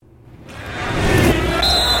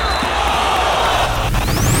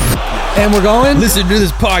And we're going? Listen to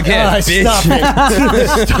this podcast,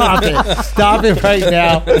 bitch. Stop it. Stop it right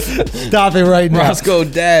now. Stop it right now. Roscoe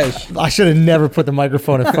Dash. I should have never put the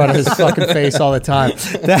microphone in front of his fucking face all the time.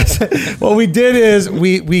 That's what we did is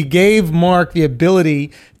we gave Mark the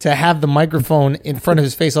ability to have the microphone in front of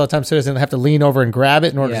his face all the time so he doesn't have to lean over and grab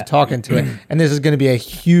it in order to talk into it. And this is going to be a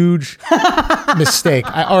huge mistake.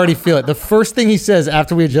 I already feel it. The first thing he says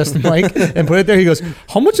after we adjust the mic and put it there, he goes,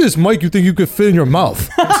 "How much of this mic you think you could fit in your mouth?"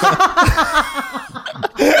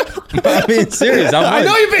 I'm being serious. I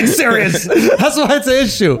know you're being serious. That's why it's an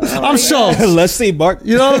issue. I'm Schultz. Let's see, Mark.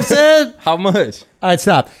 You know what I'm saying? How much? All right,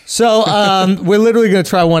 stop. So we're literally going to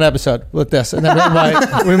try one episode with this, and then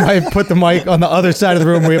we might put the mic on the other side of the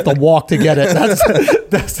room. We have to walk to get it.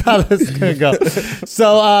 That's how this is going to go.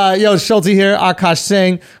 So, Schulte here, Akash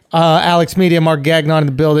Singh, Alex Media, Mark Gagnon in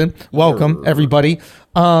the building. Welcome, everybody.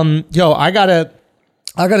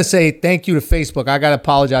 I gotta say thank you to Facebook. I gotta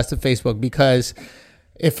apologize to Facebook because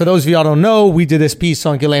if for those of y'all don't know, we did this piece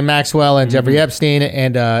on Ghislaine Maxwell and Jeffrey Epstein,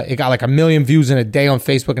 and it got like 1 million views in a day on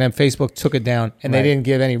Facebook, and then Facebook took it down, and they didn't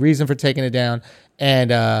give any reason for taking it down.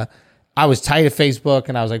 And I was tight at Facebook,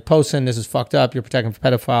 and I was like, posting, this is fucked up. You're protecting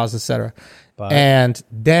pedophiles, etc. And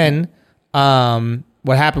then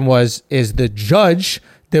what happened is the judge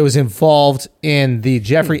that was involved in the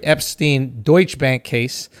Jeffrey Epstein Deutsche Bank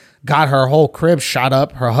case got her whole crib shot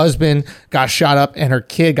up. Her husband got shot up, and her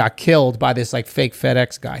kid got killed by this like fake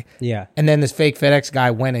FedEx guy. Yeah. And then this fake FedEx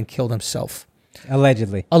guy went and killed himself.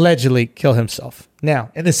 Allegedly killed himself.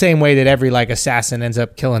 Now, in the same way that every like assassin ends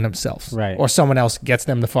up killing himself. Right. Or someone else gets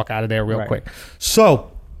them the fuck out of there real quick.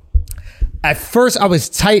 So at first I was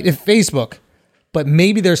tight at Facebook, but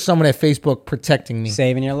maybe there's someone at Facebook protecting me.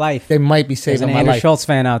 Saving your life. They might be saving my Andrew life. Schultz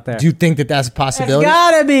fan out there. Do you think that that's a possibility? It's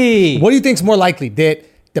gotta be. What do you think's more likely? That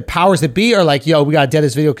the powers that be are like, yo, we gotta dead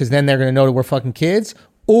this video because then they're gonna know that we're fucking kids?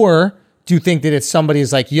 Or do you think that it's somebody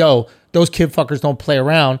is like, yo, those kid fuckers don't play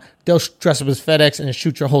around. They'll dress up as FedEx and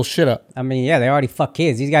shoot your whole shit up? I mean, yeah, they already fuck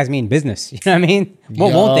kids. These guys mean business. You know what I mean?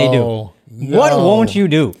 What won't they do? What won't you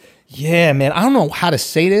do? Yeah, man. I don't know how to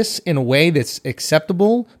say this in a way that's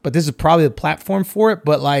acceptable, but this is probably the platform for it.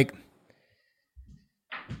 But like,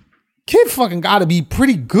 kid fucking gotta be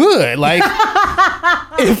pretty good. Like,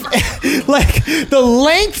 if like the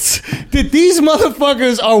lengths that these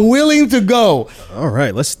motherfuckers are willing to go. All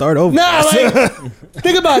right, let's start over. Nah, like,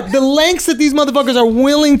 think about it. The lengths that these motherfuckers are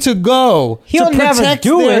willing to go. He'll to never protect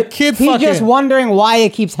do their it. Kid He's fucking. just wondering why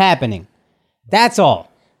it keeps happening. That's all.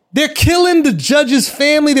 They're killing the judge's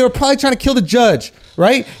family. They were probably trying to kill the judge,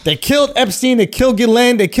 right? They killed Epstein. They killed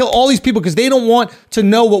Ghislaine. They killed all these people because they don't want to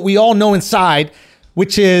know what we all know inside,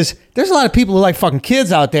 which is there's a lot of people who like fucking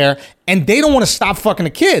kids out there, and they don't want to stop fucking the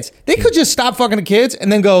kids. They could just stop fucking the kids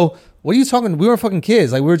and then go, what are you talking? We were fucking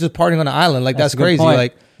kids. Like, we were just partying on the island. Like, that's a good crazy. point.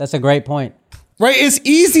 Like, that's a great point. right? It's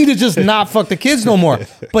easy to just not fuck the kids no more.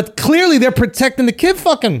 But clearly they're protecting the kid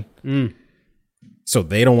fucking. So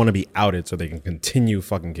they don't want to be outed so they can continue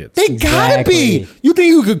fucking kids. They gotta be. You think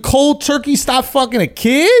you could cold turkey stop fucking a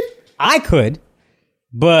kid? I could,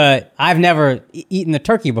 but I've never eaten the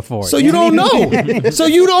turkey before. So you don't know. So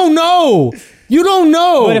you don't know. You don't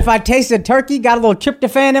know. But if I tasted turkey, got a little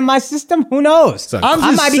tryptophan in my system, who knows? So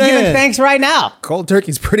I might be giving thanks right now. cold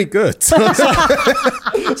turkey's pretty good.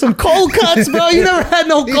 some cold cuts, bro. You never had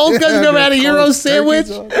no cold cuts. You never had a Euro sandwich.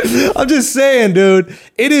 I'm just saying, dude.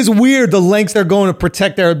 It is weird the lengths they're going to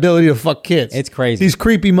protect their ability to fuck kids. It's crazy. These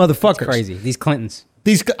creepy motherfuckers. It's crazy. These Clintons.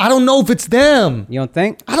 I don't know if it's them. You don't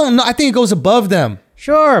think? I don't know. I think it goes above them.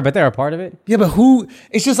 Sure, but they're a part of it. Yeah, but who?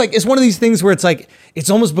 It's just like, it's one of these things where it's like, it's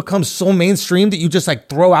almost become so mainstream that you just like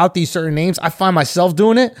throw out these certain names. I find myself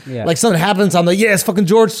doing it. Yeah. Like something happens, I'm like, yeah, it's fucking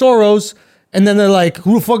George Soros. And then they're like,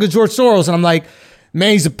 who the fuck is George Soros? And I'm like,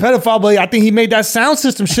 man, he's a pedophile, but I think he made that sound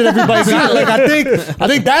system shit everybody got. Like, I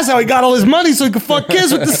think that's how he got all his money so he could fuck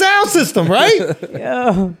kids with the sound system, right?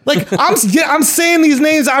 Yeah. Like, I'm saying these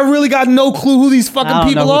names, I really got no clue who these fucking I don't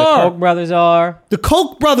people know who are. the Koch brothers are. The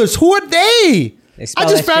Koch brothers, who are they? I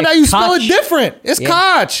just found out you spell it different. It's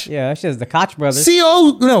Koch. Yeah, that's just the Koch brothers. Koch.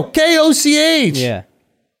 Yeah.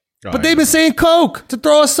 But they've been saying Coke to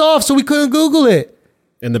throw us off, so we couldn't Google it.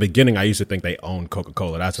 In the beginning, I used to think they owned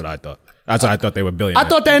Coca-Cola. That's what I thought. That's what I thought they were billionaires. I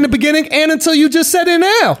thought that in the beginning and until you just said it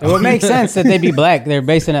now. It would make sense that they'd be black. They're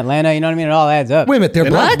based in Atlanta. You know what I mean? It all adds up. Wait a minute, they're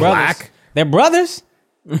black? Brothers. They're brothers.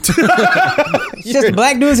 It's just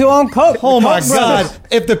black dudes who own Coke. Oh my Koch God. brothers.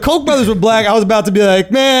 If the Koch brothers were black, I was about to be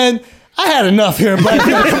like, man, I had enough here in black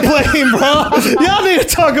people complain, bro. Y'all need to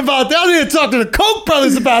talk about that. Y'all need to talk to the Koch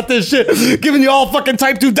brothers about this shit. Giving you all fucking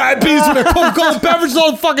type 2 diabetes with their Coca-Cola beverages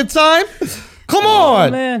all the fucking time. Come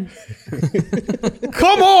on. Man.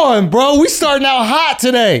 Come on, bro. We starting out hot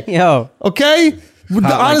today. Yo. Okay?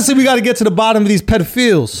 Honestly, we got to get to the bottom of these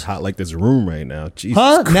pedophiles. Hot like this room right now. Jesus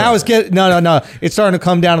Huh? Christ. Now it's getting... No. It's starting to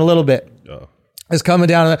come down a little bit. Oh. It's coming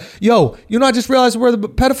down. Yo, you know I just realized we're the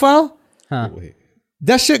pedophile? Wait.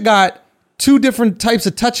 That shit got 2 different types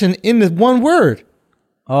of touching in the one word.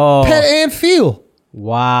 Oh. Pet and feel.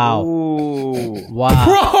 Wow. Wow.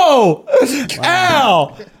 Bro!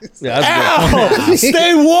 Ow! Ow!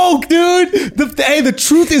 Stay woke, dude. The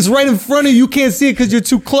truth is right in front of you. You can't see it because you're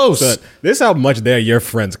too close. But this is how much they're your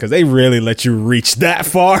friends because they really let you reach that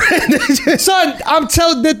far. Son, I'm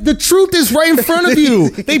telling that the truth is right in front of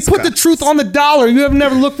you. They put the truth on the dollar. You have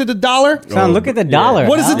never looked at the dollar? Son, look at the dollar.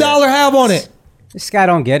 What does the dollar have on it? This guy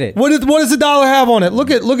don't get it. What does the dollar have on it? Look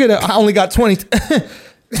at it. I only got 20.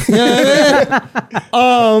 Yeah.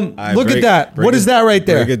 Look at that. What is that right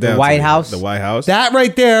there? Break it down The White to me. House? The White House. That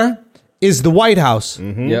right there is the White House.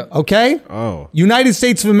 Yep. Okay? Oh. United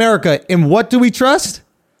States of America. In what do we trust?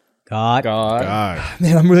 God. God.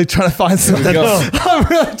 Man, I'm really trying to find something. I'm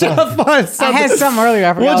really trying to find I something. had something earlier.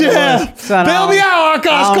 I forgot What'd you what it have? was. Son, Bail me out, Akash.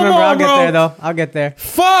 I'll Come remember. on, I'll get bro. there, though. I'll get there.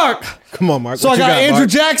 Fuck. Come on, Mark. So I What you got Andrew Mark?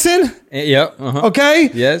 Jackson. Yep. Uh-huh. Okay?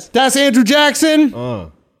 Yes. That's Andrew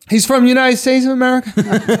Jackson. He's from the United States of America.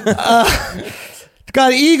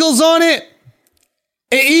 Got eagles on it.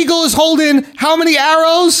 An eagle is holding how many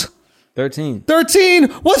arrows? 13. 13.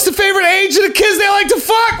 What's the favorite age of the kids they like to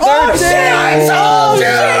fuck? 13. Oh, shit. I told you.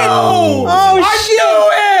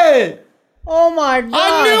 I knew it. Oh, my God.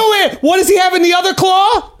 I knew it. What does he have in the other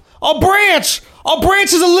claw? A branch. A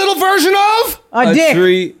branch is a little version of? A dick.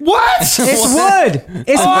 Tree. What? It's wood.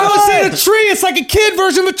 It's I was saying wood. a tree. It's like a kid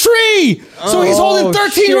version of a tree. So he's holding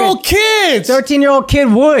 13-year-old kids. 13-year-old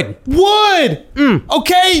kid wood. Wood.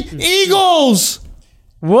 Okay. Eagles.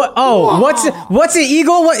 What? Oh, what's an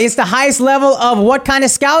eagle? What? It's the highest level of what kind of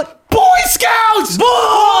scout? Boy Scouts.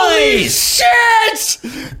 Holy shit.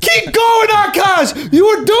 Keep going, Akash. You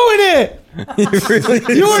were doing it.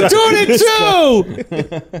 You were doing it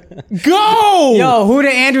too. Go. Yo, who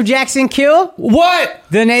did Andrew Jackson kill? What?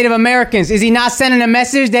 The Native Americans. Is he not sending a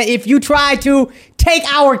message that if you try to take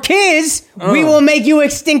our kids, we will make you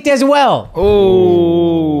extinct as well?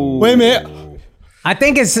 Oh. Wait a minute. I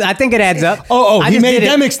think it adds up. He made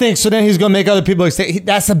them extinct, so then he's gonna make other people extinct.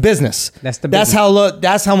 That's a business. That's the That's business.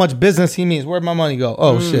 that's how much business he means. Where'd my money go?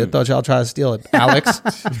 Oh shit! Thought y'all try to steal it, Alex.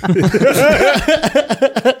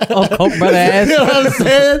 Oh, Coke brother ass. You know what I'm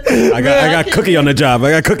saying? I got Cookie on the job.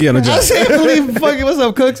 I can't believe fucking what's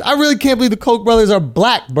up, Cooks. I really can't believe the Koch brothers are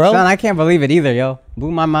black, bro. Son, I can't believe it either, yo.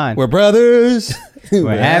 Blew my mind. We're brothers.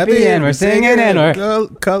 We're happy and we're singing and we're...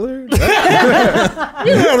 Color.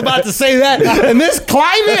 You weren't about to say that in this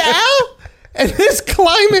climate, Al. In this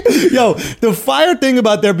climate, yo, the fire thing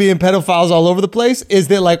about there being pedophiles all over the place is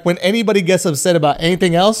that like when anybody gets upset about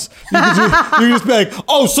anything else, you can just be like,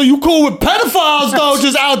 oh, so you cool with pedophiles though,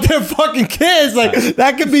 just out there fucking kids? Like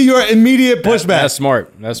that could be your immediate pushback. That's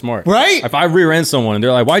smart. That's smart. Right? If I rear end someone and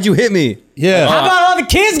they're like, why'd you hit me? Yeah. How about all the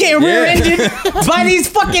kids getting rear-ended by these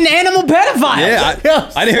fucking animal pedophiles?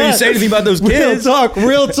 Yeah. I didn't hear you say anything about those kids.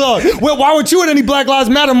 Real talk. Well, why weren't you at any Black Lives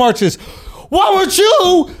Matter marches? Why weren't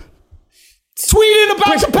you tweeting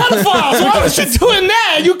about your pedophiles? Why was you doing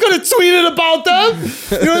that? You could have tweeted about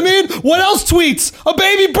them. You know what I mean? What else tweets? A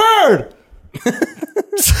baby bird.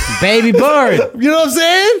 Baby bird. You know what I'm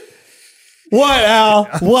saying? What, Al?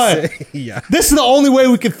 What? Yeah. This is the only way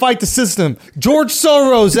we can fight the system. George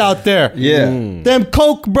Soros out there. Yeah. Them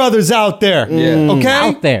Koch brothers out there. Yeah. Okay?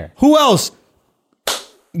 Out there. Who else?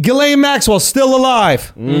 Ghislaine Maxwell still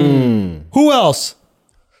alive. Who else?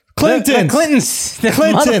 Clinton. The Clintons. The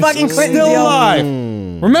Clintons motherfucking Clintons. still yo. alive.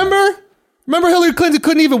 Remember Hillary Clinton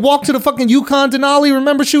couldn't even walk to the fucking Yukon Denali?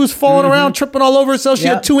 Remember she was falling around, tripping all over herself? She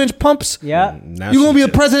had Yep. 2-inch pumps? Yeah. Now You gonna she be the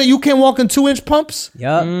just- president, you can't walk in 2-inch pumps?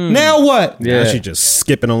 Yep. Now what? Now she just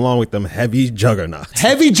skipping along with them heavy juggernauts.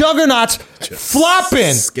 Heavy juggernauts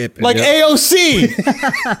flopping skipping, like yep.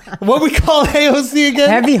 AOC. What we call AOC again?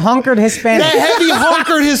 Heavy hunkered Hispanic. That heavy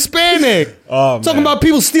hunkered Hispanic. Talking about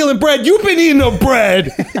people stealing bread. You've been eating the bread.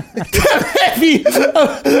 That heavy. You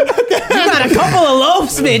got a couple of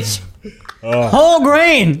loaves, bitch. Whole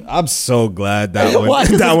grain. I'm so glad that Why? one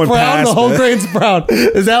 'Cause that it's one brown. passed. The whole man. grain's brown.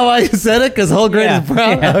 Is that why you said it? Because whole grain Yeah. is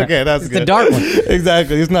brown. Yeah. Okay, that's It's good. the dark one.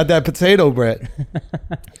 Exactly. It's not that potato bread.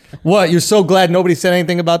 What? You're so glad nobody said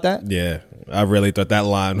anything about that? Yeah, I really thought that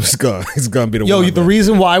line was gonna be the Yo, one. the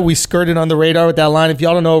reason why we skirted on the radar with that line, if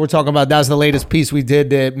y'all don't know what we're talking about, that's the latest piece we did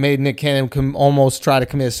that made Nick Cannon almost try to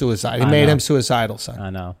commit suicide. He made know. him suicidal, son. I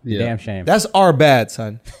know. Yeah. Damn shame. That's our bad,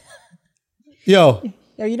 son. Yo,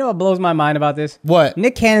 Yo, you know what blows my mind about this? What?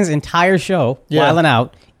 Nick Cannon's entire show, Yeah. Wildin'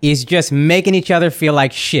 Out, is just making each other feel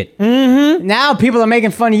like shit. Mm-hmm. Now people are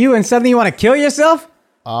making fun of you, and suddenly you want to kill yourself?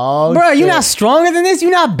 Oh, Bro, you're shit. not stronger than this?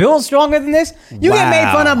 You're not built stronger than this? You get made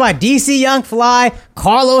Wow. fun of by DC Young Fly,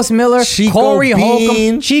 Carlos Miller, Chico Corey Bean.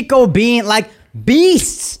 Holcomb, Chico Bean, like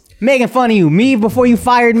beasts making fun of you. Me before you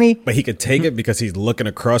fired me. But he could take it because he's looking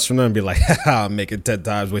across from them and be like, haha, I'm making 10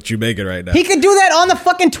 times what you making right now. He could do that on the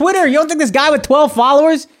fucking Twitter. You don't think this guy with 12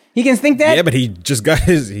 followers, he can think that? Yeah, but he just got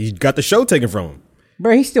the show taken from him.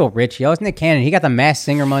 Bro, he's still rich, yo. It's Nick Cannon. He got the Masked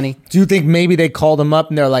Singer money. Do you think maybe they called him up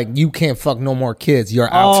and they're like, you can't fuck no more kids.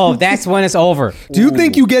 You're out. Oh, that's when it's over. Do you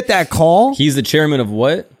think you get that call? He's the chairman of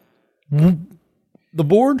what? The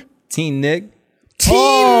board? Teen Nick.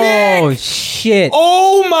 Oh, shit.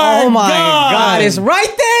 Oh my, Oh my God. It's right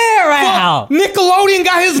there right now. Nickelodeon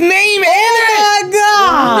got his name in it. Oh my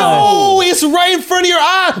God. No, it's right in front of your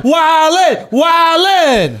eye.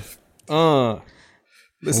 Wildin'.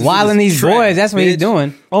 Wilding these trash, boys. That's what he's bitch.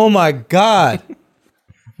 doing. Oh my God.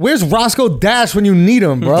 Where's Roscoe Dash when you need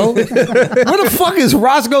him, bro? Where the fuck is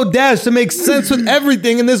Roscoe Dash to make sense with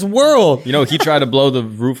everything in this world? You know, he tried to blow the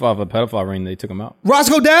roof off a pedophile ring. They took him out.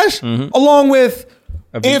 Roscoe Dash, along with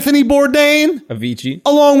Anthony Bourdain, Avicii.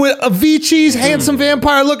 along with Avicii's handsome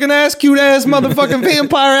vampire looking ass, cute ass motherfucking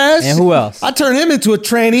vampire ass. And who else? I turned him into a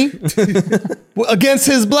tranny against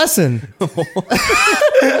his blessing.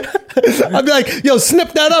 I'd be like, yo,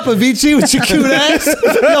 snip that up, Avicii, with your cute ass.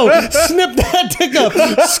 Yo, snip that dick up.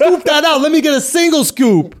 Scoop that out. Let me get a single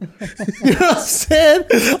scoop. You know what I'm saying?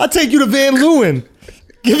 I'll take you to Van Leeuwen.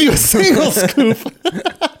 Give you a single scoop.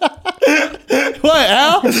 What,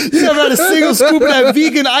 Al? You never had a single scoop of that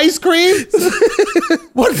vegan ice cream?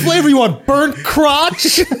 What flavor you want? Burnt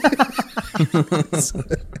crotch?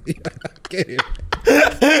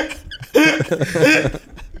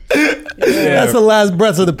 That's the last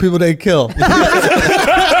breaths of the people they kill.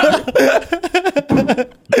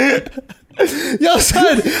 Yo,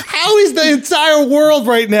 son, how is the entire world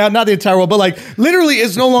right now? Not the entire world, but like literally,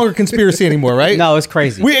 it's no longer conspiracy anymore, right? No, it's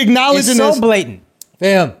crazy. We acknowledging It's so this. blatant.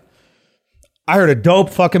 Damn. I heard a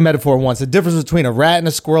dope fucking metaphor once. The difference between a rat and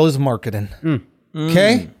a squirrel is marketing.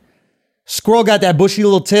 Okay? Squirrel got that bushy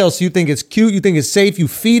little tail, so you think it's cute, you think it's safe, you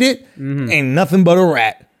feed it, ain't nothing but a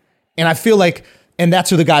rat. And I feel like, and that's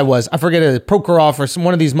who the guy was. I forget it, Prokhorov or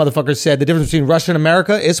one of these motherfuckers said the difference between Russia and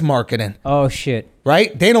America is marketing. Oh, shit.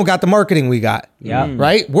 Right? They don't got the marketing we got. Yeah.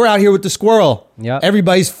 Right? We're out here with the squirrel. Yeah.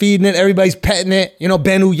 Everybody's feeding it. Everybody's petting it. You know,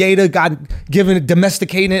 Ben Uyeda got given it,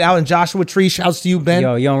 domesticating it out in Joshua Tree. Shouts to you, Ben.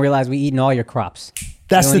 Yo, you don't realize we eating all your crops.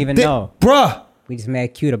 That's you don't the even thing. know. Bruh. We just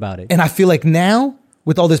mad cute about it. And I feel like now,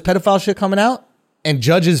 with all this pedophile shit coming out and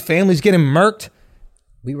judges' families getting murked,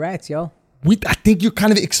 We rats, yo. I think you're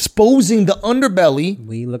kind of exposing the underbelly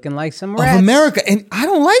We looking like some of rats. America, and I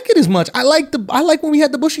don't like it as much. I like when we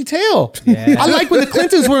had the bushy tail. Yeah. I like when the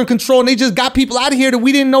Clintons were in control and they just got people out of here that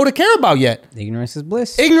we didn't know to care about yet. Ignorance is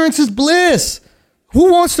bliss. Ignorance is bliss.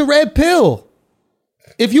 Who wants the red pill?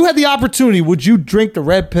 If you had the opportunity, would you drink the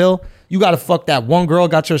red pill? You got to fuck that one girl,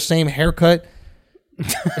 got your same haircut.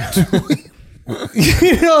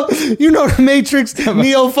 you know the Matrix,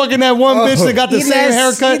 Neo fucking that one bitch that got the Eating same that-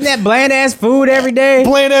 haircut. Eating that bland ass food every day.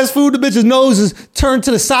 Bland ass food. The bitch's nose is turned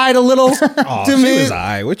to the side a little. Oh, To she me, was all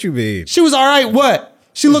right. What you mean? she was all right. What?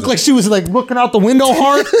 She looked like she was like looking out the window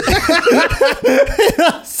hard.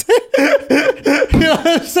 You know what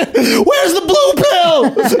I'm saying? Where's the blue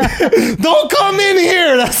pill? Don't come in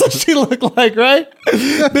here. That's what she looked like, right?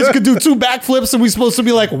 Bitch could do 2 backflips and we supposed to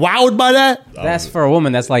be like wowed by that? That's for a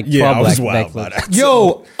woman. That's like 12 Yeah, I was black wild by backflips. that.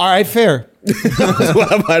 Yo, all right, fair. I was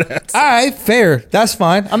wild by that. All right, fair. That's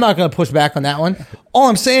fine. I'm not going to push back on that one. All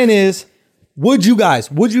I'm saying is, would you guys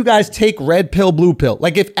take red pill, blue pill?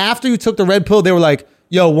 Like if after you took the red pill, they were like,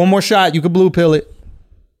 yo, one more shot, you could blue pill it.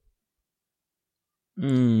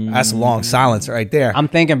 That's a long silence right there. I'm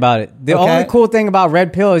thinking about it. The Okay. only cool thing about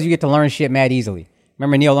red pill is you get to learn shit mad easily.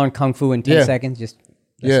 Remember Neil learned kung fu in 10 Yeah. seconds? That's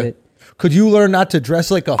it. Could you learn not to dress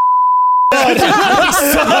like a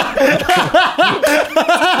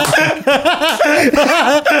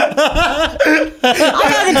I'm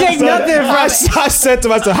not gonna take nothing from I said to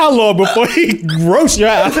myself, how long before he roast your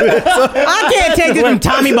ass? I can't take this from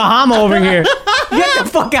Tommy Bahama over here. Get the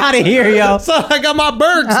fuck out of here, yo. So I got my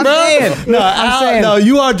Birks, I'm bro. saying. No, I'm saying. no,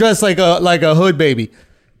 you are dressed like a hood baby.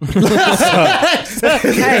 That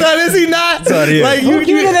is he not? he is. Like You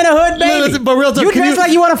cuter than a hood baby. Listen, but real talk, You can dress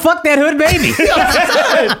like you want to fuck that hood baby.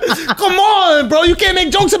 Come on, bro. You can't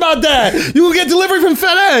make jokes about that. You will get delivery from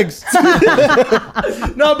FedEx.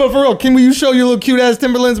 No, but for real, can you show your little cute ass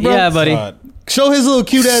Timberlands, bro? Yeah, buddy. Show his little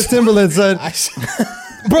cute ass Timberlands, son.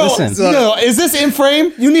 Bro, Listen. no, is this in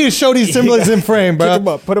frame? You need to show these Timberlands in frame, bro. Pick 'em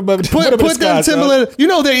up. Put them up. Put them Timberlands. You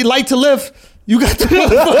know they like to lift. You got the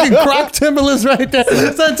motherfucking Croc Timberlands right there.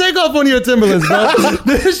 Son, take off one of your Timberlands, bro.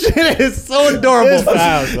 This shit is so adorable. It's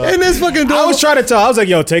foul, bro. And this fucking adorable. I was trying to tell. I was like,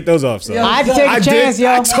 yo, take those off, son. I had to take a chance,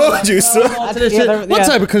 yo. I told you, son. This shit. What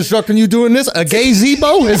type of construction you doing this? A gay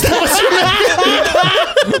Zebo? Is that what you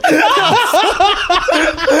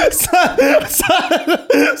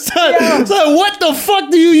son, what the fuck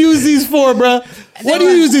do you use these for, bro? What do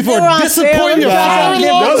you use these for? they were on Disappointing sale. your Yeah.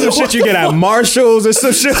 father-in-law? Those are shit you get at Marshalls and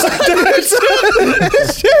some shit like that.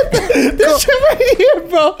 This shit right here,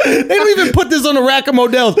 bro. They don't even put this on the rack of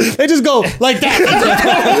Models. They just go like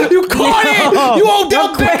that. You caught it. You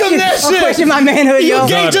Odell Beckham that Don't question shit. my manhood, You yo.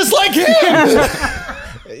 gay just like him.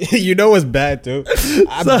 You know what's bad, too?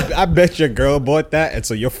 I bet your girl bought that, and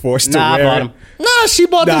so you're forced to Nah, I wear bought it. them. Nah, she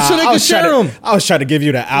bought them so they could share them. I was trying to give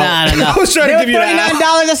you the out. Nah. I was trying They to were give you the out. $39.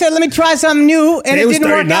 I said, let me try something new, and It it was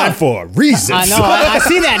didn't work $39 out. for a reason. I know. I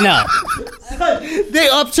see that now. They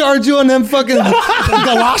upcharge you on them fucking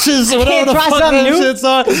galoshes or whatever Can't the try fuck something them new? shits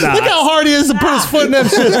are. Look how hard he is to put his foot in them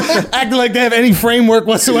shit. Acting like they have any framework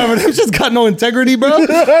whatsoever. They just got no integrity, bro.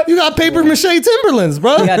 You got paper mache Timberlands,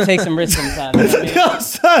 bro. You gotta take some risks sometimes. You know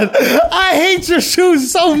what I mean? Yo, son, I hate your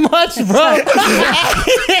shoes so much, bro.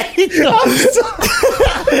 I hate them.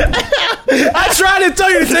 I tried to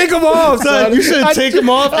tell you to take them off, Son, you should have taken them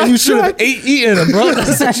off and you should have eaten them, bro.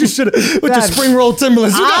 That's what you should have. With your Son, spring roll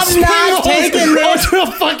Timberlands. You got I'm spring not rolls taking this. on your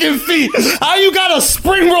fucking feet. How you got a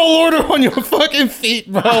spring roll order on your fucking feet,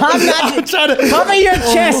 bro? I'm not. trying to Cover your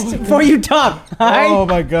chest before you talk. All right. Oh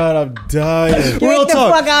my God, I'm dying. Get the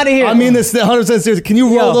fuck out of here. I mean this 100% serious. Can you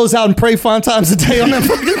roll Yo. those out and pray 5 times a day on that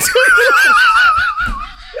fucking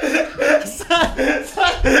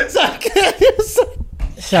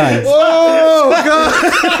Son. Oh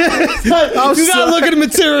God! You gotta look at the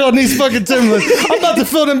material on these fucking Timberlands. I'm about to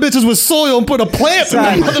fill them bitches with soil and put a plant in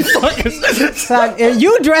them motherfuckers. Son,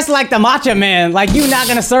 you dress like the matcha man, like you not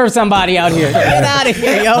gonna serve somebody out here. Get out of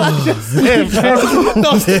here, yo.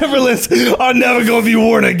 Those Timberlands are never gonna be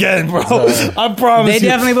worn again, bro. I promise They you.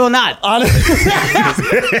 definitely will not. Honestly,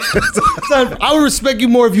 son, I would respect you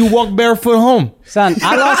more if you walked barefoot home. Son,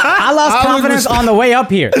 I lost I would confidence on the way up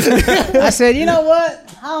here. I said, you know what?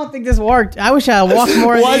 I don't think this worked. I wish I had walked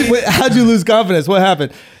more. How'd you lose confidence? What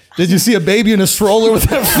happened? Did you see a baby in a stroller with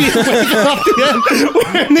their feet waking up the end,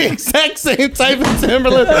 wearing the exact same type of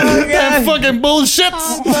Timberland? That fucking bullshit.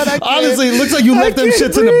 Honestly, it looks like you left them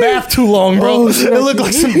shits in the bath too long, bro. It looked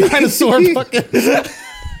like some dinosaur fucking.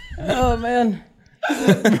 Oh man.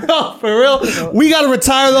 Bro, for real, we got to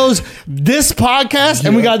retire those this podcast,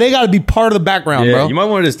 and they got to be part of the background, Yeah, bro. you might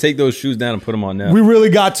want to just take those shoes down and put them on now. We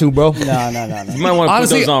really got to, bro. No. You might want to put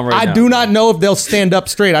Honestly, those on right I now. do not know if they'll stand up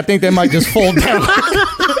straight. I think they might just fold down.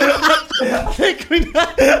 I think we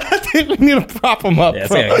need to prop them up. Yeah, it's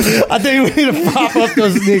bro. like I think we need to prop up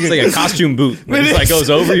those niggas. It's like a costume boot. It just like goes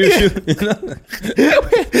over your shoe. You know?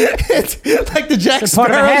 It's like the Jack It's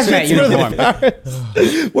part of Sparrow the hazmat shit.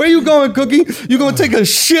 uniform. Where you going, Cookie? You gonna take a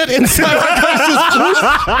shit inside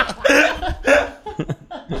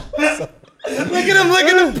Look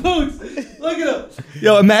at the boots. Look at him.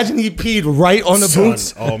 Yo, imagine he peed right on the Son,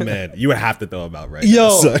 boots. oh man, you would have to throw them out right Yo, now.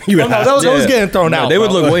 Son, you would have those Yeah. getting thrown out. They would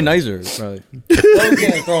bro. look way nicer. Probably. Those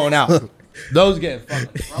getting thrown out. Those getting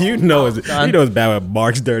fucking. You know it's bad when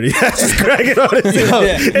Mark's dirty ass is cracking on it. His Nah.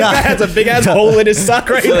 man has a big ass hole in his sock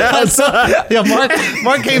right now. Son. Yeah,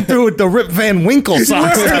 Mark came through with the Rip Van Winkle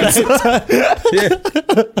socks.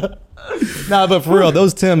 Nah, but for real,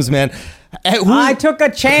 those Tims, man. I took a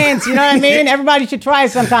chance, you know what I mean? Everybody should try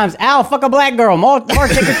it sometimes. Al, fuck a black girl. Mark,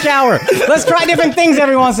 take a shower. Let's try different things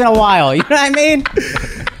every once in a while. You know what I mean?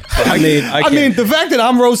 I mean, the fact that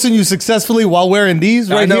I'm roasting you successfily while wearing these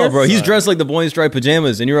right I know, here, bro. He's dressed like the boy in striped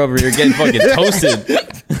pajamas, and you're over here getting fucking toasted.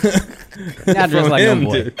 Not dressed like him, no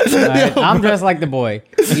boy. dude. All right? I'm dressed like the boy.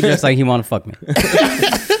 He dressed like he want to fuck me.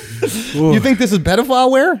 You think this is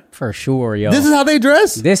pedophile wear? For sure, yo. This is how they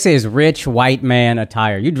dress? This is rich white man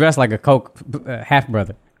attire. You dress like a Coke half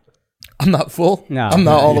brother. I'm not full. No, I'm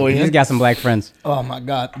not all the way You in. just got some black friends. Oh my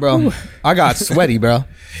God, bro. I got sweaty, bro.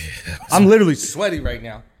 I'm literally sweaty right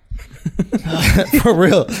now. For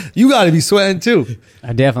real. You got to be sweating too.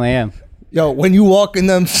 I definitely am. Yo, when you walk in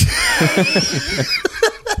them.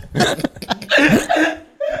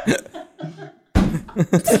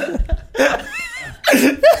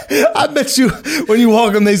 I bet you when you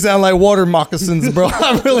walk them, they sound like water moccasins, bro.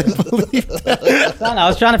 I really believe that. Son, I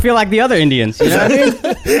was trying to feel like the other Indians. You know what I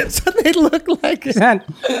mean? So they look like it. Son,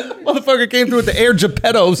 Motherfucker came through with the Air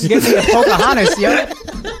Geppettos. get me a Pocahontas, yo.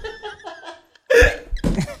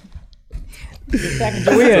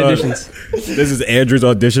 Julia editions. This is Andrew's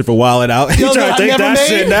audition for Wildin' Out. He Yo, trying I to take never that made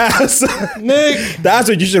shit it. now. son. Nick, That's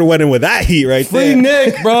what you should have went in with that heat right free there.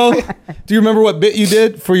 Nick, bro. Do you remember what bit you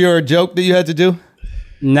did for your joke that you had to do?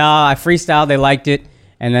 Nah, I freestyled. They liked it.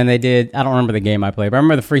 And then they did, I don't remember the game I played, but I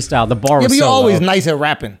remember the freestyle. The bar Yeah, was but so you're always low. nice at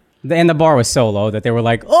rapping. And the bar was so low that they were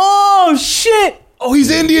like, oh, shit. Oh,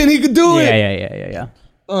 he's Indian. He could do it.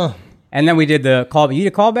 Yeah. And then we did the call. You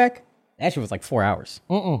did a callback? That shit was like 4 hours.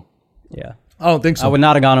 Yeah. I don't think so. I would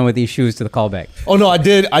not have gone in with these shoes to the callback. Oh no, I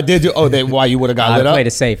did do. Oh, why you would have got I lit up? played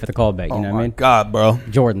it safe for the callback. You know what I mean? God, bro,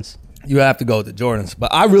 Jordans. you have to go with the Jordans.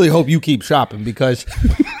 But I really hope you keep shopping because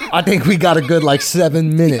I think we got a good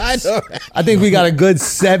 7 minutes. I know. I think we got a good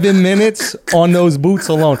 7 minutes on those boots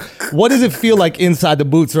alone. What does it feel like inside the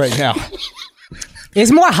boots right now? It's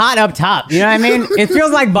more hot up top. You know what I mean? It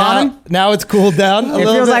feels like bombing. Now it's cooled down a It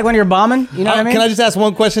little feels bit. like when you're bombing. You know what I mean? Can I just ask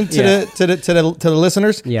one question to Yeah. the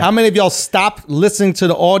listeners? Yeah. How many of y'all stopped listening to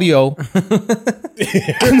the audio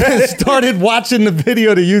and then started watching the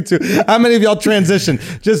video to YouTube? How many of y'all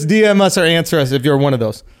transitioned? Just DM us or answer us if you're one of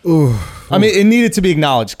those. I mean, it needed to be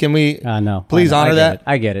acknowledged. Can we? No. Please honor that.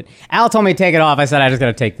 I get it. Al told me to take it off. I said I just got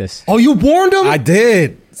to take this. Oh, you warned him? I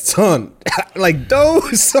did, son.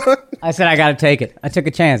 son. I said I got to take it. I took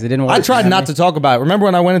a chance. It didn't work. I tried not to talk about it. Remember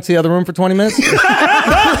when I went into the other room for 20 minutes?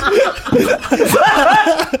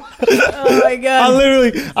 Oh my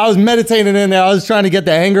god. I was meditating in there. I was trying to get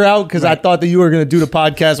the anger out because I thought that you were going to do the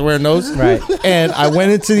podcast wearing those. Right. And I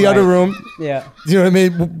went into the other room. Yeah. You know what I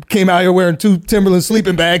mean? Came out here wearing 2 Timberland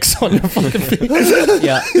sleeping bags on your fucking feet.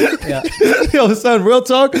 Yeah. Yeah. Yo, son, real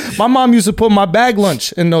talk. My mom used to put my bag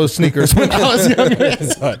lunch in those sneakers when I was younger.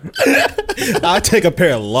 Son. I'll take a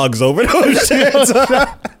pair of lugs over those shit. son.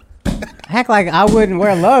 Act like I wouldn't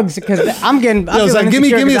wear lugs because I'm getting. Yo, son, give me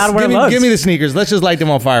lugs. the sneakers. Let's just light them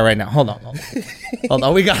on fire right now. Hold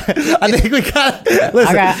on. We got. I think we got.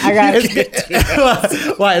 Listen, I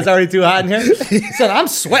got. why? It's already too hot in here. Son, I'm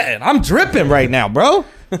sweating. I'm dripping right now, bro.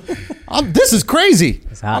 This is crazy.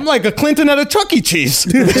 hot. I'm like a Clinton at a Chuck E. Cheese.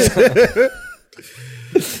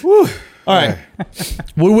 Whew. All right.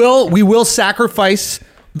 We will sacrifice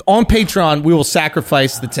on Patreon. We will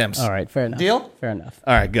sacrifice the Tims. All right. Fair enough. Deal? Fair enough.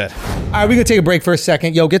 All right, good. All right, we're going to take a break for a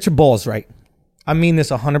second. Yo, get your balls right. I mean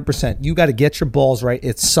this 100%. You got to get your balls right.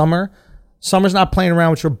 It's summer. Summer's not playing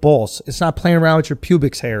around with your balls. It's not playing around with your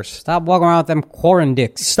pubic hairs. Stop walking around with them quarren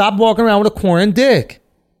dicks. Stop walking around with a quarren dick.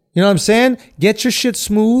 You know what I'm saying? Get your shit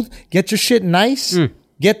smooth. Get your shit nice.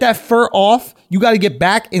 Get that fur off. You got to get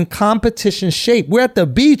back in competition shape. We're at the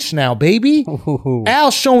beach now, baby.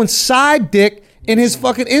 Al showing side dick in his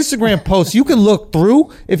fucking Instagram post. You can look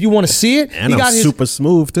through if you want to see it. And I'm super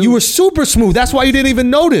smooth, too. You were super smooth. That's why you didn't even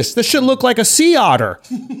notice. This shit looked like a sea otter.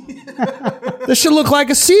 This shit looked like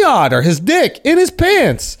a sea otter. His dick in his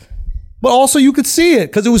pants. But also you could see it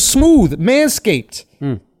because it was smooth. Manscaped.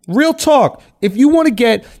 Real talk. If you want to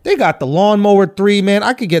get, they got the Lawnmower 3, man.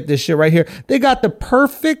 I could get this shit right here. They got the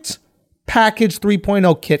perfect package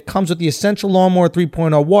 3.0 kit. Comes with the Essential Lawnmower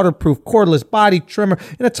 3.0 waterproof, cordless body trimmer,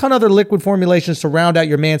 and a ton of other liquid formulations to round out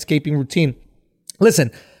your manscaping routine.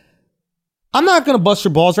 Listen, I'm not going to bust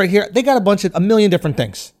your balls right here. They got a million different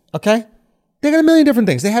things, okay? They got a million different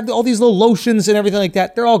things. They have all these little lotions and everything like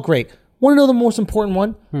that. They're all great. Want to know the most important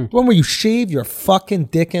one? The one where you shave your fucking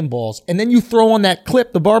dick and balls, and then you throw on that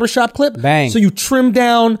clip, the barbershop clip. Bang. So you trim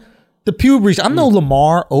down the pubes. I'm no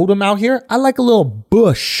Lamar Odom out here. I like a little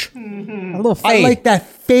bush. A little fade. I like that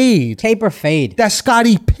fade. Taper fade. That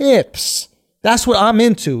Scottie Pips. That's what I'm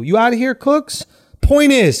into. You out of here, cooks?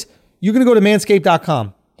 Point is, you're going to go to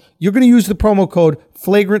manscaped.com. You're going to use the promo code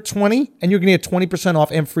Flagrant20, and you're going to get 20%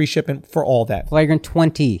 off and free shipping for all that. Flagrant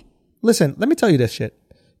 20. Listen, let me tell you this shit.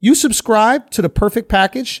 You subscribe to the perfect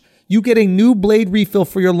package, you get a new blade refill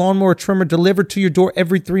for your lawnmower trimmer delivered to your door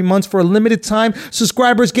every 3 months for a limited time.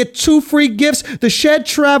 Subscribers get 2 free gifts, the Shed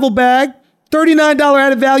Travel Bag, $39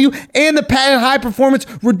 added value, and the patent high performance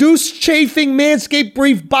reduced chafing Manscaped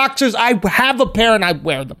Brief Boxers. I have a pair and I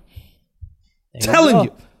wear them. Telling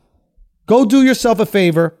you. Go do yourself a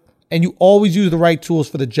favor, and you always use the right tools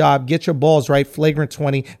for the job. Get your balls right.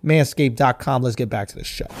 Flagrant20, manscaped.com. Let's get back to the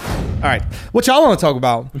show. All right. What y'all want to talk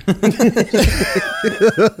about?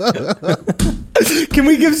 Can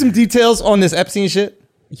we give some details on this Epstein shit?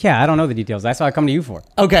 Yeah, I don't know the details. That's what I come to you for.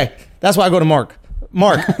 Okay. That's why I go to Mark.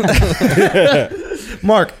 Mark.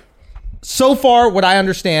 Mark. So far, what I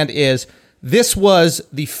understand is this was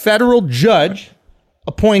the federal judge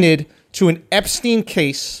appointed to an Epstein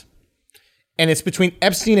case, and it's between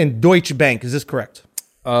Epstein and Deutsche Bank. Is this correct?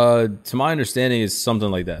 To my understanding, is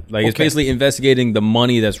something like that. Like, it's Okay. basically investigating the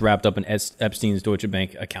money that's wrapped up in Epstein's Deutsche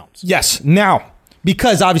Bank accounts. Yes. Now,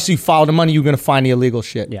 because obviously you follow the money, you're going to find the illegal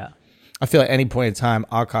shit. Yeah. I feel at any point in time,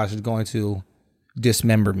 Akash is going to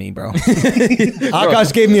dismember me, bro.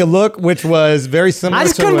 Akash gave me a look, which was very similar. I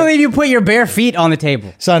just couldn't believe you put your bare feet on the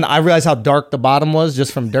table. Son, I realized how dark the bottom was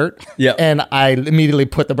just from dirt. Yeah. And I immediately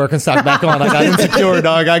put the Birkenstock back on. I got insecure,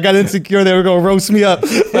 dog. I got insecure. They were going to roast me up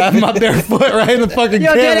for having my bare foot right in the fucking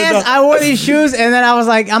Yo, camera, deadass, dog. I wore these shoes and then I was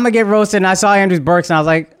like, I'm gonna get roasted. And I saw Andrew's Birks and I was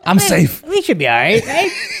like, I'm safe. We should be all right.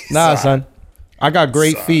 Right? Nah, son. I got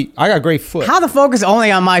great feet. I got great foot. How the focus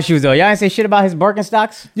only on my shoes though? Y'all didn't say shit about his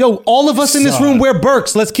Birkenstocks? Yo, all of us in this room wear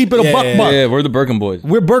Birks. Let's keep it a buck. Yeah, we're the Birkin boys.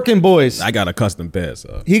 We're Birkin boys. I got a custom pair,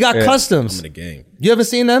 so He got I'm customs. in the game. You ever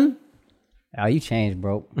seen them? Oh, you changed,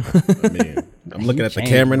 bro. I mean, I'm looking at the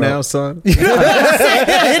changed, camera bro. now, son. Hit your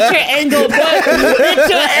angle, boy. Hit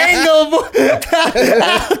your angle, boy.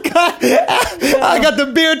 I got the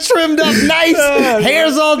beard trimmed up nice.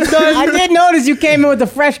 Hair's all I done. did notice you came in with the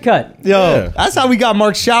fresh cut. Yo, Yeah. that's how we got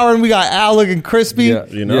Mark showering. We got Al looking crispy. Yeah,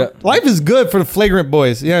 You know? Yeah. Life is good for the flagrant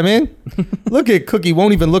boys. You know what I mean? Look at Cookie.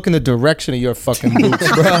 Won't even look in the direction of your fucking boots,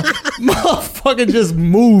 bro. Motherfucker just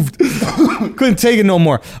moved. Couldn't take it no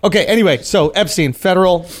more. Okay, anyway, so Epstein,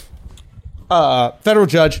 federal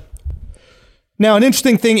judge. Now, an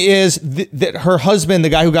interesting thing is that her husband, the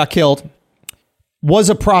guy who got killed, was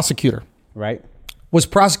a prosecutor. Right? Was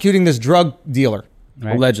prosecuting this drug dealer.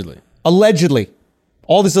 Right. Allegedly.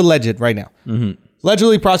 All this alleged right now.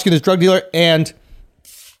 Allegedly prosecuting this drug dealer, and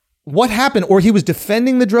what happened? Or he was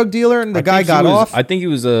defending the drug dealer, and the guy got off. I think he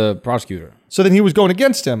was a prosecutor. So then he was going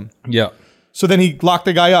against him. Yeah. So then he locked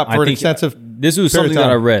the guy up for an think extensive. This was period something of that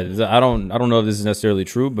I time. read. I don't know if this is necessarily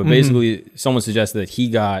true, but basically someone suggested that he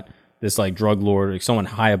got this like drug lord, like someone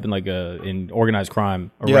high up in like in organized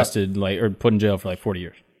crime, arrested or put in jail for like 40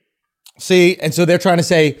 years. See, and so they're trying to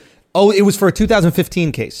say, oh, it was for a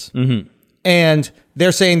 2015 case. And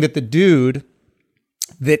they're saying that the dude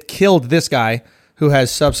that killed this guy, who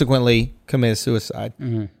has subsequently committed suicide,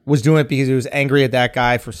 was doing it because he was angry at that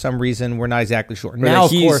guy for some reason. We're not exactly sure. Now,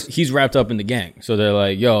 of course, he's wrapped up in the gang. So they're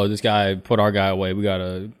like, yo, this guy put our guy away. We got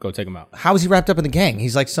to go take him out. how is he wrapped up in the gang?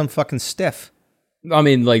 He's like some fucking stiff. I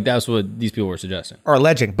mean, like, that's what these people were suggesting. Or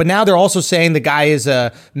alleging. But now they're also saying the guy is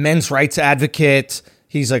a men's rights advocate.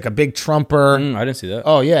 He's like a big Trumper. I didn't see that.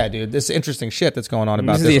 Oh, yeah, dude. This is interesting shit that's going on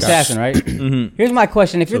about This this is the guy. assassin, right? Here's my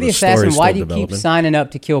question. If you're So the the story's assassin, why still do you keep developing. signing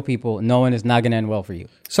up to kill people knowing it's not going to end well for you?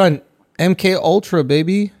 Son, MK Ultra,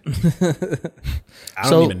 baby. I don't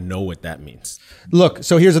So- even know what that means. Look,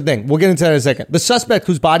 so here's the thing. We'll get into that in a second. The suspect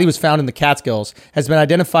whose body was found in the Catskills has been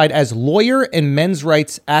identified as lawyer and men's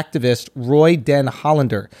rights activist Roy Den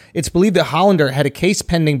Hollander. It's believed that Hollander had a case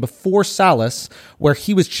pending before Salas where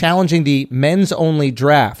he was challenging the men's-only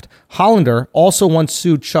draft. Hollander also once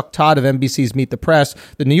sued Chuck Todd of NBC's Meet the Press,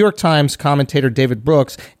 the New York Times commentator David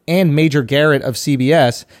Brooks, and Major Garrett of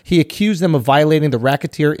CBS. He accused them of violating the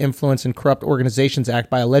Racketeer Influence and Corrupt Organizations Act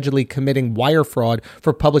by allegedly committing wire fraud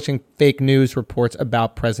for publishing fake news reports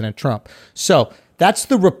about President Trump. So that's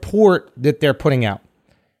the report that they're putting out.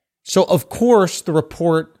 So, of course, the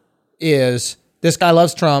report is this guy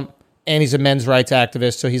loves Trump and he's a men's rights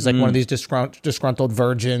activist. So he's like one of these disgruntled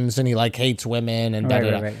virgins and he like hates women and Right,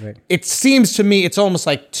 da-da-da. right. It seems to me, it's almost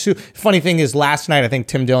like funny thing is last night, I think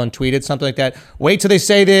Tim Dillon tweeted something like that. Wait till they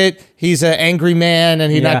say that he's an angry man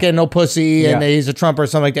and he's Yeah. not getting no pussy and Yeah. that he's a Trump or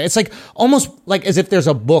something like that. It's like almost like as if there's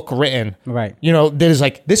a book written. Right. You know, that is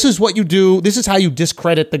like, this is what you do. This is how you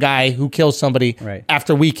discredit the guy who kills somebody Right.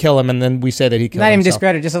 after we kill him and then we say that he killed Not even himself.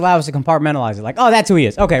 discredit, just allow us to compartmentalize it. Like, oh, that's who he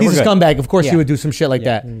is. Okay, He's we're a good. scumbag. Of course Yeah. he would do some shit like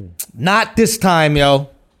that. Not this time, yo.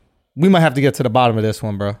 We might have to get to the bottom of this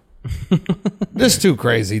one, bro. This is too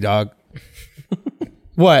crazy, dog.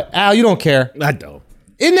 What? Al, you don't care. I don't.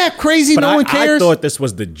 Isn't that crazy? But No one cares. I thought this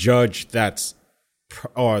was the judge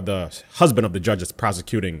or the husband of the judge that's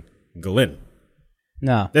prosecuting Glenn.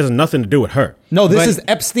 No. There's nothing to do with her. No, this But- is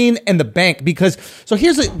Epstein and the bank because so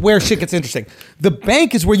here's where shit gets interesting. The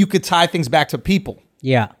bank is where you could tie things back to people.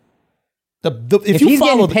 Yeah. If If he's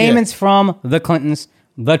getting payments from the Clintons,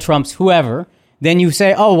 the Trumps, whoever, then you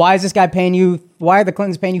say, oh, why is this guy paying you? Why are the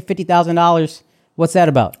Clintons paying you $50,000? What's that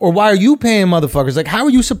about? or why are you paying motherfuckers? Like, how are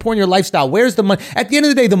you supporting your lifestyle? Where's the money? At the end of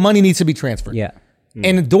the day, the money needs to be transferred. Yeah.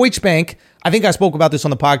 And Deutsche Bank, I think I spoke about this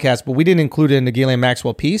on the podcast, but we didn't include it in the Ghislaine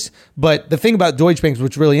Maxwell piece. But the thing about Deutsche Bank,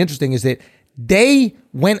 which is really interesting, is that they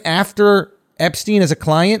went after Epstein as a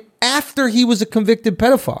client after he was a convicted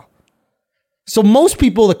pedophile. So most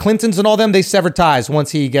people, the Clintons and all them, they sever ties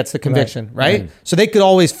once he gets the conviction, right? So they could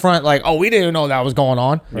always front like, oh, we didn't know that was going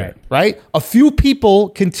on, right? A few people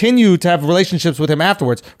continue to have relationships with him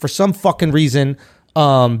afterwards. For some fucking reason,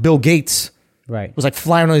 Bill Gates Right. was like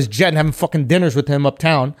flying on his jet and having fucking dinners with him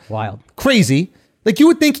uptown. Wild. Crazy. Like you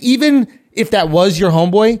would think even if that was your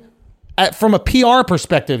homeboy, from a PR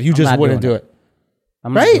perspective, you just wouldn't do it.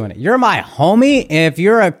 I'm not doing it. You're my homie. If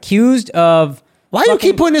you're accused of... Why do you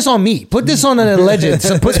keep putting this on me? Put this on an alleged.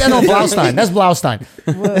 So put that on Blaustein. That's Blaustein.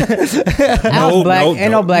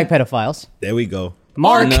 Ain't no black pedophiles. There we go.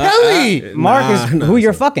 Mark Kelly. Mark is who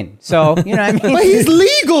you're fucking. So, you know what I mean? But he's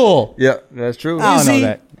legal. Yeah, that's true. I don't know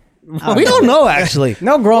that. We don't know, actually.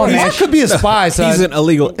 No grown man. Mark could be a spy, son. He's an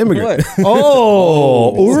illegal immigrant.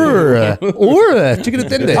 Also,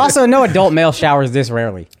 no adult male showers this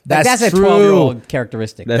rarely. That's a true. 12-year-old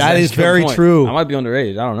characteristic. That is a good very point. true. I might be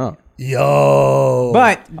underage. I don't know. Yo.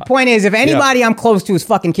 But point is, if anybody I'm close to is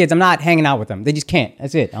fucking kids, I'm not hanging out with them. They just can't.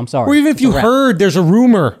 That's it. I'm sorry. Or even if you heard there's a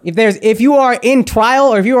rumor. If you are in trial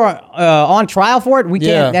or if you are on trial for it, we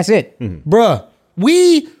can't. That's it. Bruh,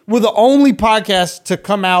 we were the only podcast to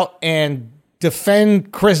come out and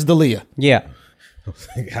defend Chris D'Elia. Yeah.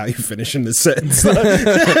 How you finishing the sentence? We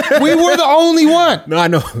were the only one. No, I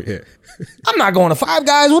know. Yeah. I'm not going to Five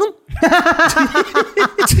Guys with him.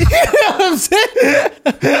 You know what I'm saying?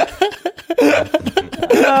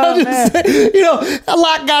 I'm just saying, you know, a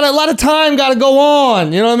lot of time got to go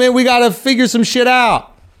on. You know what I mean? We got to figure some shit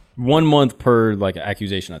out. 1 month per like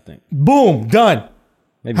accusation, I think. Boom, done.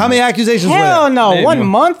 Maybe How many accusations Hell were there? no. Maybe 1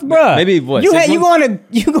 month, bro. Maybe what, You 6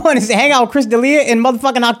 going to hang out with Chris D'Elia in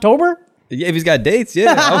motherfucking October? Yeah, if he's got dates,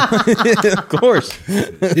 yeah, of course.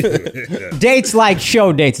 Dates like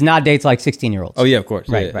show dates, not dates like 16-year-olds. Oh yeah, of course.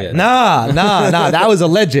 Right, Yeah, right. yeah. Nah. That was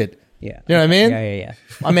alleged. Yeah. You know what I mean? Yeah.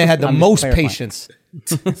 My man had the I'm just most clarifying. patience.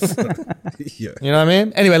 Yeah. You know what I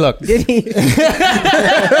mean? Anyway, look. Did he?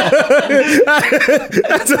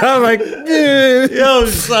 I'm like, yo,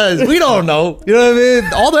 son, we don't know. You know what I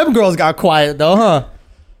mean? All them girls got quiet though, huh?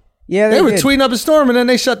 Yeah, They were did. tweeting up a storm and then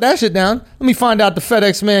they shut that shit down. Let me find out the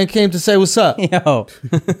FedEx man came to say what's up. Yo.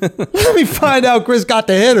 Let me find out Chris got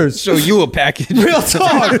the hitters. Show you a package. Real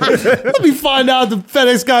talk. Let me find out the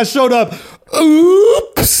FedEx guy showed up.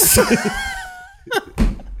 Oops.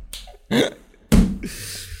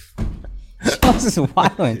 This is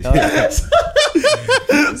violent, though.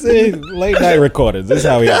 See, late night recordings. This is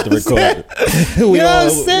how we have to record it. You know what I'm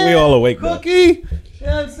saying? We all awake now. Cookie. You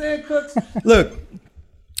know what I'm saying, Cooks? Look,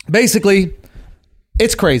 basically,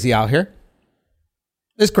 it's crazy out here.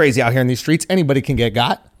 It's crazy out here in these streets. Anybody can get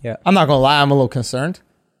got. Yeah. I'm not going to lie. I'm a little concerned.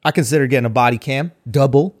 I consider getting a body cam,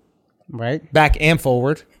 double, Right? back and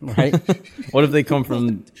forward. Right? What if they come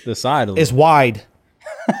from the side? A little? It's wide.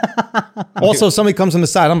 Also, somebody comes from the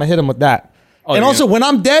side, I'm going to hit them with that. Oh, and yeah. also, when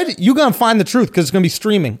I'm dead, you're going to find the truth because it's going to be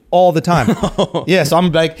streaming all the time. Yeah, so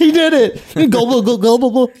I'm like, he did it.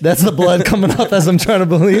 Go. That's the blood coming up as I'm trying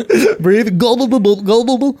to breathe. Go.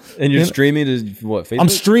 And you're streaming to what? Facebook? I'm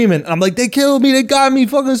streaming. I'm like, they killed me. They got me.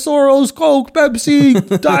 Fucking Soros, Coke,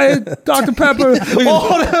 Pepsi, Diet, Dr. Pepper.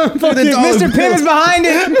 All them fucking Mr. Pim is behind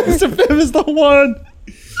it. Mr. Pim is the one.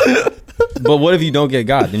 But what if you don't get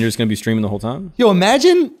got? Then you're just gonna be streaming the whole time? Yo,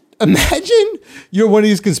 imagine you're one of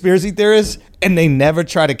these conspiracy theorists and they never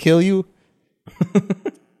try to kill you.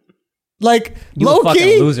 Like, You a low fucking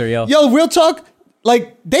key. loser, yo. Yo, real talk.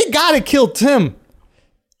 Like, they gotta kill Tim.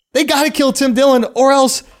 They gotta kill Tim Dillon, or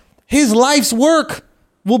else his life's work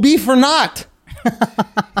will be for naught.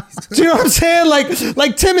 Do you know what I'm saying?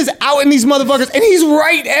 Like Tim is out in these motherfuckers, and he's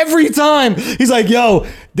right every time. He's like, yo,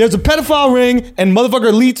 there's a pedophile ring, and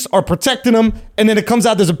motherfucker elites are protecting them, and then it comes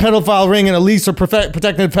out there's a pedophile ring, and elites are protecting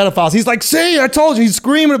the pedophiles. He's like, see, I told you. He's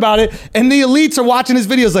screaming about it, and the elites are watching his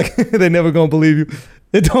videos like, they never gonna believe you.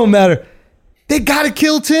 It don't matter. They gotta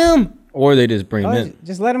kill Tim. Or they just bring him in?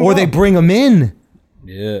 Just let him Or go. they bring him in.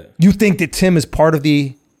 Yeah. You think that Tim is part of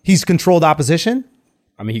he's controlled opposition?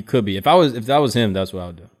 I mean, he could be. If that was him, that's what I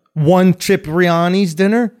would do. One Cipriani's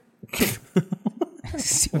dinner?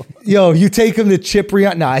 Yo, you take him to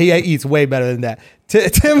Cipriani. Nah, he eats way better than that.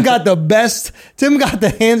 Tim got the best. Tim got the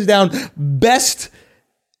hands down best,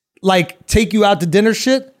 like, take you out to dinner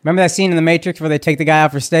shit. Remember that scene in The Matrix where they take the guy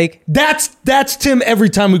out for steak? That's Tim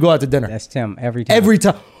every time we go out to dinner. That's Tim every time. Every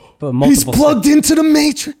time. But He's multiple plugged into the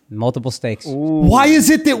Matrix. Multiple steaks. Why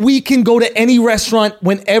is it that we can go to any restaurant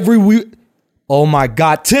whenever we... Oh my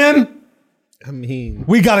God, Tim. I mean,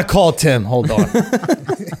 We got to call Tim. Hold on.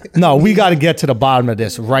 No, we got to get to the bottom of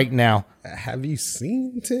this right now. have you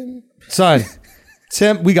seen Tim? Son,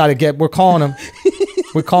 Tim, we're calling him.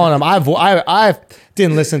 We're calling him. I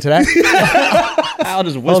didn't listen to that. I'll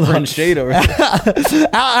just whispering shade over here.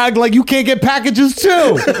 I'll act like you can't get packages too.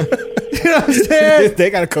 You know what I'm saying? They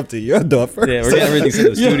gotta come to your door first. Yeah, we're getting everything to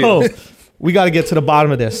the studio. Yo, we got to get to the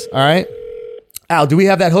bottom of this. All right. Al, do we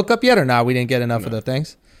have that hookup yet or not? We didn't get enough of the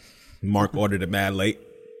things. Mark ordered it mad late.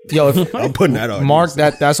 Yo, if, I'm putting that on. Mark,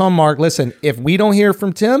 that's on Mark. Listen, if we don't hear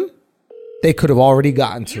from Tim, they could have already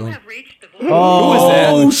gotten to him.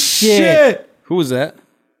 Oh, shit. Who was that?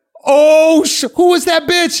 Oh, who was that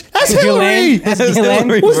bitch? That's Hillary. That's Ghislaine.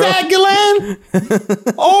 Who's that, Ghislaine?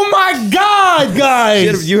 Oh my God,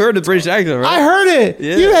 guys! You heard the British accent, right? I heard it.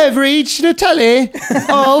 Yeah. You have reached the telly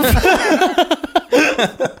of.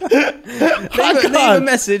 Leave a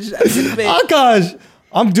message. Oh gosh,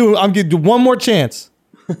 I'm gonna do one more chance.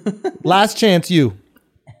 Last chance, you.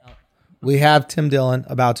 We have Tim Dillon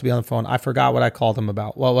about to be on the phone. I forgot what I called him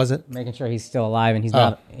about. What was it? Making sure he's still alive and he's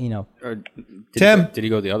not, Tim. Did he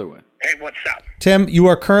go the other way? Hey, what's up? Tim, you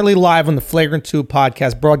are currently live on the Flagrant 2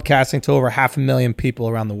 podcast, broadcasting to over 500,000 people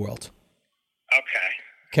around the world.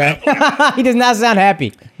 Okay. Okay? he does not sound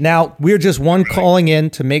happy. Now, we're just one calling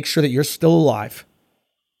in to make sure that you're still alive.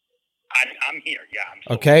 I'm here. Yeah. I'm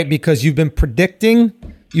still Okay? Because you've been predicting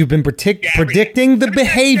predicting the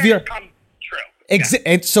behavior. Come true.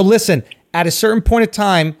 And so listen, at a certain point of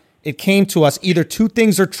time, it came to us, either two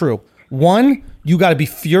things are true. One, you got to be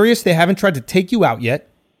furious they haven't tried to take you out yet.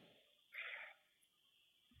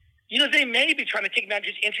 You know, they may be trying to take me out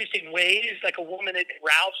just interesting ways. Like a woman at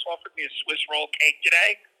Ralph's offered me a Swiss roll cake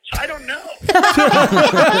today. So I don't know.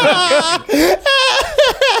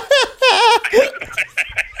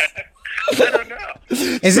 I don't know.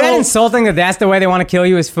 Is that insulting that that's the way they want to kill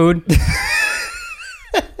you is food?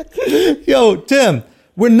 Yo, Tim,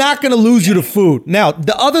 we're not going to lose you to food. Now,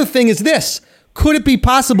 the other thing is this. Could it be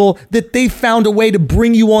possible that they found a way to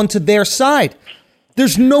bring you onto their side?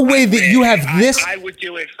 There's no way that you have this. I would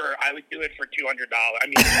do it for $200. I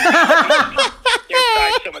mean, their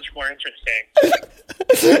side's so much more interesting.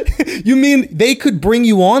 You mean they could bring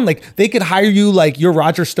you on? Like they could hire you like your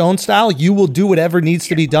Roger Stone style? You will do whatever needs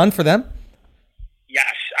to be done for them?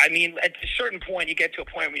 Yes. I mean, at a certain point, you get to a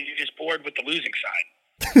point where you're just bored with the losing side.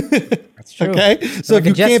 That's true. Okay. So Like if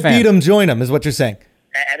you a Jets can't fan. beat them, join them, is what you're saying.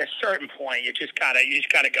 At a certain point, you just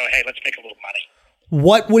gotta go, hey, let's make a little money.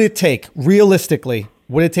 What would it take, realistically?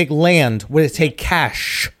 Would it take land? Would it take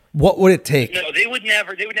cash? What would it take? No, they would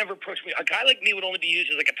never approach me. A guy like me would only be used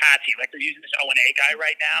as like a patsy, like they're using this O&A guy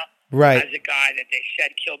right now. Right. As a guy that they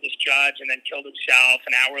said killed this judge and then killed himself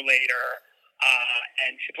an hour later.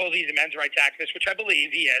 And supposedly he's a men's rights activist, which I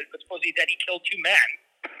believe he is, but supposedly then he killed two men.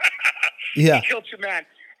 Yeah. He killed two men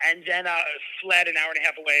and then fled an hour and a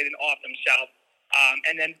half away and offed himself.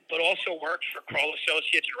 But also worked for Kroll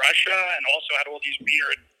Associates in Russia and also had all these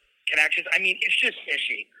weird connections. I mean, it's just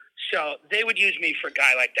fishy. So they would use me for a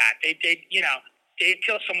guy like that. They'd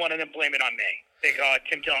kill someone and then blame it on me. They go,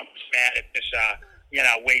 Tim Dillon was mad at this,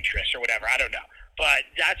 waitress or whatever. I don't know. But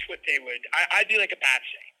that's what they would. I'd be like a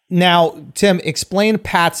patsy. Now, Tim, explain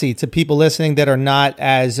Patsy to people listening that are not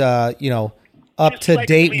as, up Just to like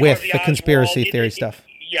date Lee with Harvey the conspiracy Oswald, theory stuff.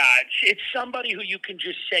 Yeah, it's somebody who you can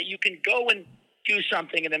just say, you can go and do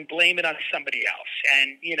something and then blame it on somebody else.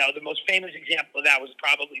 And, the most famous example of that was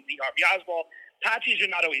probably Lee Harvey Oswald. Patsies are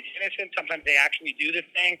not always innocent. Sometimes they actually do the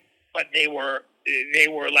thing, but they were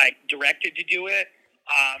like directed to do it.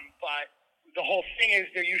 But the whole thing is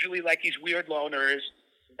they're usually like these weird loners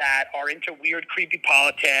that are into weird, creepy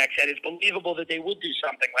politics, and it's believable that they would do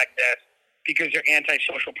something like this because they're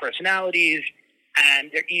antisocial personalities and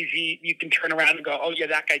they're easy. You can turn around and go, oh, yeah,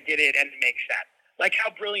 that guy did it, and it makes sense. Like how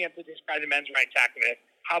brilliant that this guy's a men's rights activist,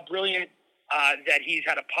 how brilliant that he's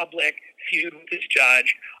had a public feud with this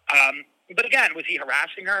judge. But again, was he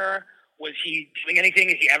harassing her? Was he doing anything?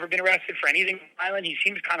 Has he ever been arrested for anything violent? He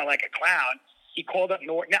seems kind of like a clown. He called up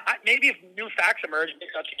Norton. Now, maybe if new facts emerge,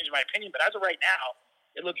 maybe I'll change my opinion. But as of right now,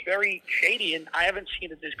 it looks very shady, and I haven't seen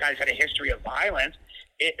that this guy's had a history of violence.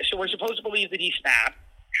 So we're supposed to believe that he snapped,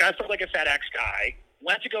 dressed up like a FedEx guy,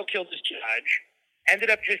 went to go kill this judge, ended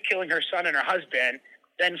up just killing her son and her husband,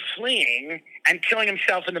 then fleeing and killing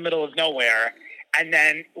himself in the middle of nowhere. And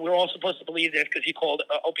then we're all supposed to believe this because he called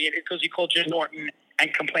Jim Norton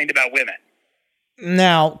and complained about women.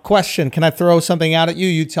 Now, question, can I throw something out at you?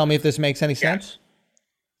 You tell me if this makes any sense?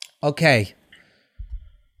 Okay.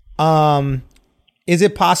 Is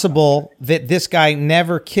it possible that this guy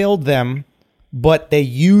never killed them, but they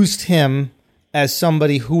used him as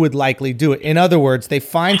somebody who would likely do it? In other words, they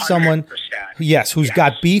find 100%. someone, who's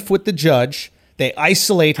got beef with the judge. They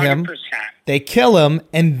isolate him. 100%. They kill him,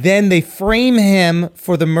 and then they frame him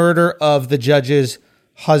for the murder of the judge's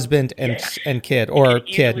husband and kid, or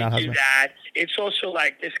kid, not husband. Do that. It's also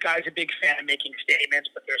like this guy's a big fan of making statements,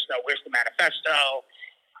 but where's the manifesto?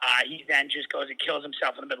 He then just goes and kills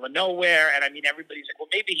himself in the middle of nowhere. And I mean, everybody's like, well,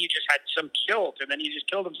 maybe he just had some guilt and then he just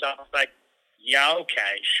killed himself. It's like, yeah,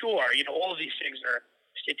 okay, sure. All of these things are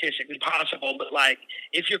statistically possible, but like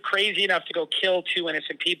if you're crazy enough to go kill 2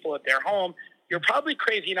 innocent people at their home, you're probably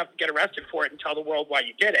crazy enough to get arrested for it and tell the world why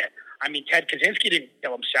you did it. I mean, Ted Kaczynski didn't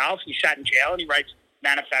kill himself. He sat in jail and he writes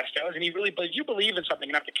manifestos, and he really believes, you believe in something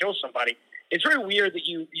enough to kill somebody. It's very weird that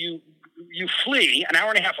you flee an hour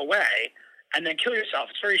and a half away and then kill yourself.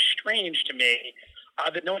 It's very strange to me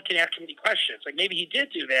that no one can ask him any questions. Like maybe he did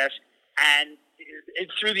do this, and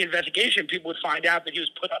through the investigation, people would find out that he was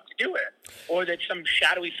put up to do it, or that some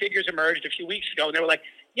shadowy figures emerged a few weeks ago, and they were like,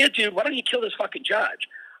 yeah, dude, why don't you kill this fucking judge?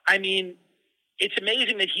 I mean, it's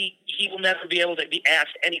amazing that he will never be able to be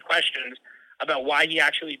asked any questions about why he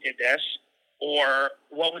actually did this or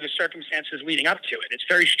what were the circumstances leading up to it. It's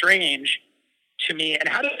very strange to me. And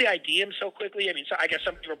how did they ID him so quickly? I mean, so I guess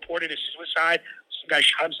somebody reported a suicide. Some guy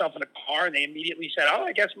shot himself in a car, and they immediately said, oh,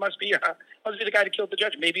 I guess it must be the guy that killed the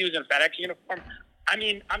judge. Maybe he was in a FedEx uniform. I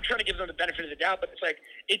mean, I'm trying to give them the benefit of the doubt, but it's like,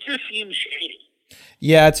 it just seems shady.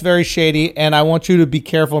 Yeah, it's very shady, and I want you to be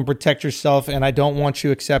careful and protect yourself, and I don't want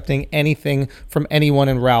you accepting anything from anyone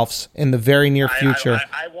in Ralph's in the very near future.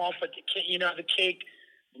 I won't, but the cake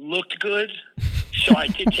looked good, so I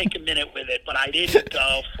did take a minute with it, but I didn't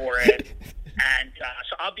go for it. And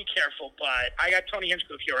so I'll be careful, but I got Tony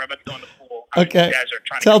Hinchcliffe here. I'm about to go in the pool. Okay.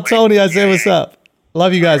 Tell Tony I say what's up.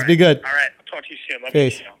 Love you guys. Right. Be good. All right. I'll talk to you soon. Love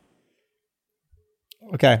Peace. you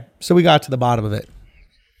too. Okay. So we got to the bottom of it.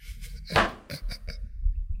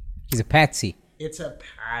 He's a patsy. It's a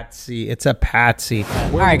patsy.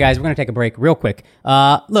 All right, guys, we're going to take a break real quick.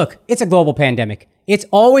 Look, it's a global pandemic. It's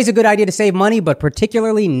always a good idea to save money, but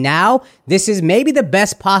particularly now, this is maybe the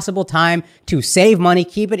best possible time to save money,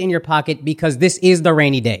 keep it in your pocket, because this is the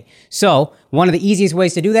rainy day. So one of the easiest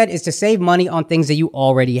ways to do that is to save money on things that you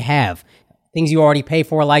already have. Things you already pay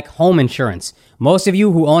for, like home insurance. Most of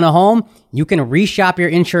you who own a home, you can reshop your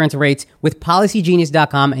insurance rates with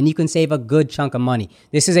PolicyGenius.com, and you can save a good chunk of money.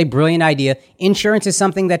 This is a brilliant idea. Insurance is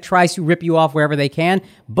something that tries to rip you off wherever they can,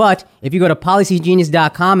 but if you go to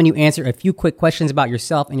PolicyGenius.com and you answer a few quick questions about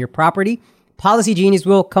yourself and your property, Policy Genius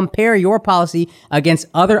will compare your policy against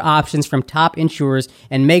other options from top insurers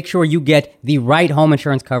and make sure you get the right home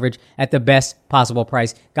insurance coverage at the best possible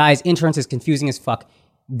price. Guys, insurance is confusing as fuck.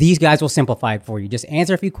 These guys will simplify it for you. Just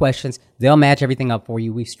answer a few questions. They'll match everything up for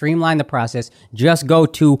you. We streamline the process. Just go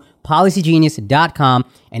to PolicyGenius.com,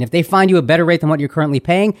 and if they find you a better rate than what you're currently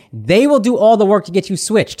paying, they will do all the work to get you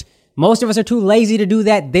switched. Most of us are too lazy to do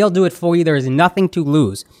that. They'll do it for you. There is nothing to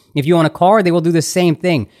lose. If you own a car, they will do the same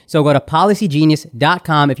thing. So go to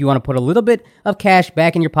PolicyGenius.com if you want to put a little bit of cash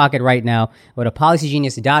back in your pocket right now. Go to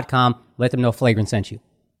PolicyGenius.com. Let them know Flagrant sent you.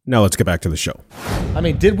 Now let's get back to the show. I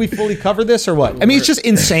mean, did we fully cover this or what? I mean, it's just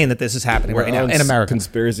insane that this is happening right now in America.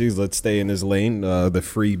 Conspiracies, let's stay in this lane. The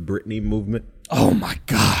Free Britney movement. Oh, my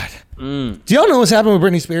God. Do y'all know what's happening with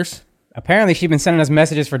Britney Spears? Apparently, she's been sending us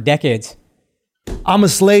messages for decades. I'm a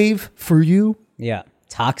slave for you. Yeah.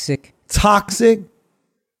 Toxic.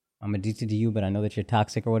 I'm addicted to you, but I know that you're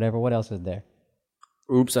toxic or whatever. What else is there?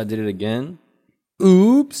 Oops, I did it again.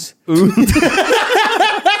 Oops. I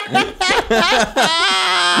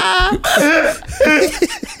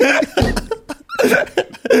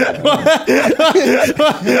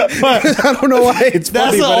don't know why it's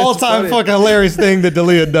funny. That's an all-time fucking hilarious thing that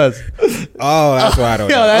D'Elia does. Oh, that's why I don't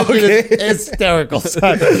know. That's hysterical.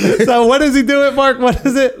 So what does he do it, Mark? What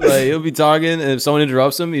is it? Like he'll be talking, and if someone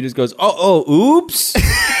interrupts him, he just goes, oops.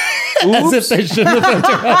 As if they shouldn't have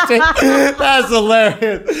interrupted. That's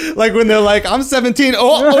hilarious. Like when they're like, I'm 17. Oops.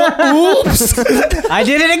 I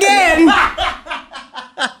did it again.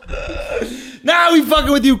 Now we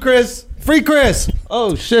fucking with you, Chris. Free Chris.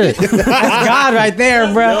 Oh, shit. That's God right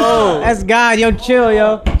there, bro. Yo. That's God. Yo, chill,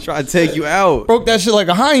 yo. Try to take you out. Broke that shit like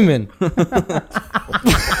a hymen.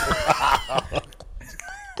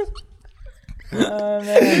 Oh,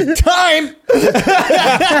 man. Time. You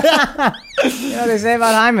know what they say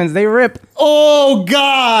about hymens? They rip. Oh,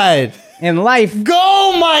 God. In life.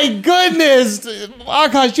 Oh, my goodness.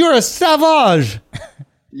 Akash, you're a savage.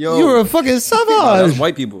 Yo. You're a fucking savage. That's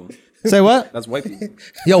white people. Say what? That's white people.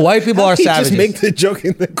 Yo, white people are savages. Just make the joke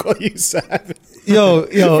and then call you savage. Yo,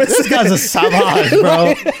 this guy's a savage,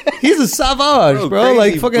 bro. He's a savage, bro.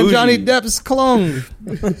 Like fucking bougie. Johnny Depp's cologne.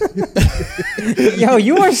 Yo,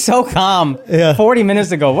 you were so calm 40 minutes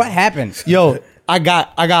ago. What happened? Yo, I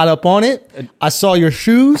got up on it. I saw your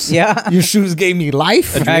shoes. Yeah. Your shoes gave me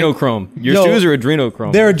life. Adrenochrome. Your shoes are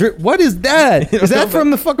adrenochrome. They're what is that? Is that from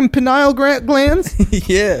the fucking pineal glands?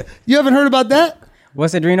 Yeah. You haven't heard about that?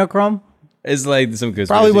 What's adrenochrome? It's like some conspiracy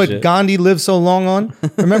Probably what shit. Gandhi lived so long on.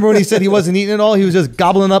 Remember when he said he wasn't eating it all? He was just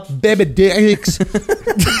gobbling up baby dicks.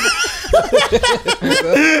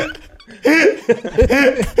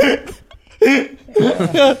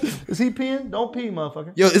 Is he peeing? Don't pee,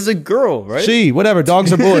 motherfucker. Yo, it's a girl, right? She, whatever.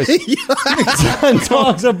 Dogs are boys.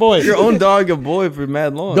 Dogs are boys. Your own dog a boy for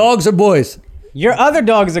mad long. Dogs are boys. Your other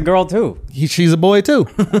dog is a girl too. She's a boy too.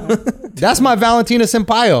 That's my Valentina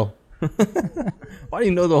Sampaio. Why do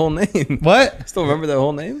you know the whole name? What? Still remember that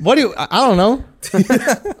whole name? What do you? I don't know.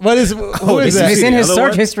 What is? Who is that? It's in his Other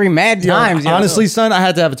search one? history mad times. yo. Honestly, son, I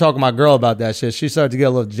had to have a talk with my girl about that shit. She started to get a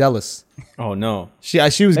little jealous. Oh no. She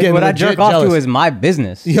was Like, getting what I legit jerk off jealous. to is my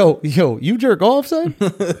business. Yo, you jerk off, son?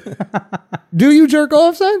 Do you jerk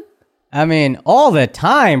off, son? I mean, all the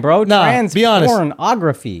time, bro. Nah, be honest.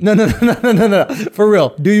 Pornography. No. For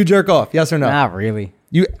real. Do you jerk off? Yes or no? Not really.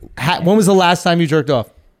 When was the last time you jerked off?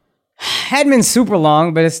 Hadn't been super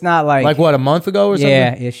long, but it's not like Like what, a month ago or something?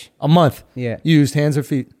 yeah, ish. A month. Yeah. You used hands or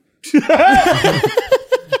feet?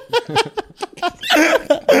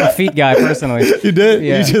 I'm a feet guy personally. You did?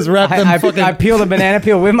 Yeah. You just wrapped them fucking... I peeled a banana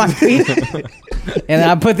peel with my feet, and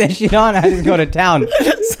I put that shit on. I just go to town.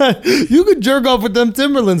 You could jerk off with them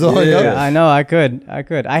Timberlands on, yo. Yeah, I know. I could. I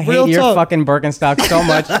hate Real your talk. fucking Birkenstock so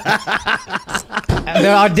much. The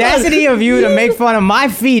audacity of you to make fun of my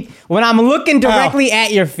feet when I'm looking directly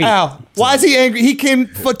at your feet. Ow. Why is he angry? He came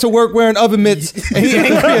to work wearing oven mitts and he's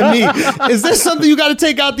angry at me. Is there something you got to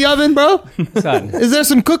take out the oven, bro? Son. Is there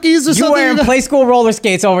some cookies or You something? wearing play school roller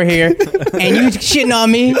skates over here, and you shitting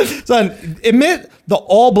on me? Son, admit the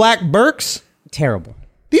all black Birks. Terrible.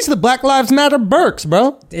 These are the Black Lives Matter Birks,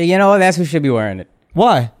 bro. You know, that's who should be wearing it.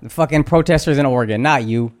 Why? The fucking protesters in Oregon, not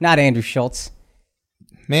you, not Andrew Schultz.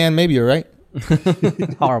 Man, maybe you're right.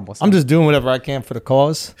 Horrible. I'm just doing whatever I can for the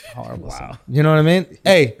cause. horrible. Wow. You know what I mean?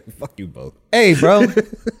 Hey, Fuck you both. hey, bro.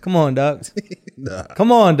 Come on, dogs.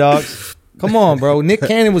 Come on, dogs. Come on, bro. Nick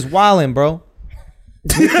Cannon was wilding, bro.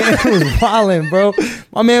 Nick Cannon was wilding, bro.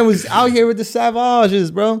 My man was out here with the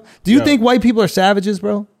savages, bro. Do you think white people are savages,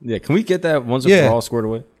 bro? Yeah, can we get that once and Yeah. for all squared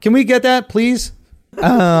away? Can we get that, please?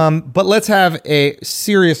 But let's have a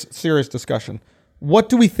serious discussion. What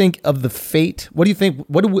do we think of the fate? What do you think?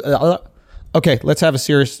 What do we? Okay, let's have a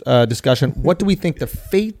serious discussion. What do we think the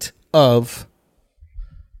fate of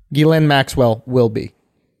Ghislaine Maxwell will be?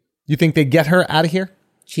 You think they get her out of here?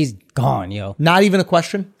 She's gone, yo. Not even a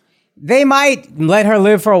question. They might let her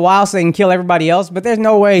live for a while so they can kill everybody else, but there's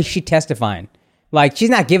no way she's testifying. Like, she's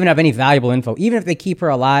not giving up any valuable info. Even if they keep her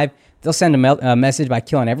alive, they'll send a message by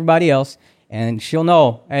killing everybody else, and she'll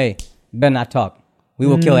know, hey, you better not talk. We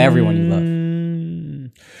will kill everyone you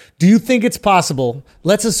love. Do you think it's possible?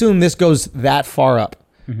 Let's assume this goes that far up.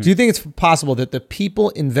 Do you think it's possible that the people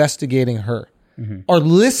investigating her are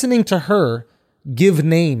listening to her give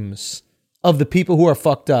names of the people who are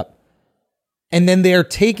fucked up, and then they're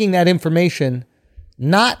taking that information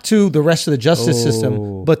not to the rest of the justice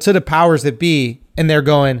system, but to the powers that be, and they're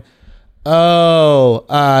going,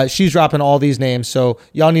 she's dropping all these names, so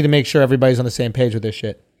y'all need to make sure everybody's on the same page with this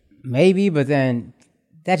shit. Maybe, but then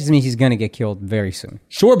that just means she's going to get killed very soon.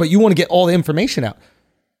 Sure, but you want to get all the information out.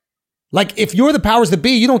 Like, if you're the powers that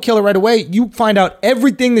be, you don't kill her right away. You find out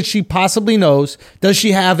everything that she possibly knows. Does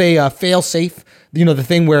she have a fail-safe? You know, the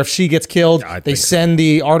thing where if she gets killed, they send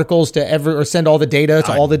the articles to or send all the data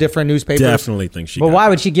to all the different newspapers. Definitely think she. But why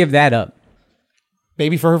would she give that up?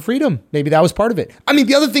 Maybe for her freedom. Maybe that was part of it. I mean,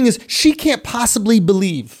 the other thing is she can't possibly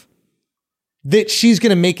believe that she's going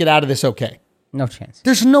to make it out of this okay. No chance.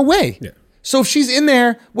 There's no way. Yeah. So if she's in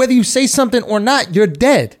there, whether you say something or not, you're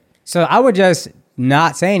dead. So I would just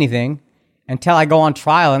not say anything until I go on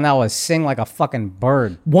trial, and I would sing like a fucking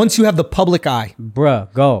bird. Once you have the public eye.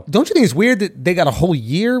 Bruh, go. Don't you think it's weird that they got a whole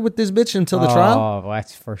year with this bitch until the trial? Oh,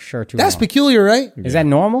 that's for sure too That's long. peculiar, right? Is that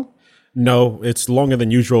normal? No, it's longer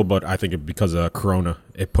than usual, but I think because of Corona,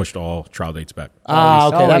 it pushed all trial dates back. Ah,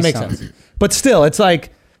 okay, that always makes something. sense. But still, it's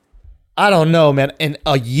like, I don't know, man. In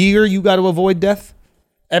a year, you got to avoid death?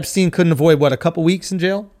 Epstein couldn't avoid, what, a couple weeks in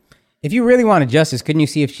jail? If you really wanted justice, couldn't you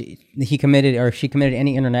see if he committed or she committed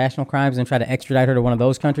any international crimes and try to extradite her to one of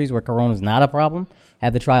those countries where Corona's not a problem?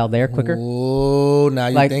 Have the trial there quicker? Oh, now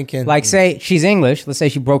you're thinking. Like, say she's English. Let's say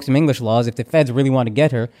she broke some English laws. If the feds really want to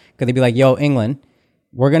get her, could they be like, yo, England,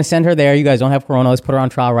 we're going to send her there. You guys don't have Corona. Let's put her on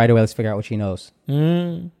trial right away. Let's figure out what she knows. But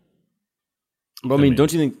I mean,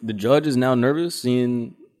 don't you think the judge is now nervous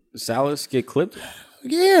seeing Salas get clipped?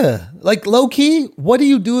 Yeah. Like, low-key, what do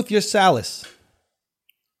you do if you're Salas?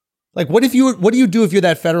 Like, what do you do if you're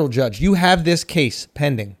that federal judge? You have this case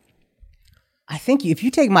pending. I think if you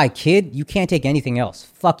take my kid, you can't take anything else.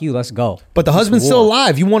 Fuck you. Let's go. But the husband's still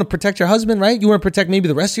alive. You want to protect your husband, right? You want to protect maybe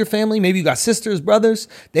the rest of your family. Maybe you got sisters, brothers.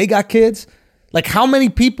 They got kids. Like, how many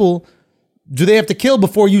people do they have to kill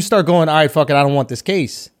before you start going, all right, fuck it, I don't want this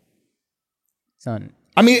case? Son,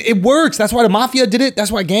 I mean, it works. That's why the mafia did it.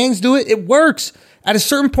 That's why gangs do it. It works. At a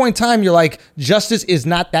certain point in time, you're like, justice is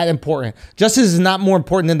not that important. Justice is not more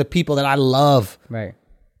important than the people that I love. Right.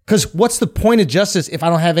 Because what's the point of justice if I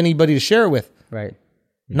don't have anybody to share it with? Right.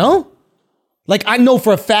 No? Like, I know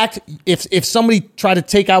for a fact, if somebody tried to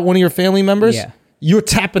take out one of your family members, Yeah. you're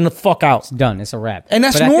tapping the fuck out. Done. It's a wrap. And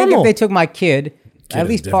that's but I think normal. if they took my kid at is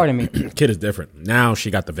least part of me. Kid is different. Now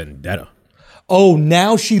she got the vendetta. Oh,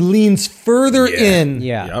 now she leans further in.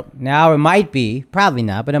 Yeah. Yep. Now it might be, probably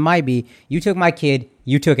not, but it might be, you took my kid,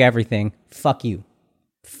 you took everything. Fuck you.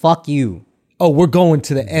 Fuck you. Oh, we're going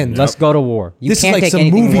to the end. Let's go to war. You This can't is like take some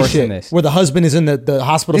anything movie worse shit than this. where the husband is in the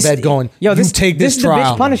hospital This- bed going, Yo, you take this is trial.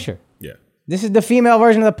 the bitch Punisher. Yeah. This is the female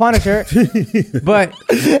version of the Punisher. But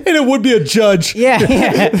And it would be a judge. yeah.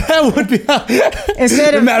 That would be.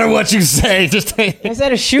 Instead No of matter what you say, just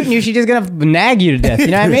instead of shooting you, she's just gonna nag you to death. You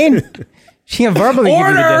know what I mean? She can verbally give you the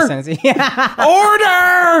Order! death sentence. Yeah.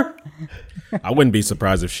 order. I wouldn't be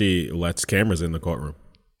surprised if she lets cameras in the courtroom.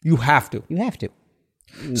 You have to. You have to.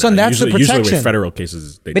 Son, that's the Usually protection. with federal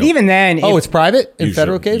cases, they But don't. even then, Oh, if- it's private in Usually-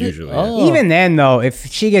 federal cases? usually, yeah. Oh. even then though, if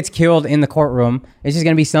she gets killed in the courtroom, it's just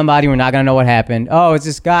gonna be somebody we're not gonna know what happened. Oh, it's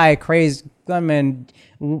this guy, crazed gunman,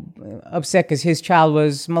 upset because his child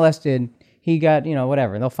was molested. He got,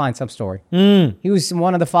 whatever. They'll find some story. He was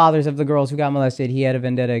one of the fathers of the girls who got molested. He had a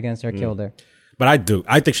vendetta against her, killed her. But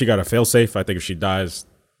I think she got a fail safe. I think if she dies,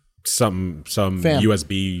 some Fam.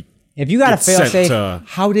 USB. If you got a gets fail sent safe, to-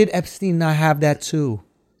 How did Epstein not have that too?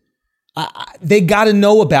 They got to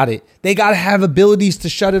know about it. They got to have abilities to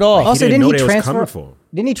shut it off. also didn't didn't know he they was transfer? coming for him.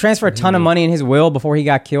 Didn't he transfer a ton of money in his will before he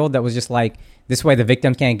got killed? That was just like this way the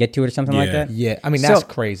victims can't get to it or something like Yeah. that. Yeah, I mean, that's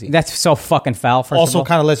crazy. That's so fucking foul. First of Also all.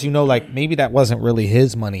 kind of lets you know, like, maybe that wasn't really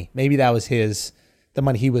his money. Maybe that was the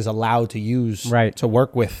money he was allowed to use Right. to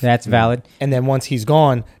work with. That's valid. And then once he's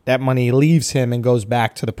gone, that money leaves him and goes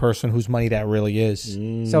back to the person whose money that really is.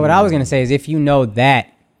 So what I was gonna say is, if you know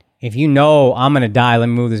I'm gonna die, let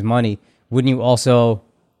me move this money. Wouldn't you also,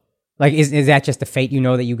 like, is that just the fate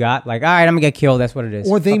that you got? Like, all right, I'm gonna get killed. That's what it is.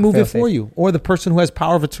 Or they Fuck move it fail-safe. for you. Or the person who has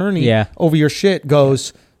power of attorney Yeah. over your shit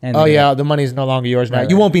goes, And oh they- yeah, the money's no longer yours now. Right,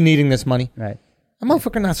 You right. won't be needing this money. Right. A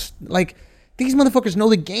motherfucker not, like, these motherfuckers know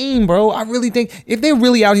the game, bro. I really think if they're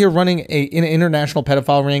really out here running an international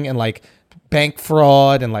pedophile ring and like bank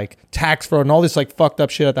fraud and like tax fraud and all this like fucked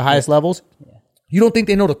up shit at the highest levels, you don't think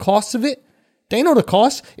they know the costs of it? They know the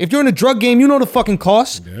costs. If you're in a drug game, you know the fucking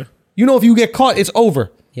costs. Yeah. You know if you get caught, it's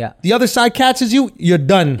over. Yeah. The other side catches you, you're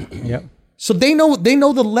done. Yep. So they know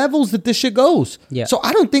the levels that this shit goes. Yeah. So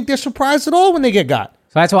I don't think they're surprised at all when they get got.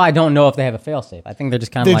 So that's why I don't know if they have a failsafe. I think they're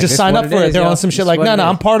just kind of They like, just this sign what up for it. is, They're yo. on some This shit is like, what no, it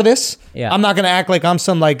I'm is." part of this. Yeah. I'm not gonna act like I'm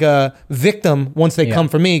some like victim once they Yeah. come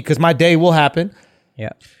for me because my day will happen. Yeah.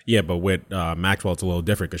 Yeah, but with Maxwell, it's a little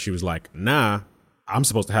different because she was like, "Nah, I'm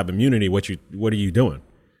supposed to have immunity. What are you doing?"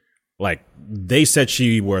 Like they said,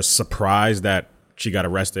 she was surprised that she got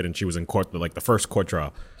arrested and she was in court, like the first court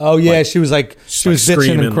trial. Oh yeah, Like, she was like she was like bitching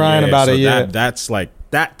screaming, and crying yeah, about so it. Yeah, that's like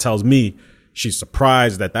that tells me she's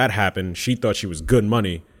surprised that happened. She thought she was good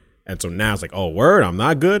money, and so now it's like, oh word, I'm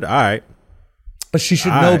not good. All right, but she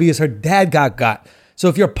should All know right. because her dad got. So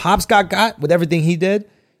if your pops got with everything he did,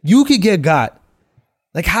 you could get got.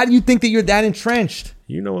 Like, how do you think that you're that entrenched?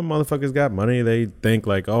 you know when motherfuckers got money, they think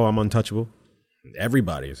like, oh, I'm untouchable.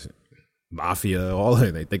 Everybody's mafia, all of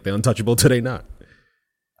it. They think they're untouchable till they not.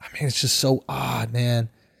 I mean, it's just so odd, man.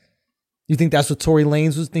 You think that's what Tory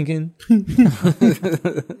Lanez was thinking?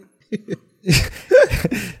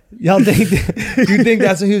 Y'all think? Do you think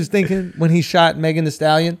that's what he was thinking when he shot Megan Thee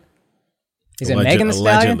Stallion Is it Megan Thee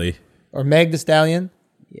Stallion? Allegedly. or Meg Thee Stallion?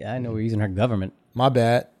 Yeah, I know we're using her government. My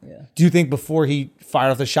bad. Yeah. Do you think before he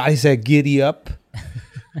fired off the shot, he said, "Giddy up"?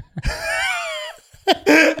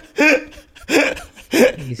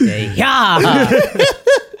 You say, yeah.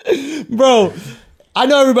 Bro, I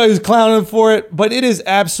know everybody was clowning for it, but it is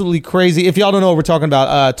absolutely crazy. If y'all don't know what we're talking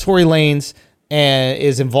about, Tory Lanez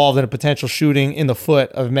is involved in a potential shooting in the foot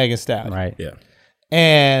of Megan Thee Stallion. Right. Yeah.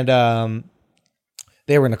 And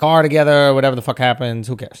they were in the car together, whatever the fuck happens,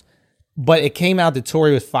 who cares? But it came out that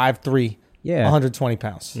Tory was 5'3", Yeah. 120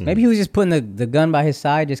 pounds. Maybe he was just putting the gun by his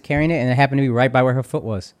side, just carrying it, and it happened to be right by where her foot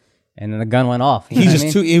was. And then the gun went off. You know what I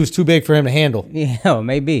mean? He was too big for him to handle. Yeah,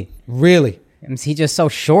 maybe. Really. He's just so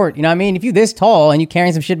short. You know what I mean? If you this tall and you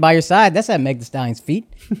carrying some shit by your side, that's at Meg Thee Stallion's feet.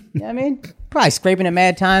 You know what I mean? Probably scraping at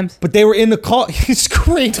mad times. But they were in the car. He's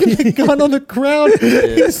scraping the gun on the ground.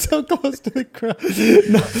 He's so close to the ground.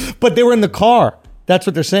 No, but they were in the car. That's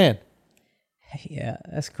what they're saying. Yeah,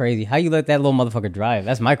 that's crazy. How you let that little motherfucker drive?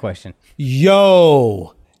 That's my question.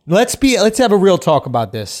 Yo, let's have a real talk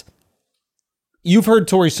about this. You've heard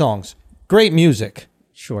Tory songs. Great music.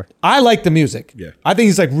 Sure. I like the music. Yeah. I think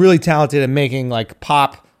he's like really talented at making like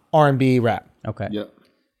pop, R&B, rap. Okay. Yeah.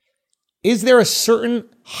 Is there a certain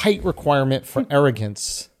height requirement for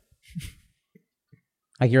arrogance?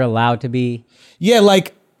 Like you're allowed to be. Yeah,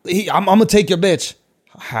 like I'm gonna take your bitch.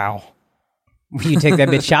 How? You take that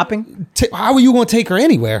bitch shopping? How are you gonna take her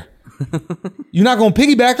anywhere? You're not gonna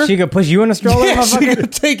piggyback her. She could push you in a stroller, Yeah, she motherfucker? gonna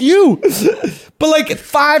take you. But like at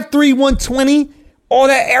 5'3", 120, all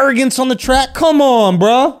that arrogance on the track. Come on,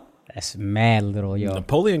 bro. That's mad little, yo.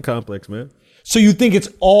 Napoleon complex, man. So you think it's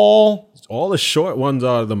all? All the short ones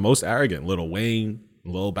are the most arrogant. Lil Wayne,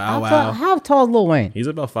 Lil Bow How Wow. tall is Lil Wayne? He's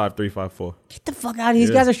about 5'3", 5'4". Get the fuck out of here.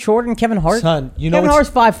 These guys are shorter than Kevin Hart. Son, you know Kevin what's-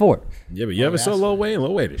 Hart's 5'4". Yeah, but you ever saw Lil Wayne?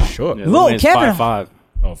 Lil Wayne is short. Yeah, Lil Wayne's Kevin- 5'5".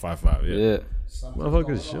 Oh, 5'5", yeah. Yeah.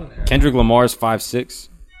 Motherfucker is short. Kendrick Lamar's 5'6".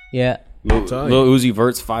 Yeah. Lil telling you. Uzi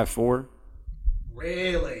Vert's 5'4".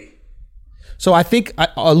 Really? So I think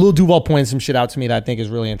Lil Duval pointed some shit out to me that I think is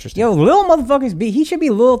really interesting. Yo, Lil motherfuckers he should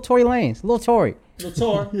be Lil Tory Lanez. Lil Tory.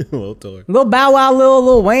 Lil Tory. Lil Bow Wow,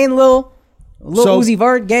 Lil Wayne, Lil So- Uzi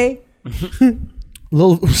Vert, gay.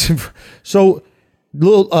 Lil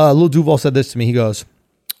Duval said this to me. He goes,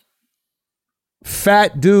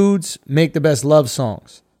 "Fat dudes make the best love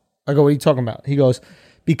songs." I go, "What are you talking about?" He goes,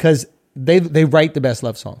 "Because they write the best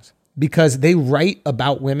love songs because they write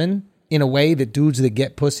about women in a way that dudes that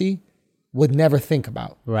get pussy would never think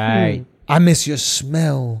about." Right. I miss your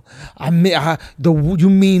smell. You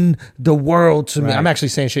mean the world to me. Right. I'm actually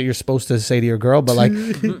saying shit you're supposed to say to your girl, but like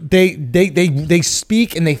they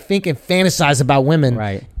speak and they think and fantasize about women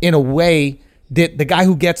Right. in a way that the guy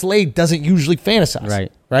who gets laid doesn't usually fantasize.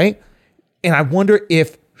 Right. Right? And I wonder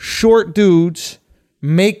if short dudes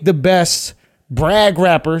make the best brag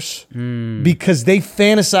rappers because they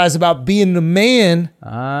fantasize about being the man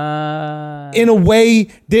in a way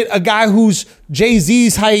that a guy who's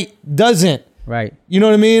Jay-Z's height doesn't. Right. You know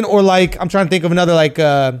what I mean? Or like, I'm trying to think of another like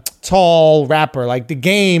tall rapper, like The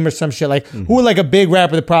Game or some shit. Like who are like a big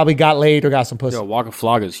rapper that probably got laid or got some pussy. Yo, Waka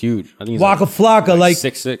Flocka is huge. I think he's Waka Flocka, like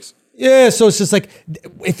 6'6". yeah. So it's just like,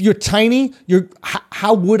 if you're tiny,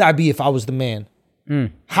 how would I be if I was the man?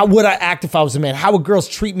 How would I act if I was the man? How would girls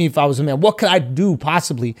treat me if I was the man? What could I do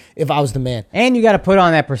possibly if I was the man? And you got to put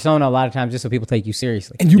on that persona a lot of times just so people take you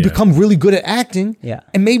seriously. And you become really good at acting. Yeah.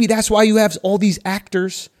 And maybe that's why you have all these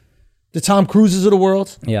actors, the Tom Cruises of the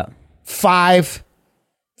world, Yeah. five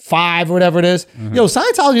or whatever it is. Yo,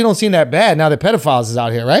 Scientology don't seem that bad now that pedophiles is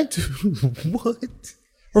out here, right? What?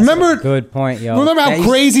 Remember Good point, yo. Remember how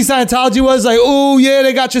crazy Scientology was? Like, oh yeah,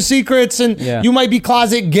 they got your secrets, and Yeah. you might be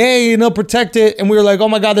closet gay, and they'll protect it. And we were like, oh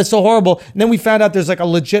my god, that's so horrible. And then we found out there's like a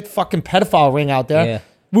legit fucking pedophile ring out there. Yeah.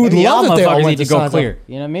 We would Maybe love y'all if they all motherfuckers went need to to go Scientology. clear.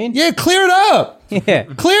 You know what I mean? Yeah, clear it up. Yeah.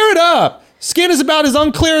 Clear it up. Skin is about as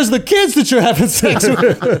unclear as the kids that you're having sex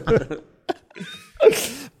with.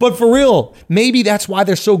 But for real, maybe that's why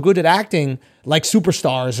they're so good at acting like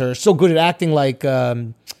superstars, or so good at acting like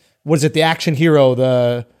what is it? The action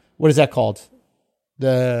hero. What is that called?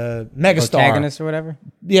 The megastar. Protagonist or whatever.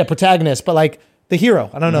 Yeah, protagonist, but like the hero.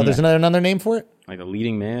 I don't know. There's another name for it. Like a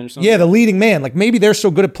leading man or something. Yeah, the leading man. Like maybe they're so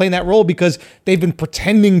good at playing that role because they've been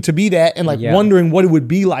pretending to be that and like Yeah. wondering what it would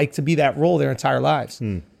be like to be that role their entire lives.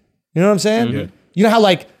 You know what I'm saying? You know how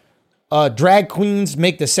like drag queens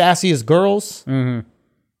make the sassiest girls?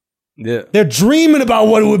 Yeah. They're dreaming about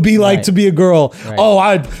what it would be like Right. to be a girl. Right. Oh,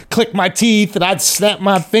 I'd click my teeth and I'd snap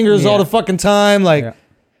my fingers all Yeah. the fucking time. Like Yeah.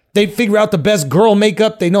 they'd figure out the best girl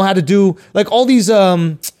makeup. They know how to do like all these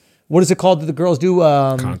what is it called that the girls do?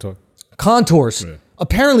 Contour. Contours. Yeah.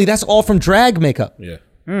 Apparently that's all from drag makeup.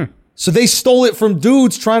 Yeah. So they stole it from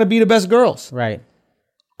dudes trying to be the best girls. Right.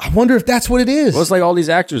 I wonder if that's what it is. Well, it's like all these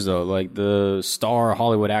actors though, like the star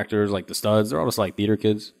Hollywood actors, like the studs. They're all just like theater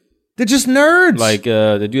kids. They're just nerds. Like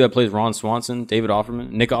the dude that plays Ron Swanson, David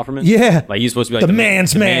Offerman, Nick Offerman. Yeah. Like he's supposed to be like The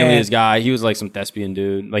man's man. manliest guy. He was like some thespian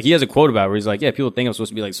dude. Like he has a quote about it where he's like, yeah, people think I'm supposed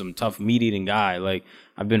to be like some tough meat eating guy. Like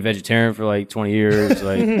I've been vegetarian for like 20 years.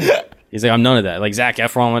 Like he's like, I'm none of that. Like Zac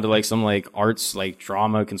Efron went to like some like arts like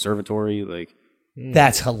drama conservatory. Like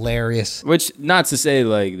that's hilarious. which not to say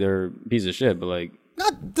like they're a piece of shit, but like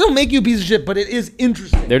They'll make you a piece of shit, but it is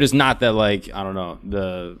interesting. they're just not that like I don't know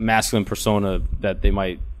the masculine persona that they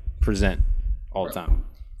might present all the time.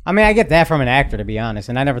 I mean, I get that from an actor, to be honest.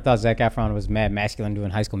 And I never thought Zac Efron was mad masculine doing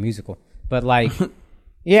High School Musical. But like,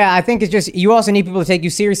 yeah, I think it's just, you also need people to take you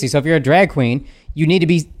seriously. So if you're a drag queen, you need to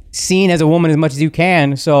be seen as a woman as much as you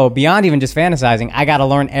can. So beyond even just fantasizing, I got to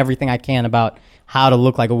learn everything I can about how to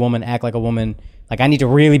look like a woman, act like a woman. Like I need to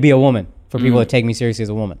really be a woman for people to take me seriously as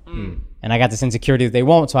a woman. And I got this insecurity that they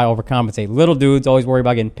won't, so I overcompensate. Little dudes always worry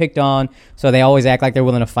about getting picked on, so they always act like they're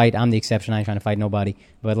willing to fight. I'm the exception. I ain't trying to fight nobody.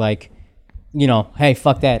 But like, hey,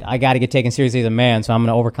 fuck that. I got to get taken seriously as a man, so I'm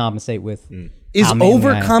going to overcompensate with. Is how manly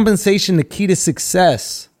I am. overcompensation the key to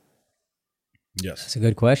success? Yes. That's a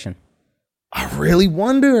good question. I really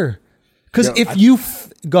wonder. Because if you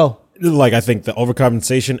go. Like, I think the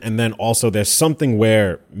overcompensation, and then also there's something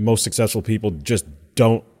where most successful people just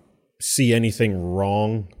don't see anything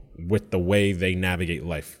wrong with the way they navigate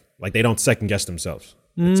life. Like, they don't second guess themselves.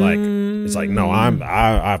 It's like no,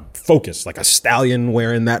 I'm focused like a stallion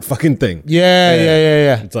wearing that fucking thing.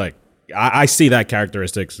 Yeah. It's like I see that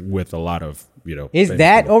characteristics with a lot of Is famous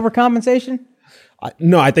that people. overcompensation?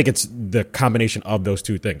 No, I think it's the combination of those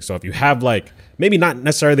two things. So if you have like maybe not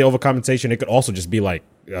necessarily the overcompensation, it could also just be like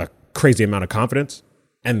a crazy amount of confidence,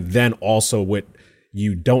 and then also with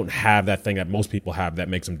you don't have that thing that most people have that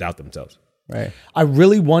makes them doubt themselves. Right. I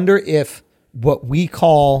really wonder if what we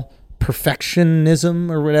call perfectionism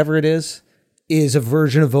or whatever it is a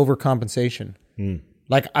version of overcompensation.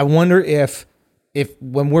 Like, I wonder if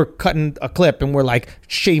when we're cutting a clip and we're like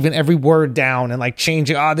shaving every word down and like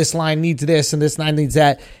changing, this line needs this and this line needs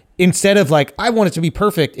that, instead of like, I want it to be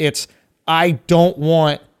perfect, it's, I don't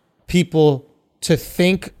want people to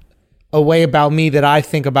think a way about me that I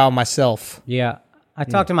think about myself. Yeah. I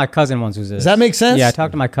talked to my cousin once who's a... Does that make sense? Yeah, I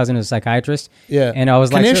talked to my cousin who's a psychiatrist. Yeah. And I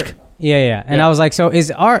was like... Kanishk? So, yeah. And I was like, so is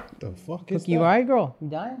art... The fuck is that? You all right, girl? You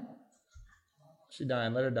dying? She's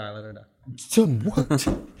dying. Let her die. What?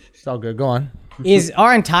 It's all good. Go on. Is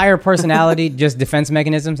our entire personality just defense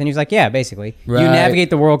mechanisms? And he was like, yeah, basically. Right. You navigate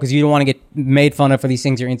the world because you don't want to get made fun of for these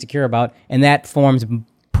things you're insecure about. And that forms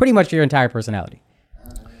pretty much your entire personality.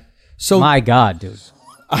 So My God, dude.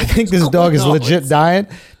 I think this dog is legit dying.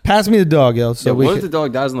 Pass me the dog, yo. So What if the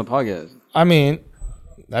dog dies on the podcast? I mean,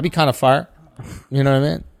 that'd be kind of fire. You know what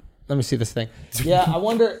I mean? Let me see this thing. Yeah,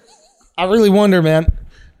 I really wonder, man.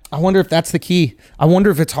 I wonder if that's the key. I wonder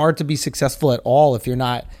if it's hard to be successful at all if you're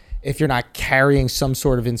not carrying some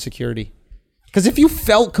sort of insecurity. Because if you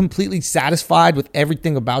felt completely satisfied with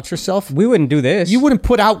everything about yourself, We wouldn't do this. you wouldn't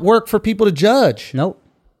put out work for people to judge. Nope.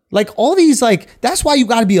 Like all these, like, that's why you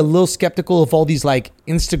got to be a little skeptical of all these like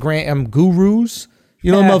Instagram gurus.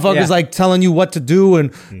 You know, Yeah, motherfuckers yeah. like telling you what to do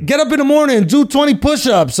and get up in the morning and do 20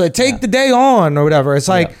 push-ups, take the day on or whatever. It's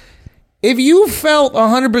like, if you felt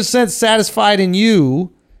 100% satisfied in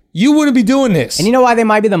you, you wouldn't be doing this. And you know why they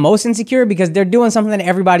might be the most insecure? Because they're doing something that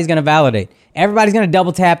everybody's going to validate. Everybody's going to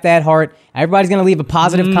double tap that heart. Everybody's going to leave a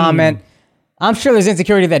positive comment. I'm sure there's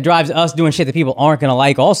insecurity that drives us doing shit that people aren't going to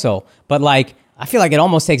like also. But like, I feel like it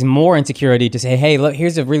almost takes more insecurity to say, hey, look,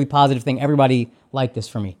 here's a really positive thing. Everybody like this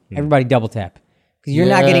for me. Everybody double tap. Because you're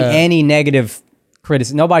not getting any negative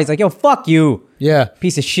criticism. Nobody's like, yo, fuck you. Yeah.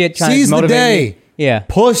 Piece of shit trying Seize to the motivate day. me. Yeah.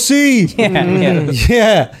 Pussy. Yeah.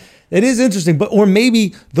 Yeah. It is interesting. Or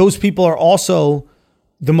maybe those people are also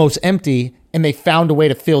the most empty and they found a way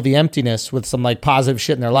to fill the emptiness with some like positive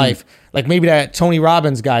shit in their life. Like maybe that Tony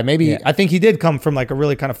Robbins guy, I think he did come from like a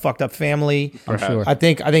really kind of fucked up family. I'm sure. I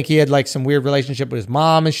think he had like some weird relationship with his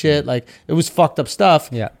mom and shit. Like it was fucked up stuff.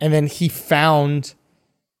 Yeah. And then he found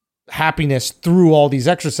happiness through all these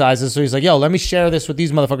exercises. So he's like, yo, let me share this with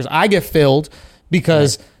these motherfuckers. I get filled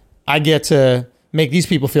because I get to make these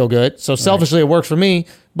people feel good. So selfishly it works for me,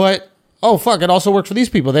 but oh fuck, it also works for these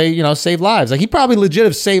people. They, save lives. Like he probably legit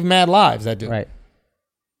have saved mad lives, that dude. Right.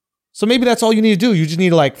 So maybe that's all you need to do. You just need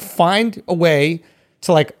to like find a way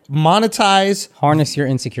to like monetize. Harness your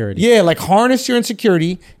insecurity. Yeah, like harness your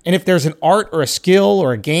insecurity. And if there's an art or a skill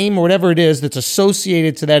or a game or whatever it is that's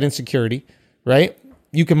associated to that insecurity, right?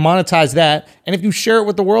 You can monetize that. And if you share it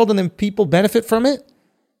with the world and then people benefit from it,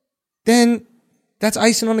 then that's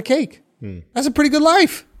icing on the cake. That's a pretty good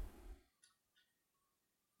life.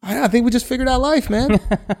 I think we just figured out life, man.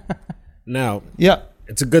 Now, Yeah.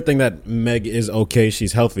 it's a good thing that Meg is okay.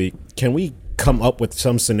 She's healthy. Can we come up with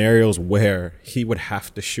some scenarios where he would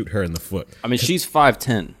have to shoot her in the foot? I mean, she's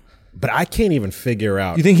 5'10". But I can't even figure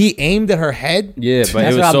out. You think he aimed at her head? Yeah, but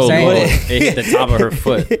That's it was what I'm so saying. low, it hit the top of her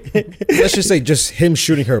foot. Let's just say just him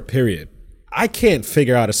shooting her, period. I can't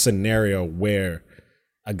figure out a scenario where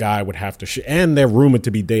a guy would have to shoot. And they're rumored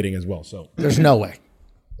to be dating as well. So There's no way.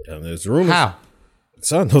 there's rumors. How?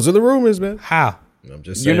 Son, those are the rumors, man. How? I'm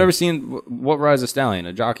just saying. You've never seen What Rides a Stallion,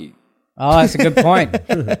 a jockey. Oh, that's a good point.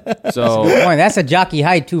 So Point. That's a jockey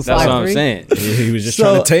height, 253. that's what I'm saying. He was just So-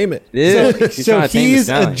 trying to tame it. Yeah, he's So trying to tame the he's a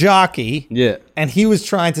stallion. jockey. Yeah. And he was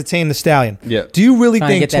trying to tame the stallion. Yeah. Do you really Trying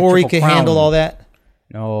to think get that Tori triple can handle crown. all that?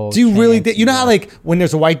 No. Do you really chance. think? You know how like when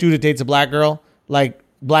there's a white dude that dates a black girl, like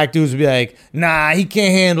black dudes would be like, nah, he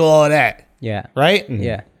can't handle all that. Yeah. Right?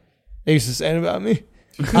 Yeah. They used to say it about me.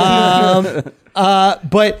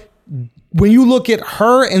 But when you look at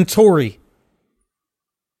her and Tori,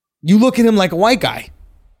 you look at him like a white guy.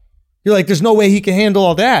 You're like, there's no way he can handle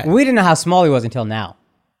all that. We didn't know how small he was until now.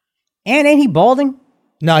 And ain't he balding?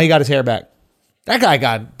 No, he got his hair back. That guy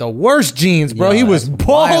got the worst genes, bro. Yo, he was that's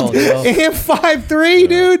bald wild, yo. and 5'3",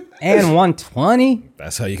 dude. And 120?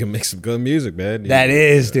 That's how you can make some good music, man. That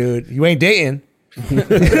is, dude. You ain't dating. You know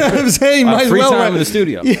what I'm saying? You might as Free well time write- in the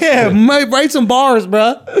studio. Yeah, might write some bars,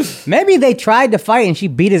 bro. Maybe they tried to fight and she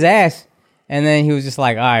beat his ass. And then he was just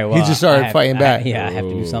like, all right, well. He just started I have- fighting back. I have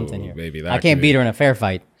to do something here. maybe that I can't could beat be- her in a fair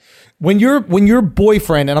fight. When your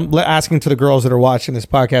boyfriend, and I'm asking to the girls that are watching this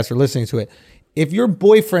podcast or listening to it, if your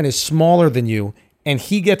boyfriend is smaller than you and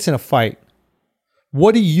he gets in a fight,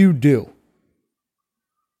 what do?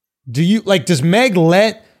 Does Meg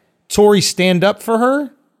let Tori stand up for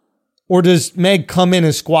her? Or does Meg come in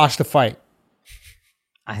and squash the fight?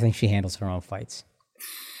 I think she handles her own fights.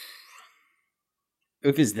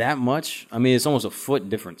 If it's that much, I mean, it's almost a foot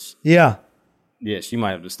difference. Yeah. Yeah, she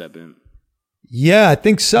might have to step in. Yeah, I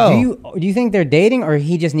think so. Do you think they're dating or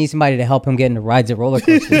he just needs somebody to help him get into rides at roller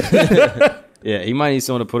coasters? Yeah, he might need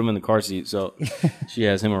someone to put him in the car seat, so she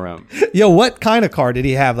has him around. Yo, what kind of car did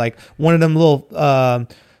he have? Like one of them little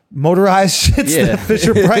motorized shits Yeah. that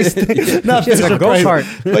Fisher Price thing? Not Just a Fisher Price,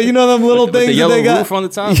 go-kart. but you know them little With the things that yellow they got? roof on the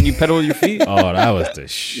top, and you pedal with your feet. Oh, that was the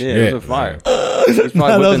shit. Yeah, those are fire. It's No,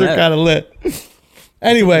 probably those whipping are that. kind of lit.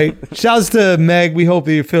 Anyway, shouts to Meg. We hope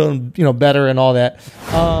that you're feeling, better and all that.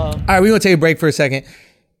 All right, we're gonna take a break for a second.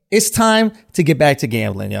 It's time to get back to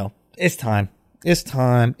gambling, yo. It's time. It's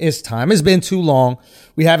time. It's time. It's been too long.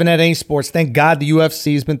 We haven't had any sports. Thank God the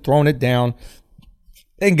UFC has been throwing it down.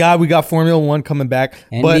 Thank God we got Formula One coming back.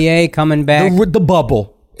 NBA coming But back. the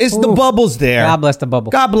bubble. It's the Ooh. bubble's there. God bless the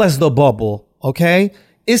bubble. God bless the bubble. Okay?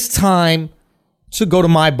 It's time to go to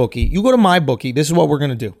MyBookie. You go to MyBookie. This is what we're going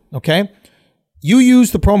to do. Okay? You use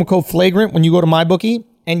the promo code Flagrant when you go to MyBookie,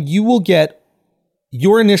 and you will get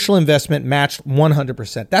your initial investment matched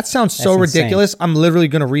 100%. That sounds so That's insane. ridiculous. I'm literally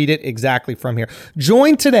going to read it exactly from here.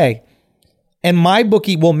 Join today, and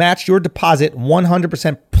MyBookie will match your deposit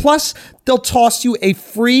 100%. Plus, they'll toss you a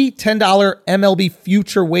free $10 MLB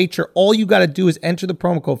future wager. All you got to do is enter the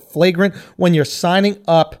promo code Flagrant when you're signing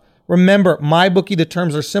up. Remember, MyBookie, the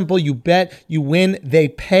terms are simple. You bet, you win, they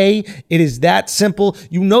pay. It is that simple.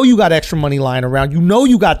 You know you got extra money lying around. You know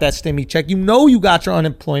you got that stimmy check. You know you got your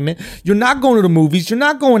unemployment. You're not going to the movies. You're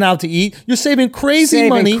not going out to eat. You're saving crazy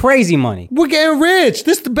money. Crazy money. We're getting rich.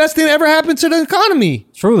 This is the best thing that ever happened to the economy.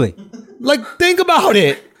 Truly. Like, think about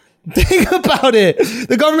it. Think about it.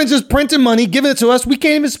 The government's just printing money, giving it to us. We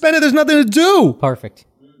can't even spend it. There's nothing to do. Perfect.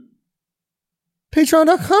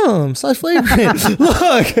 Patreon.com/Flagrant.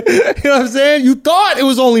 Look, you know what I'm saying? You thought it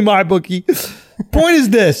was only MyBookie. Point is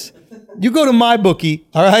this. You go to MyBookie,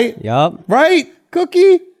 all right? Yup. Right?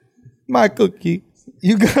 Cookie? My cookie.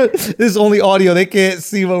 You got this is only audio. They can't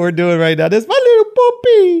see what we're doing right now. This is my little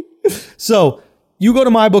puppy. So you go to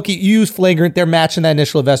MyBookie, you use Flagrant, they're matching that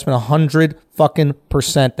initial investment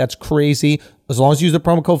 100%. That's crazy. As long as you use the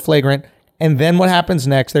promo code Flagrant. And then what happens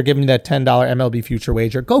next? They're giving you that $10 MLB future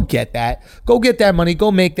wager. Go get that. Go get that money. Go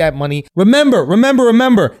make that money. Remember.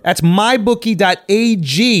 That's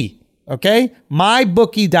mybookie.ag. Okay?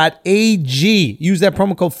 mybookie.ag. Use that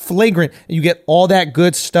promo code Flagrant and you get all that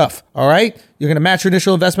good stuff. All right? You're going to match your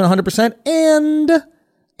initial investment 100% and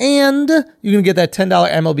you're going to get that $10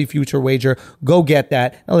 MLB future wager. Go get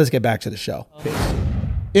that. Now let's get back to the show.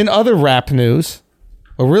 In other rap news,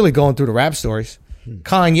 we're really going through the rap stories.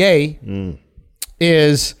 Kanye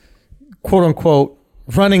is, quote unquote,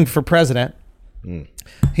 running for president.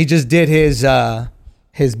 He just did his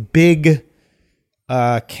big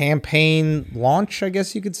campaign launch, I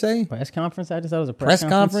guess you could say. Press conference? I just thought it was a Press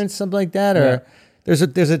conference, something like that. Or there's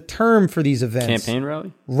a term for these events. Campaign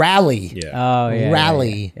rally? Rally. Yeah. Oh, yeah.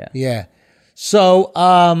 Rally. Yeah. Yeah. So,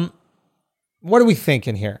 what are we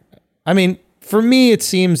thinking here? I mean, for me, it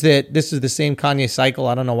seems that this is the same Kanye cycle.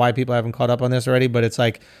 I don't know why people haven't caught up on this already, but it's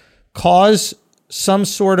like cause some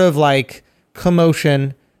sort of like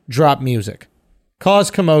commotion, drop music.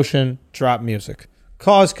 Cause commotion, drop music.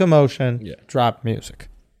 Cause commotion, drop music.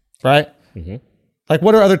 Right? Mm-hmm. Like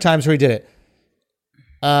what are other times where he did it?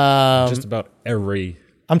 Just about every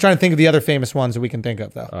I'm trying to think of the other famous ones that we can think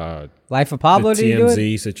of, though. Life of Pablo, the did you do it? TMZ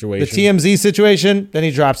The situation. TMZ situation, then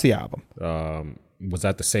he drops the album. Was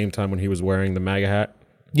that the same time when he was wearing the MAGA hat?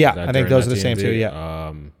 Yeah, Was that I think during those are that the same TMZ? two,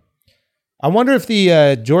 yeah. I wonder if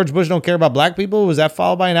the George Bush Don't Care About Black People, was that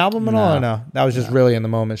followed by an album at all or no? That was just really in the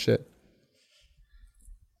moment shit.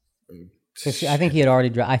 I think he had already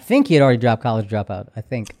dropped College Dropout. I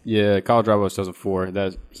think. Yeah, College Dropout was 2004.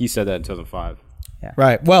 He said that in 2005.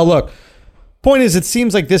 Right. Well, look, point is, it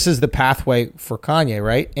seems like this is the pathway for Kanye,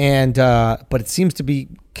 right? And but it seems to be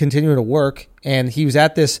continuing to work. And he was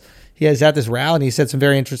at this he was at this rally and he said some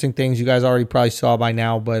very interesting things you guys already probably saw by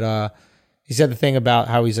now, but he said the thing about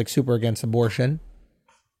how he's like super against abortion.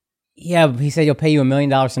 Yeah, he said he'll pay you $1 million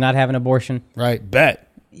to not have an abortion. Right. Bet.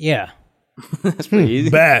 Yeah. That's pretty easy.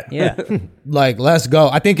 Bet. Yeah. Like, let's go.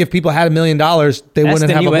 I think if people had $1 million, they That's wouldn't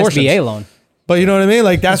the have new abortions. SBA loan. But you know what I mean?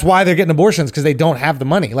 Like, that's why they're getting abortions, because they don't have the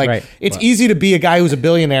money. Like, Right. it's easy to be a guy who's a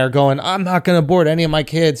billionaire going, I'm not going to abort any of my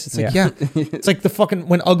kids. It's like, yeah. It's like the fucking,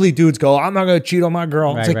 when ugly dudes go, I'm not going to cheat on my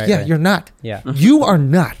girl. It's Right, like, right, yeah, right. you're not. Yeah. You are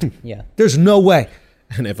not. Yeah. There's no way.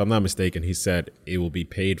 And if I'm not mistaken, he said it will be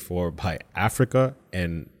paid for by Africa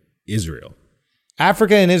and Israel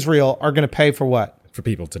Africa and Israel are going to pay for what? for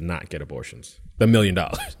people to not get abortions. The $1 million.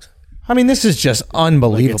 I mean, this is just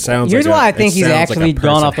unbelievable. It sounds Here's like why a- I think it he's sounds like a actually gone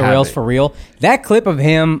person off the rails habit. for real. That clip of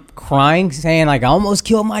him crying, saying like, I almost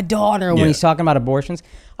killed my daughter when Yeah. he's talking about abortions.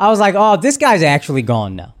 I was like, oh, this guy's actually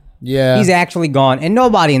gone now. Yeah. He's actually gone. And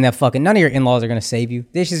nobody in that fucking, none of your in-laws are going to save you.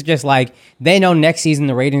 This is just like, they know next season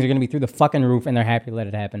the ratings are going to be through the fucking roof and they're happy to let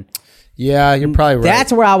it happen. Yeah, you're probably right.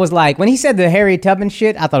 That's where I was like, when he said the Harriet Tubman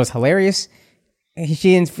shit, I thought it was hilarious. He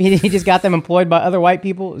just got them employed by other white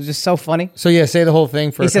people. It was just so funny. So, yeah, say the whole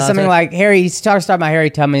thing for He said something context. like, he's talking about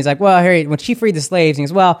Harriet Tubman. He's like, well, Harriet, when she freed the slaves, he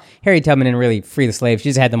goes, well, Harriet Tubman didn't really free the slaves. She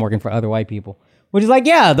just had them working for other white people. Which is like,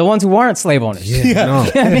 yeah, the ones who weren't slave owners. No.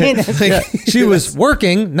 I mean, Yeah, she was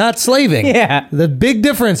working, not slaving. Yeah. The big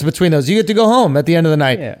difference between those. You get to go home at the end of the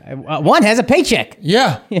night. yeah. One has a paycheck.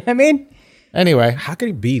 Yeah. You know what I mean? Anyway, How could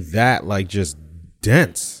he be that like just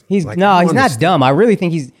dense? He's Like, no, I don't he's not understand. dumb. I really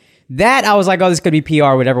think he's that. I was like, oh, this could be PR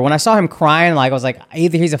or whatever. When I saw him crying, like I was like,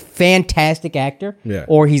 either he's a fantastic actor, Yeah.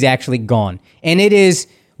 or he's actually gone. And it is.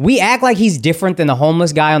 We act like he's different than the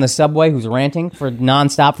homeless guy on the subway who's ranting for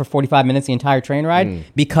nonstop for 45 minutes the entire train ride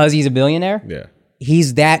because he's a billionaire. Yeah.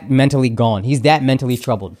 He's that mentally gone. He's that mentally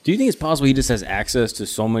troubled. Do you think it's possible he just has access to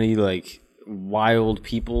so many like wild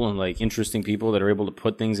people and like interesting people that are able to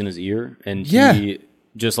put things in his ear, and Yeah. he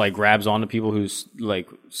just like grabs onto people whose like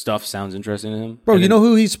stuff sounds interesting to him? bro, And you then- know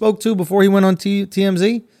who he spoke to before he went on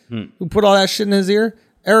TMZ? Who put all that shit in his ear?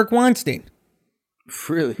 Eric Weinstein.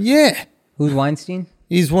 Really? Yeah. Who's Weinstein?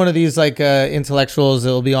 He's one of these like intellectuals that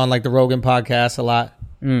will be on like the Rogan podcast a lot.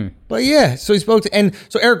 But yeah, so he spoke to, and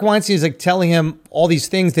so Eric Weinstein is like telling him all these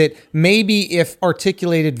things that maybe if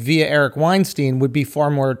articulated via Eric Weinstein would be far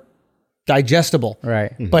more digestible.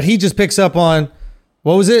 Right. But he just picks up on,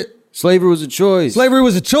 what was it? Slavery was a choice. Slavery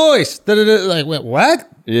was a choice. Da-da-da. Like, wait, what?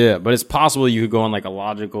 Yeah, but it's possible you could go on like a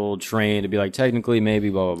logical train to be like, technically, maybe,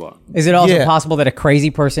 blah, blah, blah. Is it also Yeah. possible that a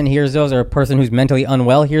crazy person hears those, or a person who's mentally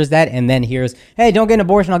unwell hears that, and then hears, "Hey, don't get an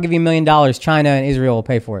abortion. I'll give you $1 million. China and Israel will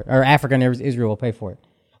pay for it, or Africa and Israel will pay for it."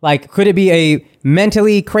 Like, could it be a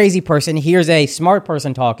mentally crazy person hears a smart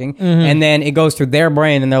person talking, and then it goes through their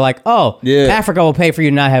brain, and they're like, "Oh, Yeah. Africa will pay for you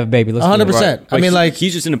to not have a baby." Let's do it. 100%. I mean, like,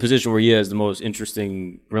 he's just in a position where he has the most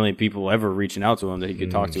interesting, brilliant people ever reaching out to him that he could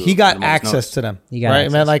talk to. he got the most access knows. to them. He got right,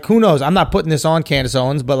 access. man. Like, who knows? I'm not putting this on Candace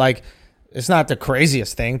Owens, but like, it's not the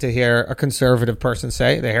craziest thing to hear a conservative person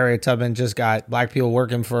say that Harriet Tubman just got black people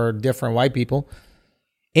working for different white people.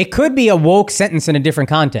 It could be a woke sentence in a different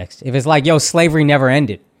context. If it's like, "Yo, slavery never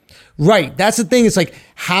ended." Right. That's the thing. It's like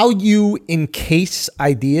how you encase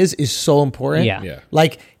ideas is so important. Yeah. Yeah.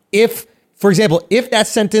 Like if, for example, if that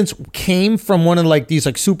sentence came from one of like these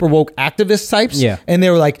like super woke activist types, Yeah. and they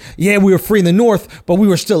were like, yeah, we were free in the North, but we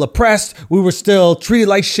were still oppressed. We were still treated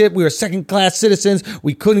like shit. We were second class citizens.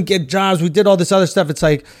 We couldn't get jobs. We did all this other stuff. It's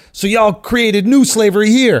like, so y'all created new slavery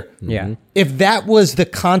here. Yeah. If that was the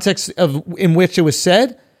context of in which it was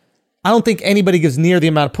said, I don't think anybody gives near the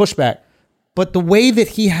amount of pushback. But the way that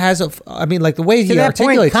he has, the way To he that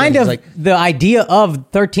point, articulates kind things, of like, the idea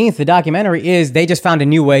of 13th, the documentary, is they just found a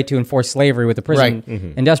new way to enforce slavery with the prison Right.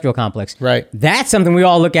 industrial complex. Right. That's something we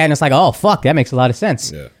all look at and it's like, oh, fuck, that makes a lot of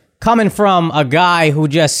sense. Yeah. Coming from a guy who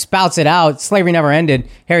just spouts it out, slavery never ended,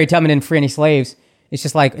 Harriet Tubman didn't free any slaves. It's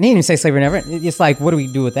just like, and he didn't even say slavery never ended. It's like, what do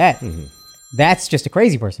we do with that? That's just a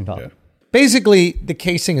crazy person talking. basically, the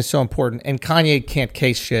casing is so important, and Kanye can't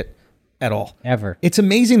case shit at all. Ever. It's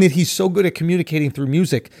amazing that he's so good at communicating through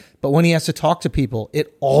music, but when he has to talk to people,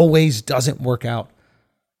 it always doesn't work out.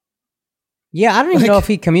 Yeah, I don't even Like- know if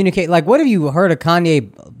he communicate. Like, what have you heard a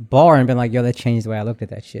Kanye bar and been like, yo, that changed the way I looked at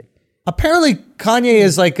that shit? Apparently, Kanye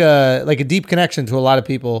is like a deep connection to a lot of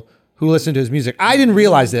people who listen to his music. I didn't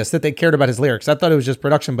realize this, that they cared about his lyrics. I thought it was just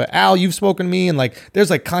production. But Al, you've spoken to me, and like, there's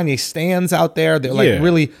like Kanye stans out there that like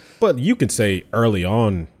really. But you could say early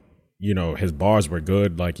on, you know, his bars were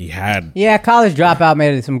good. Like he had, Yeah, College Dropout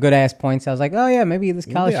made some good ass points. I was like, oh yeah, maybe this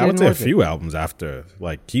college I shit would didn't say a work. few albums after.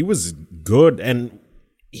 Like he was good, and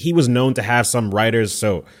he was known to have some writers.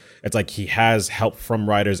 So it's like he has help from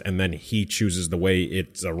writers and then he chooses the way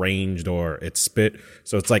it's arranged or it's spit.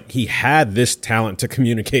 So it's like he had this talent to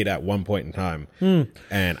communicate at one point in time.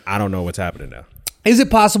 And I don't know what's happening now. Is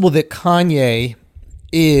it possible that Kanye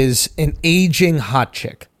is an aging hot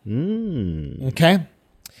chick? Okay.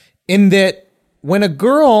 In that when a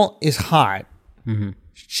girl is hot,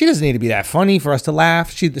 she doesn't need to be that funny for us to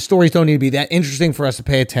laugh. The stories don't need to be that interesting for us to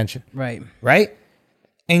pay attention. Right. Right?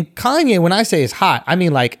 And Kanye, when I say is hot, I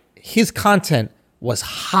mean like his content was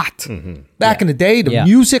hot. Back in the day, the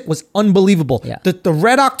music was unbelievable. Yeah. The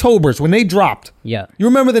Red Octobers, when they dropped. Yeah. You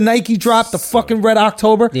remember the Nike drop, the fucking Red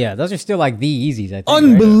October? Yeah, those are still like the Yeezys, I think.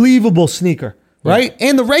 Unbelievable sneaker, right?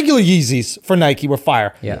 And the regular Yeezys for Nike were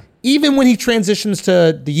fire. Yeah. Even when he transitions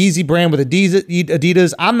to the Yeezy brand with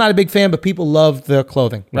Adidas, I'm not a big fan, but people love the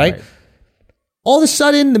clothing, right? All of a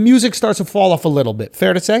sudden, the music starts to fall off a little bit.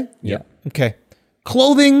 Fair to say? Yeah. Okay.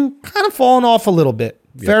 Clothing kind of falling off a little bit.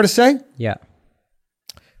 Fair to say? Yeah.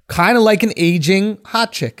 Kind of like an aging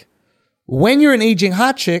hot chick. When you're an aging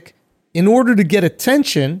hot chick, in order to get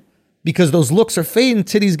attention, because those looks are fading,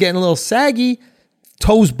 titties getting a little saggy,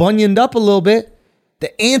 toes bunioned up a little bit,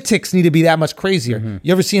 the antics need to be that much crazier.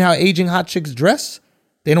 You ever seen how aging hot chicks dress?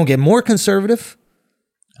 They don't get more conservative.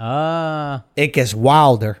 It gets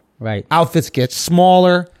wilder. Right. Outfits get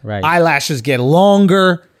smaller. Right. Eyelashes get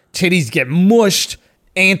longer. Titties get mushed.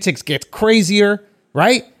 Antics get crazier.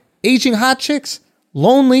 Right? Aging hot chicks,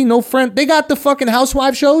 lonely, no friend. They got the fucking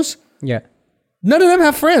housewife shows. Yeah. None of them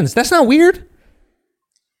have friends. That's not weird.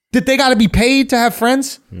 Did they got to be paid to have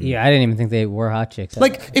friends? Yeah, I didn't even think they were hot chicks.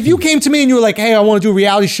 Like, if you came to me and you were like, hey, I want to do a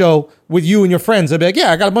reality show with you and your friends, I'd be like,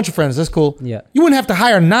 yeah, I got a bunch of friends. That's cool. Yeah. You wouldn't have to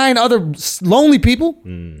hire 9 other lonely people,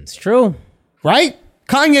 It's true. right?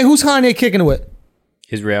 Kanye, who's Kanye kicking it with?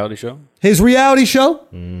 His reality show. His reality show?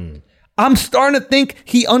 I'm starting to think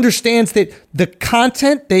he understands that the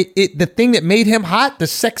content, the thing that made him hot, the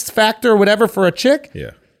sex factor or whatever for a chick,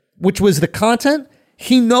 Yeah. which was the content,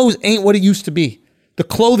 he knows ain't what it used to be. The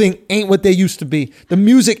clothing ain't what they used to be. The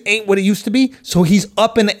music ain't what it used to be. So he's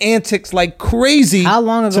up in the antics like crazy How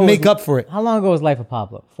long ago to make was- up for it. How long ago was Life of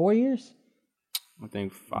Pablo? 4 years? I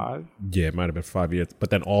think 5. Yeah, it might have been 5 years. But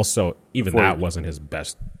then also, even 4 that years. wasn't his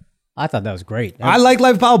best. I thought that was great. I like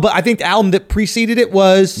Life of Pablo, but I think the album that preceded it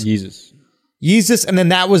was Jesus. Yeezus, and then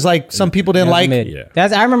that was like some people didn't like. Mid. Yeah.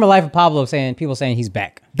 I remember Life of Pablo people saying he's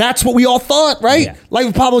back. That's what we all thought, right? Yeah. Life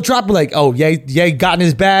of Pablo dropped, we're like, oh, Ye got in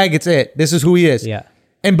his bag. It's it. This is who he is. Yeah.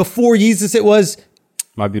 And before Yeezus, it was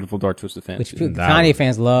My Beautiful Dark Twisted Fantasy. Which Kanye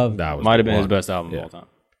fans love. That was Might the have been his one. best album of Yeah. all time.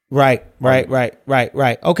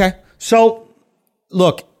 right. Okay. So,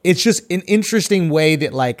 look, it's just an interesting way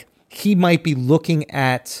that like he might be looking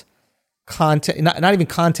at content, not even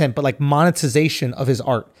content, but like monetization of his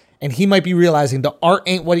art. And he might be realizing the art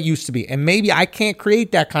ain't what it used to be. And maybe I can't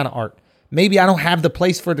create that kind of art. Maybe I don't have the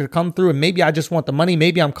place for it to come through. And maybe I just want the money.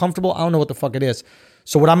 Maybe I'm comfortable. I don't know what the fuck it is.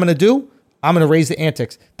 So what I'm going to do, I'm going to raise the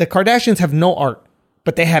antics. The Kardashians have no art,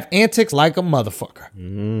 but they have antics like a motherfucker.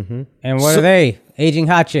 And what are they? Aging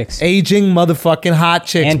hot chicks. Aging motherfucking hot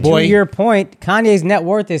chicks, And boy. to your point, Kanye's net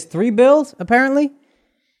worth is $3 billion, apparently.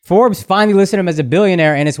 Forbes finally listed him as a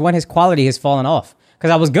billionaire, and it's when his quality has fallen off. Because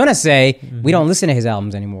I was going to say, we don't listen to his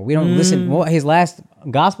albums anymore. We don't listen. Well, his last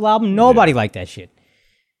gospel album, nobody liked that shit.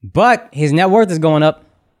 But his net worth is going up.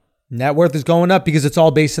 Net worth is going up because it's all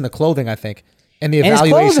based in the clothing, I think. And the And his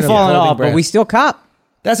evaluation clothes of are the falling clothing off, but brand. we still cop.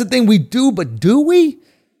 That's the thing we do, but do we?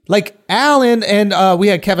 Like Alan and we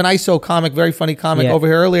had Kevin Iso comic, very funny comic Yeah. over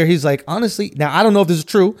here earlier. He's like, honestly, now I don't know if this is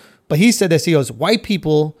true, but he said this. He goes, white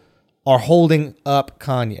people are holding up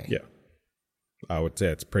Kanye. Yeah. I would say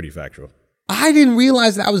it's pretty factual. I didn't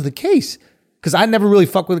realize that was the case because I never really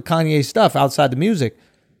fuck with Kanye stuff outside the music.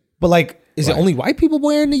 But like, is it only white people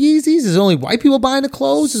wearing the Yeezys? Is it only white people buying the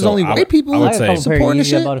clothes? Is it So only I white would- people I would I had a say- couple pair of supporting the Yeezys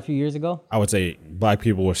shit? about a few years ago. I would say black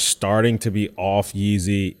people were starting to be off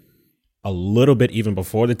Yeezy a little bit even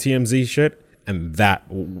before the TMZ shit, and that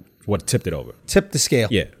what tipped it over. Tip the scale.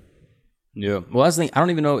 Yeah. Yeah. Well, that's the thing. I don't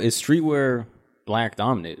even know. Is streetwear black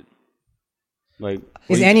dominated? Like, Is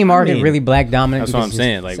what do you- any market mean, really black dominant? That's what I'm Because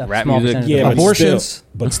saying, it's like, a rap small music- percentage of Yeah, the but Abortions.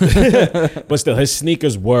 still, his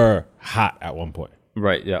sneakers were hot at one point.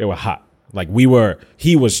 Right. Yeah. They were hot. Like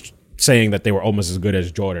he was saying that they were almost as good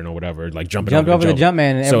as Jordan or whatever, like jumped over the Jumpman,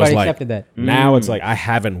 and So it's everybody like, accepted that. Now it's like I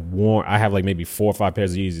have like maybe 4 or 5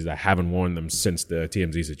 pairs of Yeezys. I haven't worn them since the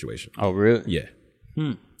TMZ situation. Oh, really?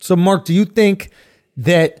 Yeah. So, Mark, do you think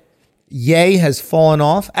that Ye has fallen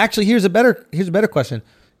off? Actually, here's a better question.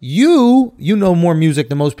 You know more music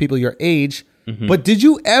than most people your age, but did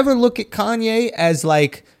you ever look at Kanye as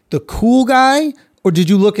like the cool guy, Or did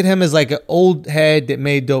you look at him as like an old head that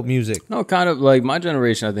made dope music? No, kind of like my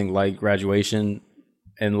generation, I think, liked Graduation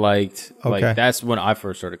and liked, Okay. like, that's when I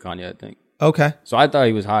first started Kanye, I think. Okay. So I thought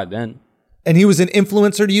he was hot then. And he was an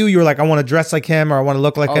influencer to you? You were like, I want to dress like him or I want to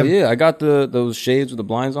look like Oh, him? yeah. I got those shades with the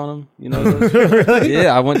blinds on them. You know those? Really?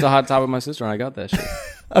 Yeah, I went to Hot Top with my sister and I got that shit.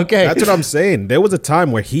 Okay. That's what I'm saying. There was a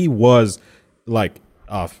time where he was like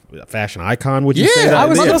a fashion icon. Would you say that? I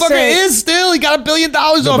was gonna Motherfucker say- is still. He got $1 billion No,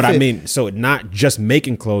 off but it. I mean, so not just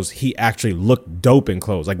making clothes, he actually looked dope in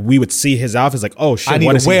clothes. Like we would see his outfits, like, oh I shit, need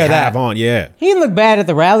what to does he wear have that. on? Yeah, He didn't look bad at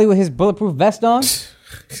the rally with his bulletproof vest on.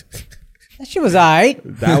 That shit was all right.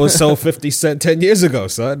 that was so 50 Cent 10 years ago,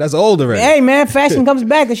 son. That's old already. Hey, man, fashion comes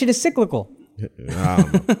back. That shit is cyclical.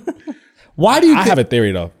 Why do you I have a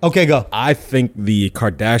theory though. Okay, go. I think the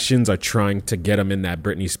Kardashians are trying to get him in that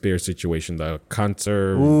Britney Spears situation, the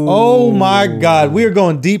concert. Oh my God. We are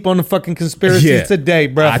going deep on the fucking conspiracies Yeah. today,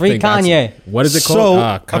 bro. I Free think that's- Kanye. What is it So, called?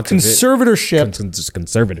 a conservatorship.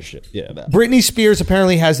 Conservatorship. Yeah. That. Britney Spears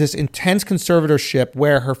apparently has this intense conservatorship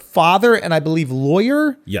where her father and I believe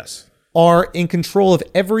lawyer Yes. are in control of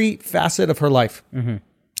every facet of her life. I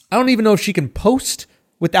don't even know if she can post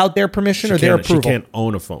without their permission or their She approval. can't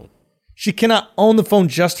own a phone. She cannot own the phone,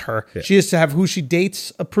 just her. Yeah. She has to have who she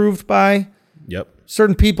dates approved by Yep.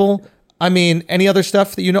 certain people. I mean, any other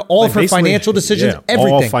stuff that you know, all of her Basically, financial decisions, yeah,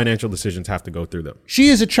 everything. All financial decisions have to go through them. She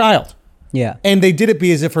is a child. Yeah. And they did it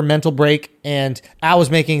because of her mental break. And Al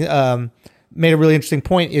was making made a really interesting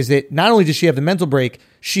point is that not only does she have the mental break,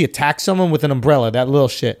 she attacked someone with an umbrella, that little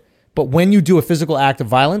shit. But when you do a physical act of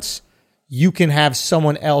violence, you can have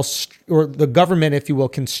someone else or the government, if you will,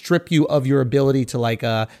 can strip you of your ability to like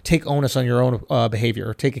take onus on your own behavior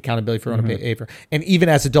or take accountability for your own behavior. And even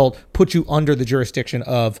as adult, put you under the jurisdiction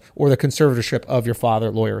of or the conservatorship of your father,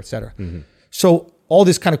 lawyer, etc. So all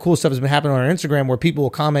this kind of cool stuff has been happening on our Instagram where people will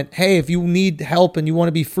comment, hey, if you need help and you want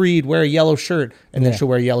to be freed, wear a yellow shirt. And then she'll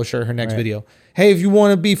wear a yellow shirt in her next video. Hey, if you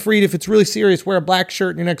want to be freed, if it's really serious, wear a black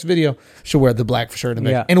shirt in your next video. She'll wear the black shirt in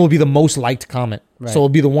the Yeah. And it will be the most liked comment. So it'll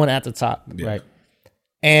be the one at the top. Right.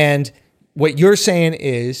 And what you're saying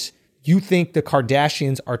is you think the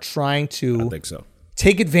Kardashians are trying I to think so.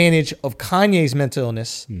 take advantage of Kanye's mental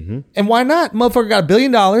illness. And why not? Motherfucker got $1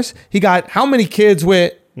 billion. He got how many kids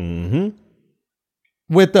with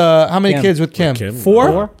how many Kim. kids with Kim? Kim,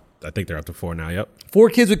 Four? I think they're up to 4 now. Yep. 4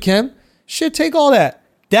 kids with Kim? Shit, take all that.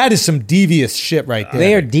 That is some devious shit right there.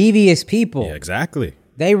 They are devious people. Yeah, exactly.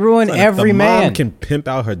 They ruin Son, every if the man. mom can pimp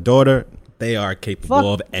out her daughter, they are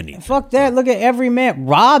capable of anything. Fuck that. Look at every man.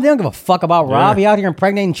 Rob, they don't give a fuck about Rob. He out here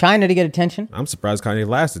impregnating China to get attention. I'm surprised Kanye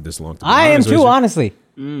lasted this long. to be I am honest with too, you. honestly.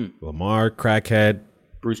 Lamar, crackhead,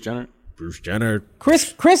 Bruce Jenner. Bruce Jenner.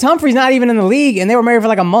 Chris Humphrey's not even in the league, and they were married for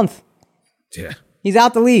like a month. Yeah. He's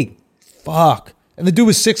out the league. Fuck. And the dude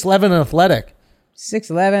was 6'11" and athletic.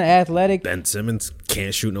 6'11", athletic. Ben Simmons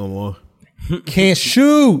can't shoot no more. Can't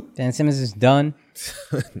shoot. Ben Simmons is done.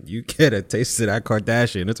 You get a taste of that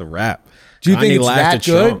Kardashian. It's a wrap. Do you think it's lasted that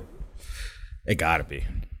good? strong. It gotta be.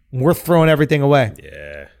 Worth throwing everything away.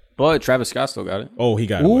 Yeah. But Travis Scott still got it. Oh, he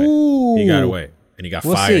got away. He got away. And he got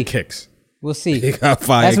We'll fire see. kicks. We'll see. He got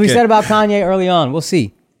fire That's what we kicks. said about Kanye early on. We'll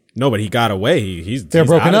see. No, but he got away. He's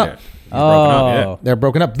broken out of up. there. He's broken up, yeah. They're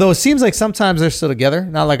broken up. Though it seems like sometimes they're still together.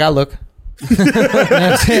 Not like I look. You know what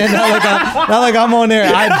I'm saying? Not like I'm on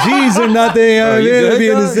their IGs or nothing. You know what I mean? To be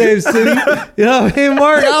in the same city. You know what I mean,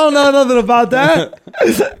 Mark? I don't know nothing about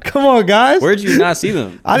that. Come on, guys. Where'd you not see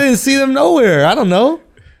them? I didn't see them nowhere. I don't know.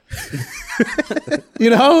 You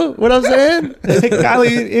know what I'm saying?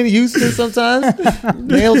 Kylie in Houston sometimes.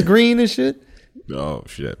 Nails green and shit. Oh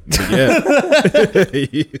shit! But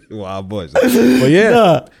yeah, wild boys. But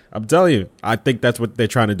yeah, I'm telling you, I think that's what they're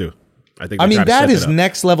trying to do. I think. I mean, that that is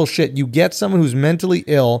next level shit. You get someone who's mentally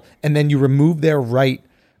ill and then you remove their right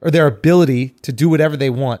or their ability to do whatever they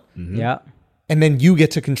want. Yeah. And then you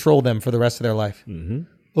get to control them for the rest of their life.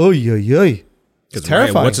 Oh, yeah. It's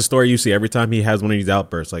terrifying. What's the story you see every time he has one of these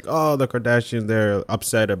outbursts? Like, oh, the Kardashians, they're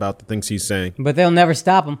upset about the things he's saying. But they'll never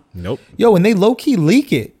stop him. Nope. Yo, and they low-key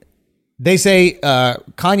leak it. They say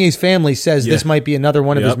Kanye's family says this might be another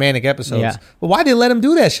one of his Yep. manic episodes. Yeah. Well, why did they let him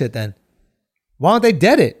do that shit then? Why don't they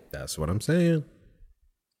dead it? That's what I'm saying.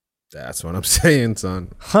 That's what I'm saying, son.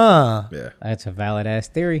 Huh. Yeah. That's a valid ass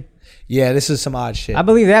theory. Yeah, this is some odd shit. I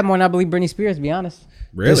believe that more than I believe Britney Spears, to be honest.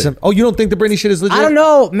 Really? Oh, you don't think the Britney shit is legit? I don't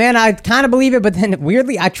know, man. I kind of believe it, but then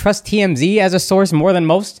weirdly, I trust TMZ as a source more than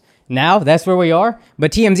most. Now that's where we are.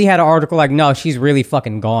 But TMZ had an article like, no, she's really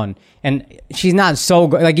fucking gone, and she's not so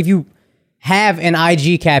like if you have an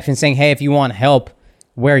IG caption saying, hey, if you want help,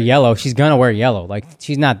 wear yellow. She's gonna wear yellow. Like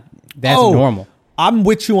she's not. That's normal. I'm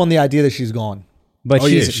with you on the idea that she's gone. But Oh,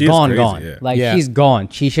 yeah, she's she is gone, crazy, gone. yeah. Like Yeah. she's gone.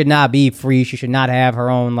 She should not be free. She should not have her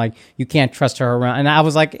own. Like you can't trust her around. And I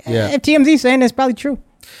was like, if TMZ saying that's probably true.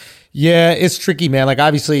 Yeah, it's tricky, man. Like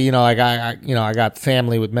obviously, like I got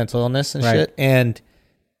family with mental illness and Right. shit, and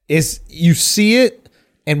you see it.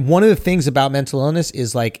 And one of the things about mental illness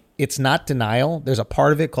is like it's not denial. There's a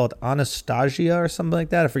part of it called anastasia or something like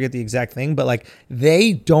that. I forget the exact thing, but like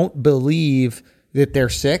they don't believe that they're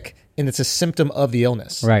sick, and it's a symptom of the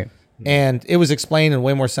illness. Right. And it was explained in a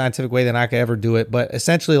way more scientific way than I could ever do it. But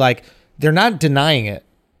essentially, like they're not denying it.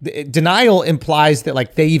 Denial implies that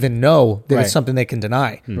like they even know that Right. it's something they can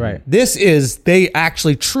deny. Right. This is they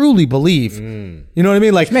actually truly believe. You know what I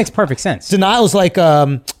mean? Like It makes perfect sense. denial is like I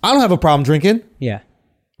don't have a problem drinking, Yeah.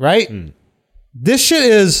 right? This shit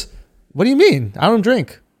is what do you mean? I don't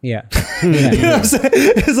drink. Yeah. You know what I'm saying?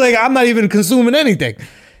 It's like I'm not even consuming anything.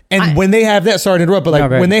 And when they have that, sorry to interrupt, but like No,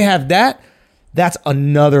 go ahead. when they have that, that's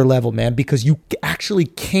another level, man, because you actually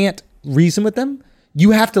can't reason with them.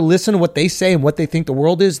 You have to listen to what they say and what they think the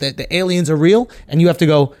world is, that the aliens are real. And you have to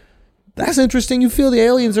go, that's interesting. You feel the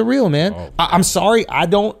aliens are real, man. I'm sorry. I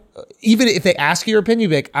don't, even if they ask your opinion,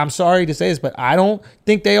 you're like, I'm sorry to say this, but I don't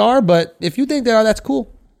think they are. But if you think they are, that's cool.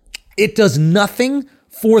 It does nothing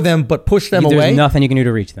for them but push them There's away. nothing you can do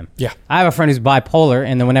to reach them. Yeah. I have a friend who's bipolar,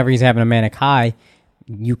 and then whenever he's having a manic high,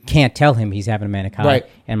 you can't tell him he's having a manic high. Right.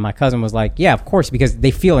 And my cousin was like, yeah, of course, because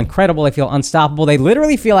they feel incredible. They feel unstoppable. They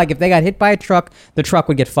literally feel like if they got hit by a truck, the truck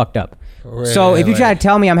would get fucked up. So if you try to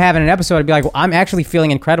tell me I'm having an episode, I'd be like, well, I'm actually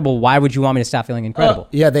feeling incredible. Why would you want me to stop feeling incredible?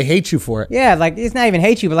 Yeah, they hate you for it. Yeah, like it's not even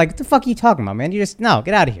hate you, but like, what the fuck are you talking about, man? You just no,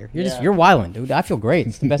 get out of here. You're wilding, dude. I feel great.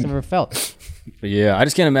 It's the best I've ever felt. But yeah, I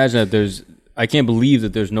just can't imagine that I can't believe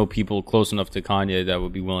that there's no people close enough to Kanye that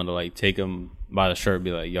would be willing to like take him by the shirt and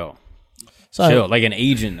be like, yo, So chill. Like an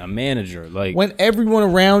agent, a manager. Like when everyone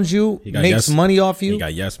around you He got makes money off you, He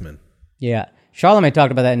got yes men. Yeah. Charlamagne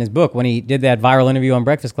talked about that in his book when he did that viral interview on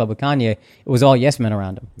Breakfast Club with Kanye. It was all yes men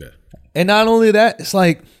around him. Yeah. and not only that, it's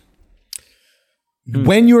like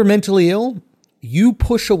when you're mentally ill, you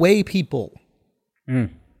push away people.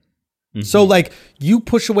 So like you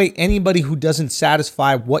push away anybody who doesn't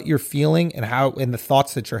satisfy what you're feeling and the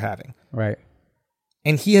thoughts that you're having. Right.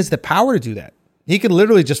 And he has the power to do that. He could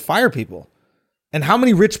literally just fire people. And how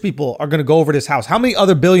many rich people are going to go over to his house? How many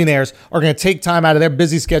other billionaires are going to take time out of their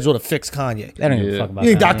busy schedule to fix Kanye? They don't give a fuck about You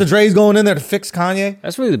think that. Dr. Dre's going in there to fix Kanye?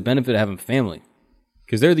 that's really the benefit of having family.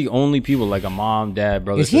 Because they're the only people like a mom, dad,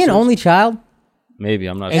 brother, Is he an sisters. only child? Maybe,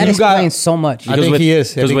 I'm not And That sure. you got- explains so much. I think he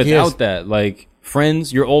is. I Because think he is. without that, like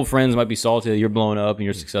friends, your old friends might be salty that you're blowing up and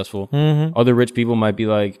you're successful. Other rich people might be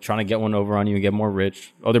like trying to get one over on you and get more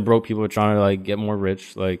rich. Other broke people are trying to like get more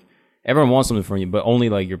rich. Like everyone wants something from you, but only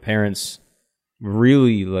like your parents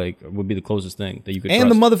really like would be the closest thing that you could And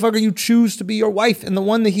trust. the motherfucker you choose to be your wife, and the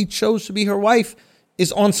one that he chose to be her wife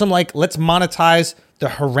is on some like, let's monetize the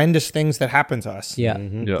horrendous things that happen to us. Yeah.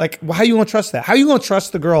 Yeah. Like, how you gonna trust that? How you gonna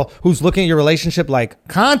trust the girl who's looking at your relationship like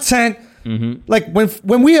content? Like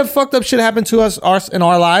when we have fucked up shit happen to us in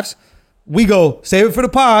our lives, we go save it for the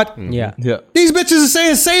pod. Yeah. yeah. These bitches are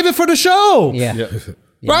saying save it for the show. Yeah. Yeah.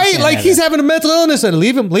 Right? can't Like have he's having a mental illness and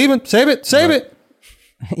leave him, save it.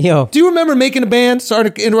 Yo. Do you remember making a band? Sorry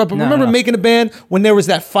to interrupt, but remember no. making a band when there was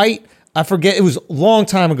that fight? I forget. It was a long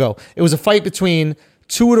time ago. It was a fight between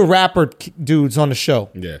two of the rapper dudes on the show.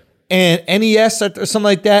 Yeah. And NES or something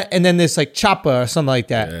like that. And then this like Choppa or something like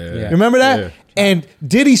that. Yeah. You remember that? Yeah. And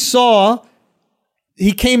Diddy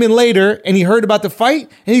he came in later and he heard about the fight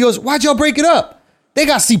and he goes, why'd y'all break it up? They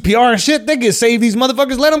got CPR and shit. They can save these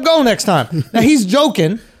motherfuckers. Let them go next time. Now he's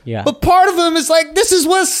joking. Yeah. But part of him is like, this is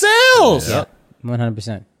what sells. Yep.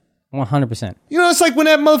 100%. 100%. You know, it's like when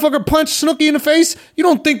that motherfucker punched Snooki in the face. You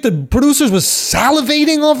don't think the producers was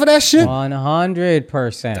salivating off of that shit?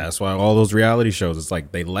 100%. That's why all those reality shows, it's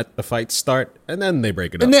like they let the fight start and then they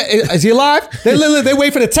break it up. And then, is he alive? They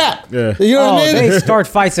wait for the tap. Yeah. You know what I mean? They start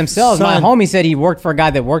fights themselves. Son. My homie said he worked for a guy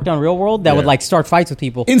that worked on Real World that would like start fights with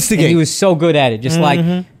people. Instigate. And he was so good at it. Just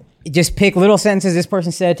like, just pick little sentences this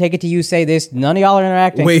person said, take it to you, say this. None of y'all are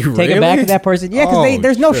interacting. Wait, take it back really? to that person. Yeah, because Oh,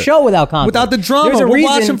 there's no shit. show without conflict. Without the drama. There's a We're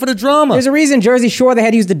reason- watching for the drama. There's a reason Jersey Shore they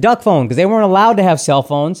had to use the duck phone because they weren't allowed to have cell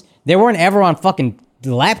phones. They weren't ever on fucking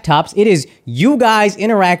laptops. It is you guys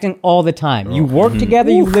interacting all the time. You work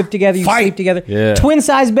together, you live together, you Fight. sleep together. Yeah. Twin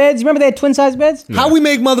size beds. Remember they had twin size beds? How we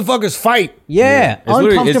make motherfuckers fight? Yeah. It's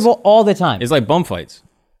literally- Uncomfortable all the time. It's like bum fights.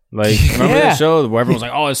 Like remember Yeah. that show where everyone's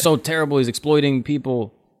like, "Oh, it's so terrible. He's exploiting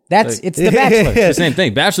people." It's the Bachelor. It's the same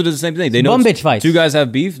thing. Bachelor does the same thing. They know Bum it's- bitch fights. Two guys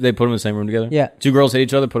have beef. They put them in the same room together. Yeah. Two girls hate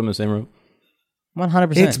each other. Put them in the same room.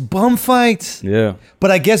 100%. It's bum fights. Yeah.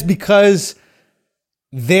 But I guess because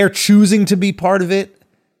they're choosing to be part of it,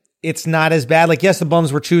 it's not as bad. Like, yes, the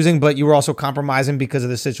bums were choosing, but you were also compromising because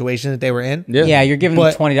of the situation that they were in. Yeah, you're giving them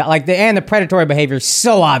But- $20. Like and the predatory behavior is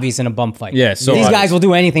so obvious in a bum fight. Yeah, so these obvious. guys will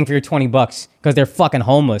do anything for your $20 because they're fucking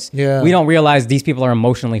homeless. Yeah. We don't realize these people are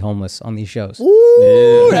emotionally homeless on these shows.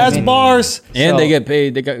 Ooh, that's bars. And So- they get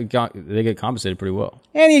paid. They get compensated pretty well.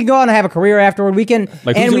 And you go on and have a career afterward. We can,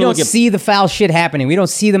 Like, who's and we gonna don't look at- see the foul shit happening. We don't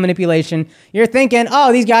see the manipulation. You're thinking,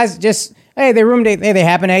 oh, these guys just, hey, they roommate, hey, they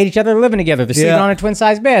happen to hate each other, they're living together, they're sleeping Yeah. on a twin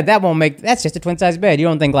size bed. That's just a twin size bed. You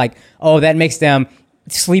don't think like, oh, that makes them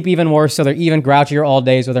sleep even worse, so they're even grouchier all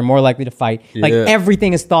day, so they're more likely to fight. Like Yeah.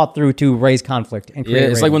 everything is thought through to raise conflict and Yeah,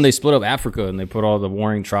 create. it's like when they split up Africa and they put all the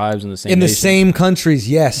warring tribes in the same In the nation. same countries,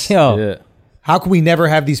 yes. Yo, Yeah. How can we never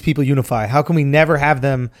have these people unify? How can we never have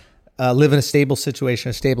them live in a stable situation,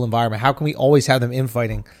 a stable environment? How can we always have them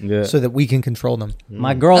infighting so that we can control them?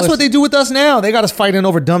 my girl That's is what they do with us now. They got us fighting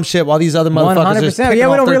over dumb shit while these other motherfuckers just 100%. picking Yeah,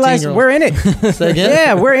 we off don't realize 13-year-olds. we're in it. Say again?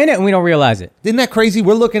 Yeah, we're in it and we don't realize it. Isn't that crazy?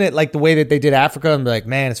 We're looking at like the way that they did Africa and be like,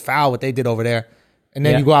 man, it's foul what they did over there. And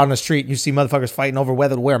then Yeah. you go out on the street and you see motherfuckers fighting over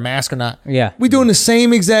whether to wear a mask or not. Yeah. We doing the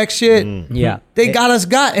same exact shit. Yeah. They got us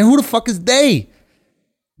got. And who the fuck is they?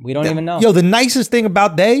 We don't even know. Yo, the nicest thing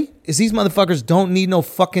about they is these motherfuckers don't need no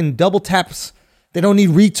fucking double taps. They don't need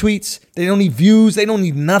retweets. They don't need views. They don't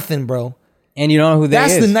need nothing, bro. and you don't know who that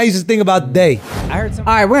is. That's the nicest thing about they. I heard some.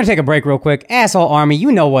 All right, we're gonna take a break real quick. Asshole Army,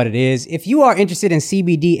 you know what it is. If you are interested in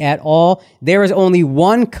CBD at all, there is only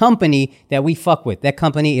one company that we fuck with. That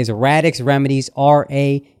company is Radix Remedies,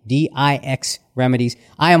 RADIX Remedies.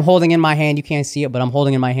 I am holding in my hand, you can't see it, but I'm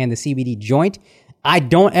holding in my hand the CBD joint. I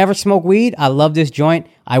don't ever smoke weed. I love this joint.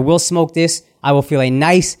 I will smoke this. I will feel a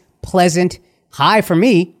nice, pleasant high for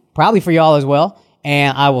me, probably for y'all as well.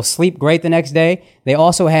 And I will sleep great the next day. They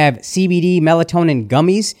also have CBD melatonin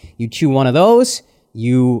gummies. You chew one of those.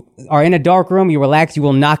 You are in a dark room. You relax. You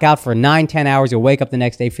will knock out for 9-10 hours. You'll wake up the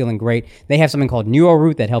next day feeling great. They have something called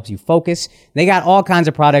NeuroRoot that helps you focus. They got all kinds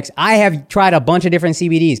of products. I have tried a bunch of different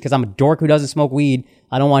CBDs because I'm a dork who doesn't smoke weed.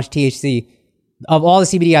 I don't watch THC. Of all the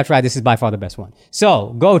CBD I've tried, this is by far the best one.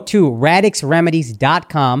 So go to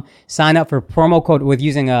radixremedies.com. Sign up for promo code with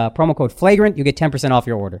using a promo code Flagrant. You get 10% off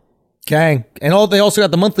your order. Gang. And they also got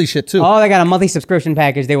the monthly shit too. Oh, they got a monthly subscription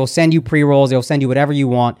package. They will send you pre-rolls. They'll send you whatever you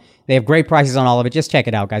want. They have great prices on all of it. Just check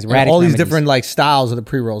it out, guys. Radix all these Remedies. different like styles of the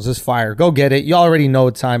pre-rolls. This fire. Go get it. You already know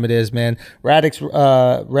what time it is, man. Radix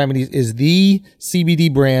Remedies is the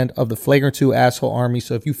CBD brand of the Flagrant 2 Asshole Army.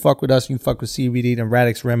 So if you fuck with us, you fuck with CBD, then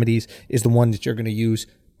Radix Remedies is the one that you're going to use.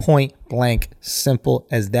 Point blank. Simple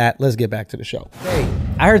as that. Let's get back to the show.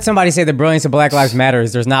 I heard somebody say the brilliance of Black Lives Matter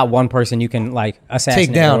is there's not one person you can like assassinate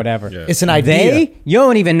Take down. or whatever. It's an idea. You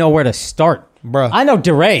don't even know where to start. Bruh. I know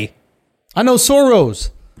DeRay. I know Soros.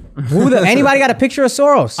 Anybody got a picture of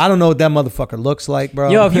Soros? I don't know what that motherfucker looks like, bro.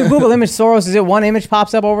 Yo, if you Google image Soros, is it one image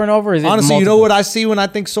pops up over and over? Or is it Honestly, you know multiple? what I see when I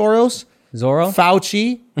think Soros? Zorro?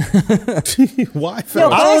 Fauci. Why? Yo, I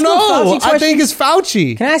Can I don't ask you a know. Fauci I question? think it's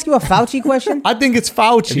Fauci. Can I ask you a Fauci question? I think it's If you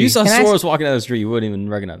Fauci. saw Can I ask- Soros walking down the street, you wouldn't even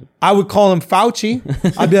recognize him. I would call him Fauci.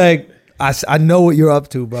 I'd be like, I know what you're up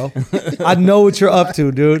to, bro. I know what you're up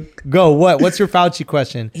to, dude. Go. What's your Fauci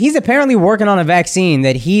question? He's apparently working on a vaccine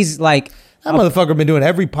that he's like, That motherfucker been doing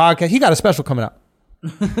every podcast. He got a special coming out.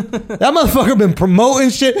 That motherfucker been promoting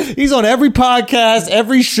shit. He's on every podcast,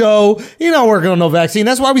 every show. He not working on no vaccine.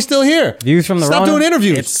 That's why we still here. Views from the Stop Rona? doing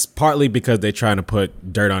interviews. It's partly because they're trying to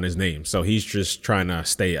put dirt on his name, so he's just trying to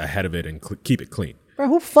stay ahead of it and keep it clean. bro,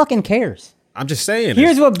 who fucking cares? I'm just saying.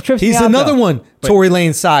 Here's what trips me He's out, another though. one. Tory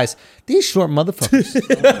Lane size. These short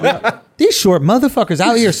motherfuckers. These short motherfuckers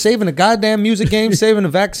out here saving the goddamn music game, saving the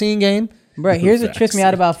vaccine game. Bro, here's what trips me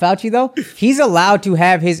out about Fauci, though. He's allowed to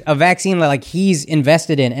have a vaccine that like he's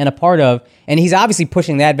invested in and a part of, and he's obviously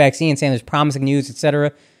pushing that vaccine, saying there's promising news,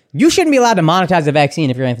 etc. You shouldn't be allowed to monetize the vaccine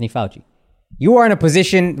if you're Anthony Fauci. You are in a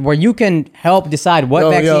position where you can help decide what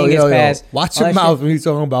vaccine gets passed. Watch all your that mouth shit. when you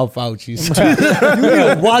talking about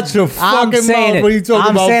Fauci. Watch your I'm fucking saying mouth when you it. talking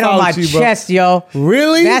I'm about saying Fauci, on my bro. chest, yo.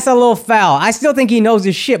 Really? That's a little foul. I still think he knows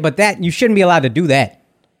his shit, but that you shouldn't be allowed to do that.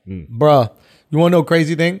 Bruh, you want to know a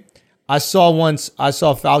crazy thing? I saw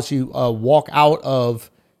Fauci walk out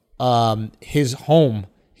of his home.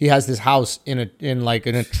 He has this house in a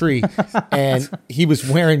tree, and he was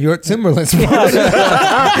wearing your Timberlands. Some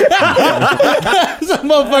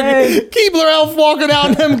motherfucking Keebler elf walking out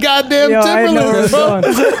in them goddamn Yo, I didn't know where it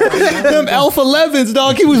Timberlands, was bro. Them Elf 11s,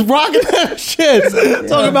 dog. He was rocking them shit.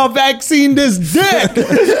 Talking about vaccine this dick.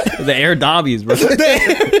 The Air Dobbies, bro.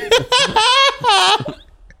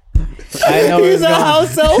 I know where He's it's a going.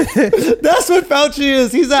 house elf. That's what Fauci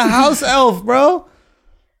is. He's a house elf, bro.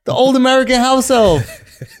 The old American house elf.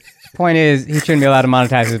 Point is, he shouldn't be allowed to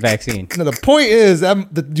monetize his vaccine. No, the point is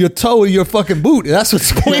your toe in your fucking boot. That's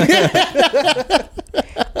what's the point.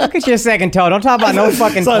 Look at your second toe. Don't talk about no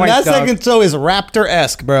fucking Son, points, that dog. second toe is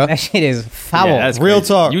Raptor-esque, bro. That shit is foul. Yeah, that's Real crazy.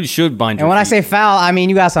 talk. You should bind your And when I feet. say foul, I mean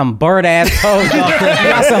you got some bird ass toes, yo. You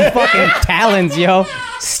got some fucking talons, yo.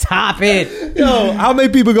 Stop it. Yo, how many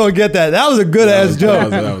people gonna get that? That was a good ass joke.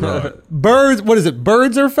 That was hard. Birds, what is it?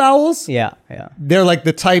 Birds are fowls? Yeah. They're like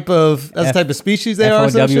the type of that's the type of species they are. or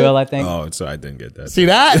some shit? FOWL, I think. Oh, so I didn't get that. See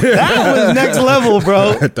that? That was next level,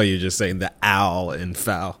 bro. I thought you were just saying the owl in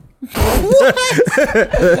foul. Son.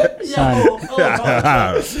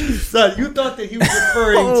 Son, you thought that he was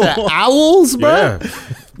referring to owls, bro? Yeah.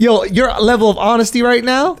 Yo, your level of honesty right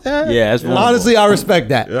now. Yeah, that's wonderful. Honestly, I respect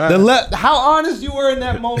that. Yeah. How honest you were in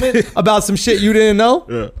that moment about some shit you didn't know,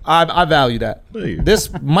 Yeah. I value that. Hey. This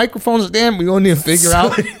microphone's damn, we gonna need to figure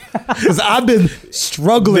out because I've been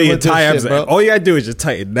struggling The with entire this shit, episode. bro. All you gotta do is just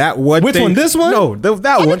tighten that one Which thing. one? This one? No, that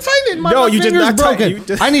I one. can tighten it. No, My you just finger's not broken. tighten. You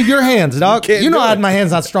just, I need your hands, dog. can't You know do it. my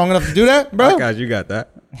hand's not strong enough to do that, bro. Oh, gosh, you got that.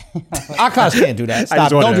 Akash can't do that. Stop.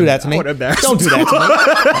 just wanted Don't do to- that to I me. wanted to embarrass Don't do that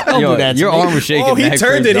to me. Don't Yo, do that to your me. arm was shaking. Oh, he mad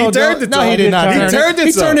turned crazy. it. He turned it. No, he did not. He turn turned it.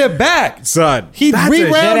 He son. turned it back. Son. He that's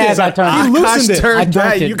rewound Deadass, it. I turned He it. loosened Akash it. turned I that.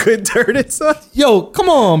 turned it. You couldn't turn it, son. Yo, come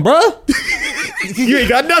on, bro. You ain't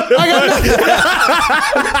got nothing. I got nothing.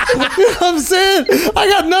 You know what I'm saying? I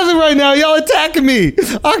got nothing right now. Y'all attacking me.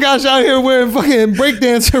 I got y'all here wearing fucking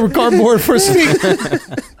breakdancer cardboard for sneak.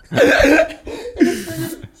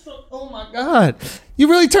 Oh my God. You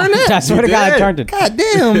really turned I that? swear to God, I did. turned it. God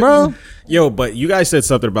damn, bro. Yo, but you guys said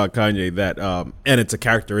something about Kanye that, and it's a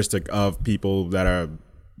characteristic of people that are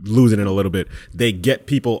losing it a little bit. They get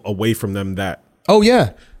people away from them that. Oh,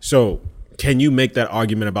 yeah. So, can you make that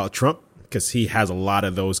argument about Trump? Because he has a lot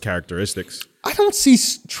of those characteristics. I don't see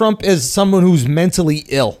Trump as someone who's mentally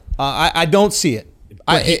ill. I don't see it.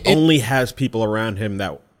 But he only has people around him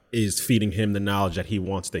that is feeding him the knowledge that he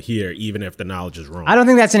wants to hear, even if the knowledge is wrong. I don't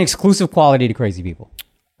think that's an exclusive quality to crazy people.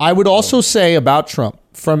 I would also say about Trump,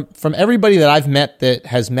 from everybody that I've met that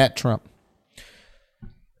has met Trump,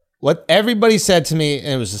 what everybody said to me, and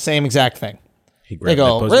it was the same exact thing. He They grabbed that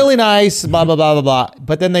go, pussy. really nice, blah, blah, blah, blah, blah.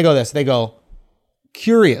 But then they go this. They go,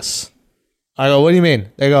 curious. I go, what do you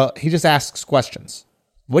mean? They go, he just asks questions.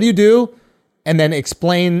 What do you do? And then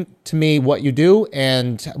explain to me what you do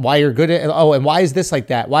and why you're good at it. Oh, and why is this like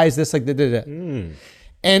that? Why is this like that?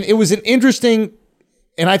 And it was an interesting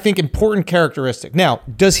and I think important characteristic. Now,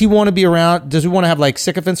 does he want to be around? Does he want to have like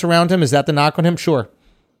sycophants around him? Is that the knock on him? Sure.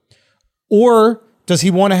 Or does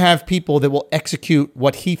he want to have people that will execute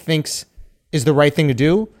what he thinks is the right thing to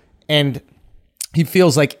do? And he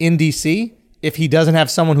feels like in DC, if he doesn't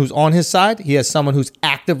have someone who's on his side, he has someone who's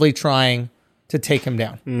actively trying to take him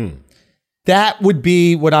down. That would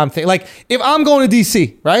be what I'm thinking. Like, if I'm going to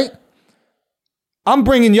DC, right? I'm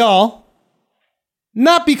bringing y'all,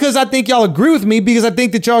 not because I think y'all agree with me, because I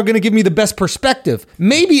think that y'all are going to give me the best perspective.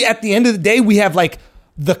 Maybe at the end of the day, we have like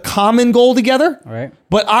the common goal together. All right.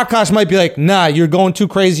 But Akash might be like, nah, you're going too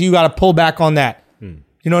crazy. You got to pull back on that.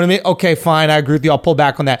 You know what I mean? Okay, fine. I agree with you. I'll pull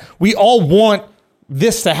back on that. We all want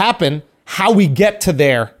this to happen. How we get to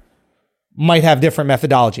there might have different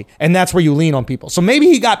methodology. And that's where you lean on people. So maybe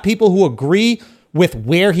he got people who agree with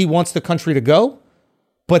where he wants the country to go,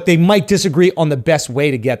 but they might disagree on the best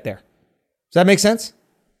way to get there. Does that make sense?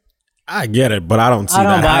 I get it, but I don't see I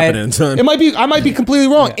don't that buy it. happening, son. It might be, I might be completely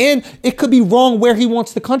wrong. And it could be wrong where he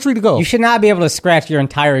wants the country to go. You should not be able to scratch your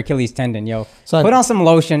entire Achilles tendon, yo. Son. Put on some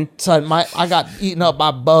lotion. Son, I got eaten up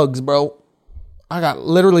by bugs, bro. I got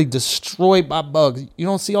literally destroyed by bugs. You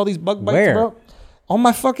don't see all these bug bites, Where? bro? On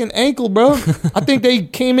my fucking ankle, bro. I think they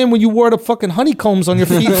came in when you wore the fucking honeycombs on your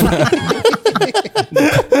feet.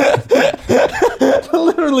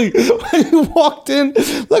 Literally, when you walked in,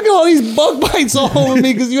 look at all these bug bites all over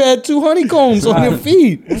me because you had 2 honeycombs on your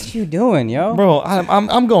feet. What you doing, yo? Bro,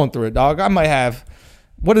 I'm going through it, dog. I might have,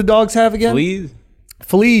 what do dogs have again? Fleas?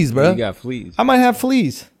 Fleas, bro. You got fleas. I might have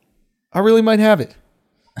fleas. I really might have it.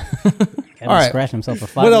 All right. Scratch himself for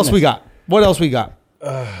 5 What else we minutes. got? What else we got?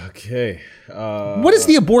 Okay. What is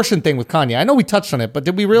the abortion thing with Kanye? I know we touched on it, but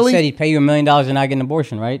did we He really? said he'd pay you $1 million and not get an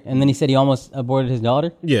abortion, right? And then he said he almost aborted his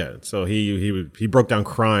daughter. Yeah. So he broke down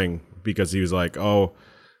crying because he was like, oh,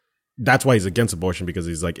 that's why he's against abortion, because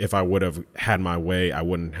he's like, if I would have had my way, I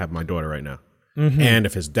wouldn't have my daughter right now. And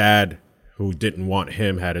if his dad, who didn't want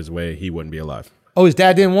him, had his way, he wouldn't be alive. Oh, his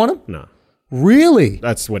dad didn't want him? No. Really?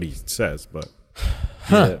 That's what he says, but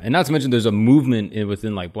Yeah. And not to mention, there's a movement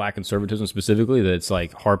within like black conservatism specifically that's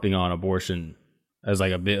like harping on abortion as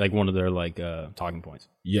like a bit like one of their like talking points.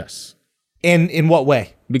 yes. In what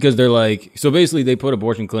way? Because they're like, so basically they put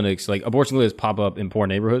abortion clinics pop up in poor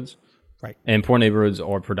neighborhoods. Right. And poor neighborhoods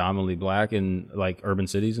are predominantly black in like urban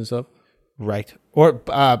cities and stuff. Right. Or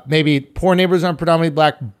maybe poor neighborhoods aren't predominantly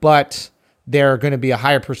black, but there are going to be a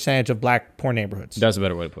higher percentage of black poor neighborhoods. That's a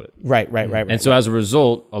better way to put it. Right. And so as a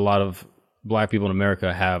result, a lot of black people in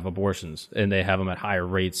America have abortions, and they have them at higher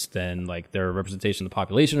rates than like their representation of the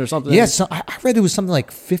population or something. Yeah, so I read it was something like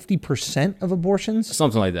 50% of abortions.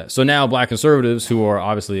 Something like that. So now black conservatives who are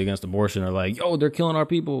obviously against abortion are like, yo, they're killing our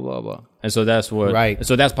people, blah, blah. And so that's what, Right.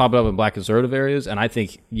 So that's popping up in black conservative areas. And I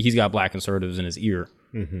think he's got black conservatives in his ear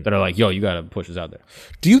that are like, yo, you got to push this out there.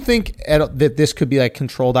 Do you think that this could be like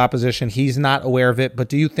controlled opposition? He's not aware of it, but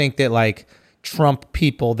do you think that like Trump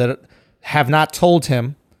people that have not told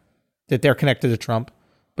him that they're connected to Trump,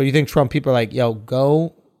 but you think Trump people are like, yo,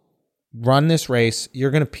 go run this race.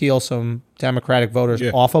 You're going to peel some Democratic voters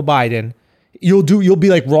off of Biden. You'll be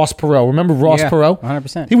like Ross Perot. Remember Ross Perot?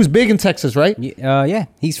 100%. He was big in Texas, right? Yeah.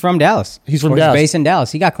 He's from Dallas. He's from Or Dallas. based in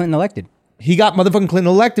Dallas. He got Clinton elected. He got motherfucking Clinton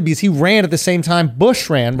elected because he ran at the same time Bush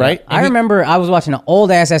ran, right? And I remember I was watching an old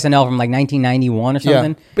ass SNL from like 1991 or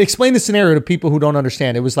something. But explain the scenario to people who don't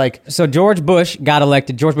understand. It was like, So George Bush Sr. got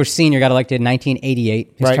elected in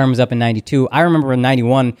 1988. His Right. term was up in 92. I remember in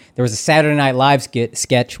 91, there was a Saturday Night Live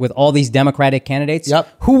sketch with all these Democratic candidates. Yep.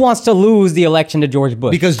 Who wants to lose the election to George Bush?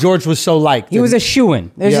 because George was so liked. He was a shoo-in.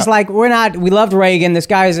 It was Yeah. just like, we loved Reagan. This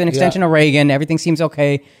guy is an extension of Reagan. Everything seems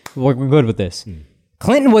okay. We're good with this.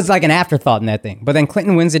 Clinton was like an afterthought in that thing. But then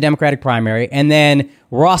Clinton wins the Democratic primary, and then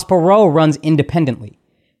Ross Perot runs independently.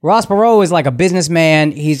 Ross Perot is like a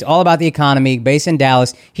businessman. He's all about the economy, based in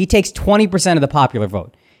Dallas. He takes 20% of the popular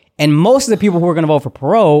vote. And most of the people who are going to vote for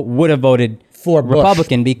Perot would have voted For Bush.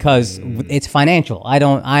 Republican because it's financial. I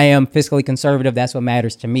am fiscally conservative. That's what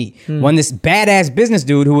matters to me. When this badass business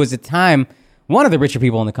dude who was at the time one of the richer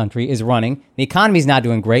people in the country is running, the economy's not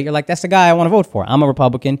doing great, you're like, that's the guy I want to vote for. I'm a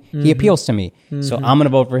Republican. He appeals to me. So I'm going to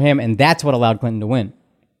vote for him. And that's what allowed Clinton to win.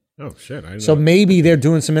 Oh shit! I didn't So know. maybe they're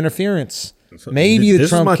doing some interference. Maybe the this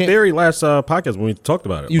Trump is my can't- theory last podcast when we talked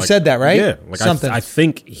about it. You said that, right? Yeah, like Something. I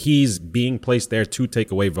think he's being placed there to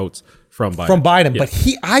take away votes from Biden. from Biden, Yeah. but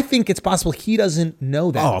I think it's possible he doesn't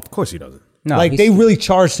know that. Oh, of course he doesn't. No, like he's- they really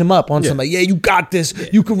charged him up on Yeah. something. Like, yeah, you got this.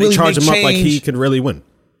 You can really They charge make him change. up like he could really win.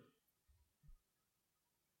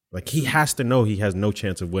 Like he has to know he has no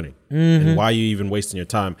chance of winning. And why are you even wasting your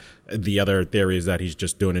time? The other theory is that he's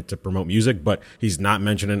just doing it to promote music, but he's not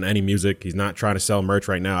mentioning any music. He's not trying to sell merch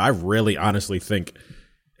right now. I really honestly think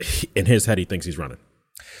in his head he thinks he's running.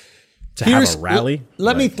 To have a rally?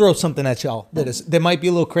 Let me like- throw something at y'all that might be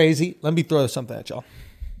a little crazy. Let me throw something at y'all.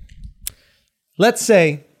 Let's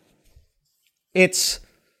say it's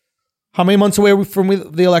how many months away from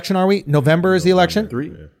the election are we? November is the election?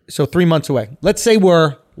 3. So 3 months away. Let's say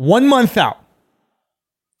we're 1 month out.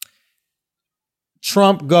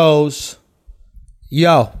 Trump goes,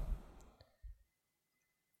 yo,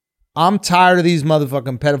 I'm tired of these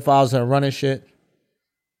motherfucking pedophiles that are running shit.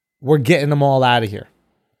 We're getting them all out of here.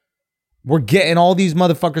 We're getting all these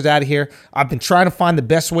motherfuckers out of here. I've been trying to find the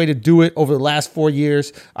best way to do it over the last 4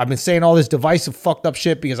 years. I've been saying all this divisive, fucked up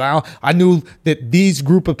shit because I knew that these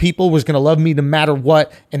group of people was going to love me no matter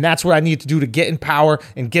what. And that's what I needed to do to get in power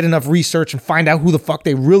and get enough research and find out who the fuck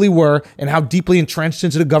they really were and how deeply entrenched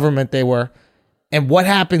into the government they were. And what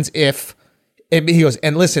happens if... He goes,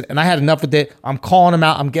 and listen, and I had enough with it. I'm calling him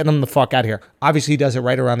out. I'm getting him the fuck out of here. Obviously, he does it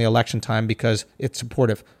right around the election time because it's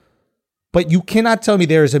supportive. But you cannot tell me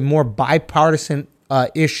there is a more bipartisan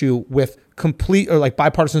issue with complete or like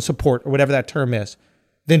bipartisan support or whatever that term is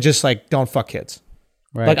than just like don't fuck kids.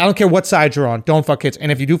 Right. Like I don't care what side you're on, don't fuck kids. And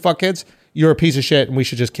if you do fuck kids, you're a piece of shit and we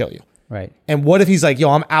should just kill you. Right. And what if he's like, yo,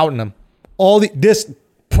 I'm outing them. This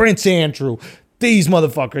Prince Andrew, these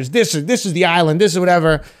motherfuckers, this is the island, this is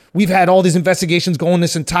whatever. We've had all these investigations going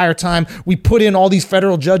this entire time. We put in all these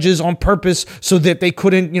federal judges on purpose so that they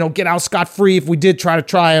couldn't, get out scot-free if we did try to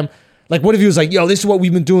try him. Like, what if he was like, yo, this is what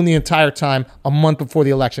we've been doing the entire time, a month before the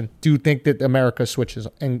election? Do you think that America switches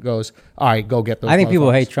and goes, all right, go get those I think people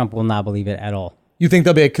who motherfuckers? hate Trump will not believe it at all. You think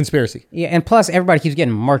there'll be a conspiracy? Yeah, and plus everybody keeps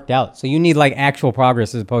getting marked out. So you need like actual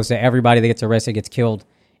progress as opposed to everybody that gets arrested gets killed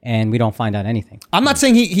and we don't find out anything. I'm not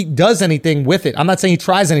saying he does anything with it. I'm not saying he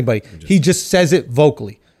tries anybody. He just says it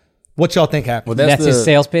vocally. What y'all think happened? Well, That's his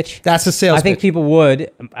sales pitch? That's the sales I think pitch. people would,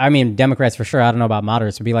 Democrats for sure, I don't know about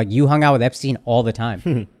moderates, would be like, you hung out with Epstein all the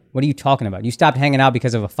time. What are you talking about? You stopped hanging out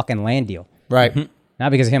because of a fucking land deal. Right. Not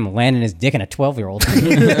because of him landing his dick in a 12-year-old.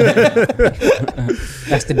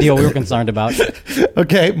 That's the deal we were concerned about.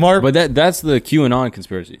 Okay, Mark. But that's the QAnon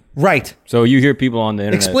conspiracy. Right. So you hear people on the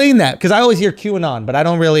internet. Explain that, because I always hear QAnon, but I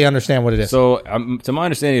don't really understand what it is. So to my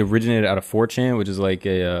understanding, it originated out of 4chan, which is like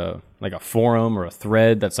a forum or a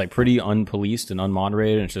thread that's like pretty unpoliced and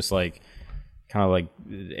unmoderated. And it's just like kind of like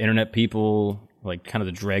internet people, like kind of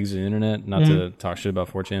the dregs of the internet. Not to talk shit about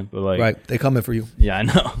 4chan, but like, right, they coming for you. Yeah, I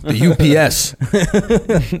know. The UPS.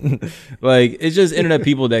 Like, it's just internet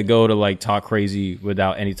people that go to like talk crazy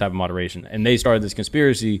without any type of moderation. And they started this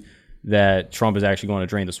conspiracy that Trump is actually going to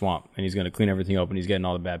drain the swamp and he's going to clean everything up and he's getting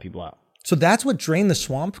all the bad people out. So that's what drain the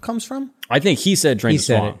swamp comes from? I think he said drain the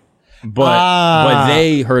said swamp. But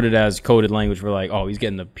they heard it as coded language for like, oh, he's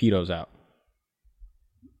getting the pedos out.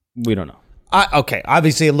 We don't know. Okay,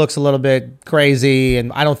 obviously it looks a little bit crazy,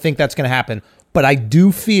 and I don't think that's going to happen. But I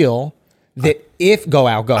do feel that go.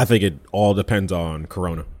 I think it all depends on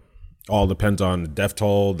Corona. All depends on the death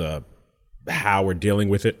toll, how we're dealing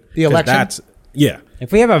with it. The 'Cause election?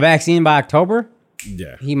 If we have a vaccine by October,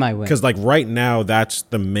 Yeah. he might win. Because like right now, that's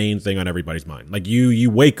the main thing on everybody's mind. Like you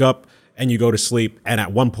wake up and you go to sleep, and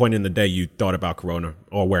at one point in the day, you thought about Corona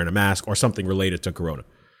or wearing a mask or something related to Corona.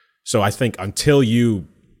 So I think until you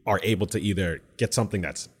are able to either get something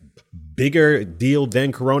that's bigger deal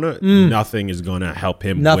than Corona, nothing is going to help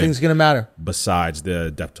him. Nothing's going to matter. Besides the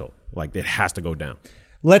death toll. Like it has to go down.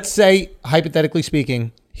 Let's say, hypothetically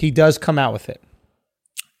speaking, he does come out with it.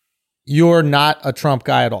 You're not a Trump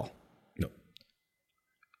guy at all. No.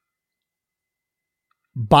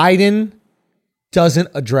 Biden doesn't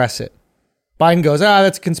address it. Biden goes,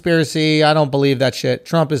 that's a conspiracy. I don't believe that shit.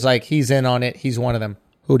 Trump is like, he's in on it. He's one of them.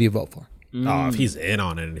 Who do you vote for? Oh, if he's in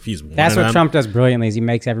on it, and if he's one That's of what them, Trump does brilliantly is he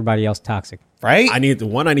makes everybody else toxic. Right? I need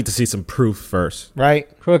to see some proof first. Right?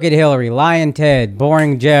 Crooked Hillary, Lion Ted,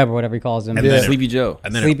 Boring Jeb, or whatever he calls him. And then- Sleepy Joe.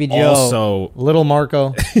 And then Sleepy it Joe. also Little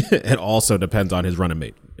Marco. it also depends on his running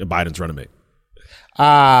mate, Biden's running mate.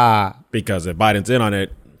 Because if Biden's in on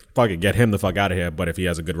it, fuck it, get him the fuck out of here. But if he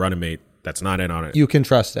has a good running mate that's not in on it, You can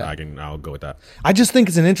trust that. I'll go with that. I just think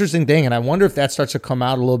it's an interesting thing, and I wonder if that starts to come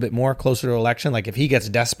out a little bit more closer to election, like if he gets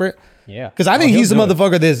desperate. Yeah. Because I think he'll he's the do it.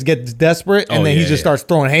 motherfucker that gets desperate, and Oh, then he yeah, just yeah. starts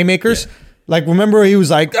throwing haymakers. Like, remember he was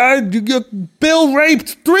like, Bill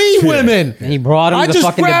raped 3 women. And he brought him I to the just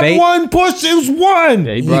fucking grabbed debate. one push. It was one.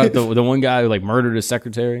 Yeah, he brought the one guy who like murdered his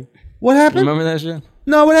secretary. What happened? Remember that shit?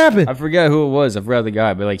 No, what happened? I forget who it was. I forgot the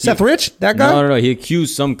guy, but like Seth Rich? That guy? No. He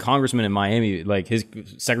accused some congressman in Miami, like his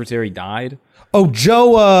secretary died. Oh,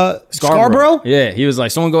 Joe Scarborough? Yeah, he was like,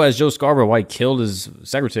 someone go ask Joe Scarborough why he killed his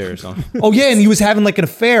secretary or something. Oh, yeah, and he was having like an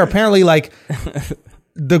affair. Apparently, like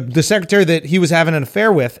the secretary that he was having an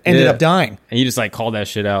affair with ended up dying. And he just like called that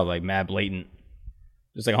shit out like mad blatant.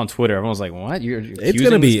 Just like on Twitter, everyone was like, "What? You're It's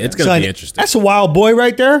gonna be Son, interesting. That's a wild boy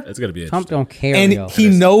right there. It's gonna be Trump interesting. don't care. And yo. he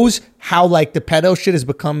knows how like the pedo shit has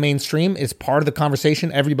become mainstream. It's part of the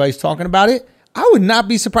conversation. Everybody's talking about it. I would not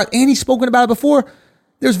be surprised. And he's spoken about it before.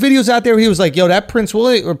 There's videos out there where he was like, yo, that Prince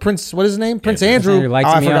Willie or Prince, what is his name? Prince Andrew. Andrew lights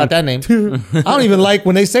I me forgot up. that name. I don't even like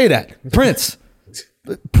when they say that. Prince.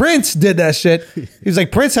 Prince did that shit. He was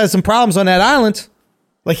like, Prince has some problems on that island.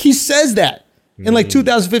 Like he says that in like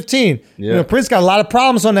 2015. You know, Prince got a lot of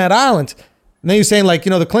problems on that island. And then he's saying like,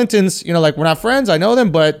 the Clintons, like we're not friends. I know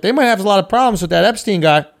them, but they might have a lot of problems with that Epstein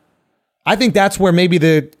guy. I think that's where maybe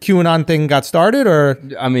the QAnon thing got started, or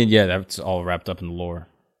I mean, yeah, that's all wrapped up in the lore.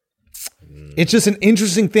 it's just an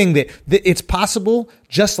interesting thing that it's possible,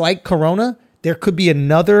 just like Corona, there could be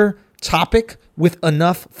another topic with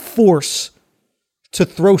enough force to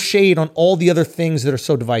throw shade on all the other things that are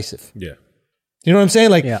so divisive. Yeah. You know what I'm saying?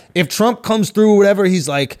 Like, Yeah. if Trump comes through, whatever, he's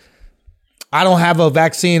like, I don't have a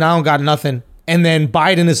vaccine. I don't got nothing. And then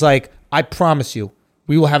Biden is like, I promise you,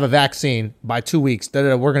 we will have a vaccine by 2 weeks.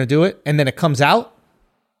 We're going to do it. And then it comes out.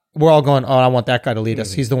 We're all going, I want that guy to lead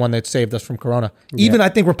us. He's the one that saved us from Corona. Even I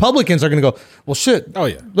think Republicans are going to go, well, shit. Oh,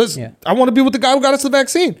 yeah. I want to be with the guy who got us the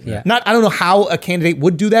vaccine. Yeah. I don't know how a candidate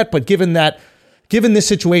would do that, but given this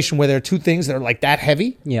situation where there are two things that are like that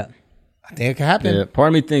heavy, Yeah. I think it could happen. Yeah, part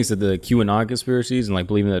of me thinks that the QAnon conspiracies and like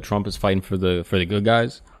believing that Trump is fighting for the good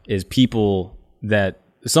guys is people that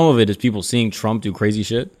some of it is people seeing Trump do crazy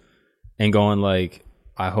shit and going like,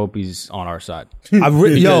 I hope he's on our side.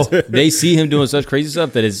 They see him doing such crazy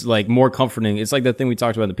stuff that is like more comforting. It's like that thing we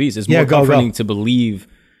talked about in the piece. It's more comforting to believe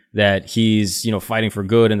that he's, fighting for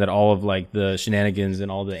good and that all of like the shenanigans and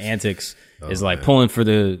all the antics is like pulling for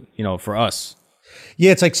the, for us.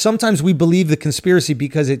 Yeah, it's like sometimes we believe the conspiracy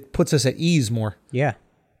because it puts us at ease more. Yeah.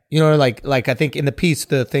 Like I think in the piece,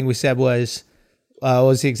 the thing we said was, what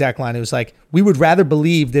was the exact line? It was like, we would rather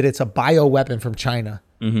believe that it's a bioweapon from China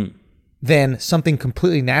than something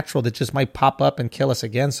completely natural that just might pop up and kill us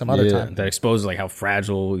again some other time. That exposes like how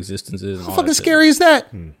fragile existence is. And How fucking scary is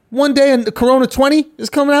that? One day and Corona 20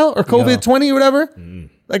 is coming out, or COVID 20 or whatever.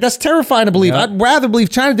 Like, that's terrifying to believe. I'd rather believe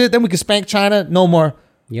China did it, then we could spank China. No more.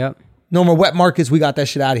 Yep. No more wet markets. We got that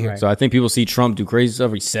shit out of here. So I think people see Trump do crazy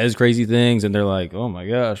stuff. He says crazy things, and they're like, "Oh my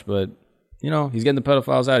gosh!" But he's getting the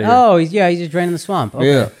pedophiles out of here. Oh, he's just draining the swamp.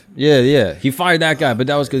 Okay. Yeah. He fired that guy, but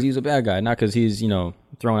that was because he's a bad guy, not because he's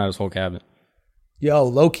throwing out his whole cabinet. Yo,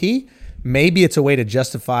 low key, maybe it's a way to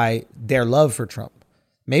justify their love for Trump.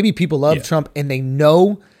 Maybe people love Trump and they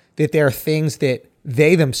know that there are things that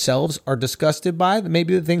they themselves are disgusted by,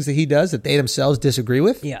 maybe the things that he does that they themselves disagree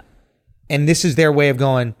with. Yeah. And this is their way of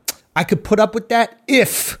going, I could put up with that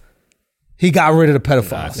if he got rid of the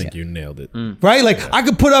pedophiles. I think you nailed it. Right? Like, I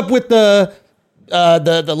could put up with the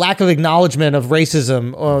lack of acknowledgement of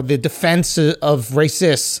racism or the defense of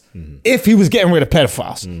racists if he was getting rid of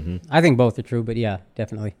pedophiles. I think both are true, but yeah,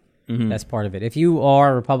 definitely. That's part of it. If you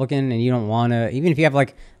are a Republican and you don't want to, even if you have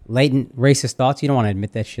like latent racist thoughts, you don't want to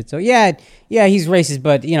admit that shit. So yeah, he's racist,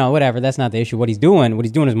 but whatever. That's not the issue. What he's doing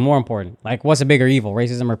is more important. Like, what's a bigger evil,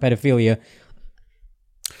 racism or pedophilia?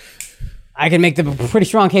 I can make the pretty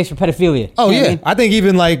strong case for pedophilia. Oh, You know yeah. what I I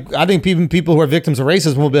mean? think even people who are victims of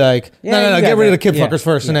racism will be like, no, get rid of the kid fuckers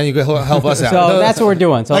first, and then you can help us out. So that's what we're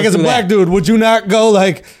doing. So like, as a black dude, would you not go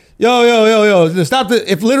like, yo, stop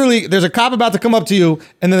if literally there's a cop about to come up to you,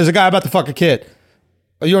 and then there's a guy about to fuck a kid.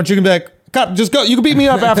 You can be like, cop, just go. You can beat me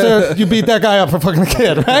up after you beat that guy up for fucking a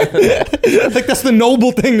kid, right? I think that's the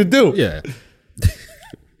noble thing to do. Yeah.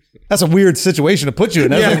 That's a weird situation to put you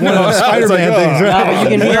in. That's like one of those Spider-Man things, right? No, but you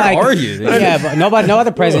can be Where like, are you? Yeah, but no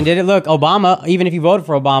other president did it. Look, Obama, even if you voted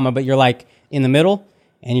for Obama, but you're like in the middle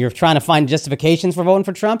and you're trying to find justifications for voting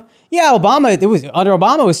for Trump. Yeah, under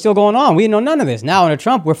Obama it was still going on. We didn't know none of this. Now under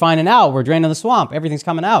Trump, we're finding out. We're draining the swamp. Everything's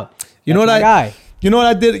coming out. You know what guy. You know what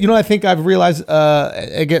I did? You know what I think I've realized?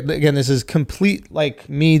 Again, this is complete, like,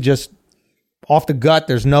 me just off the gut.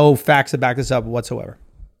 There's no facts to back this up whatsoever.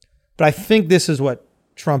 But I think this is what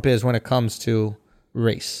Trump is when it comes to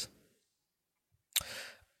race.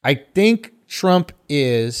 I think Trump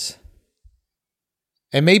is,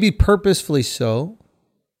 and maybe purposefully so,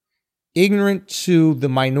 ignorant to the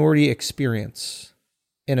minority experience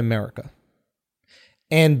in America.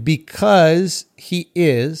 And because he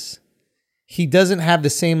doesn't have the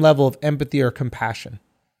same level of empathy or compassion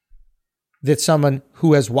that someone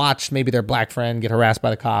who has watched maybe their black friend get harassed by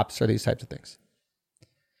the cops or these types of things.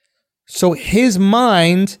 So his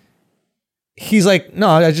mind, he's like, no,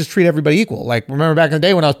 I just treat everybody equal. Like, remember back in the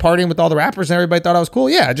day when I was partying with all the rappers and everybody thought I was cool?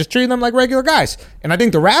 Yeah, I just treated them like regular guys. And I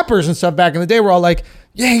think the rappers and stuff back in the day were all like,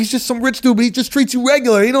 yeah, he's just some rich dude, but he just treats you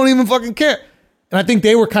regular. He don't even fucking care. And I think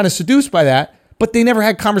they were kind of seduced by that. But they never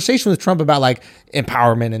had conversation with Trump about like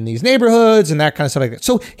empowerment in these neighborhoods and that kind of stuff like that.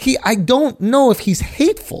 So I don't know if he's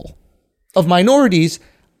hateful of minorities.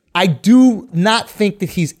 I do not think that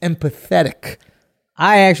he's empathetic.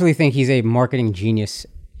 I actually think he's a marketing genius.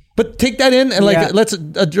 But take that in and let's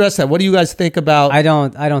address that. What do you guys think about?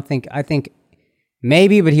 I think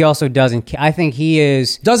maybe, but he also doesn't. I think he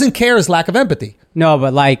doesn't care is lack of empathy. No,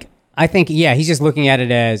 but like, I think, he's just looking at it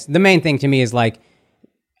as, the main thing to me is like,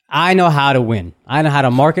 I know how to win. I know how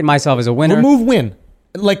to market myself as a winner. Remove win.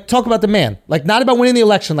 Like, talk about the man. Like, not about winning the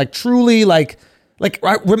election. Like, truly, like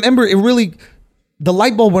I remember it really, the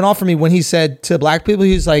light bulb went off for me when he said to black people,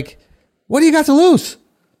 he's like, what do you got to lose?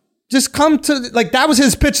 Just come to, like, that was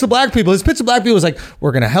his pitch to black people. His pitch to black people was like,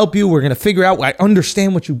 we're going to help you. We're going to figure out, I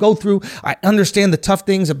understand what you go through. I understand the tough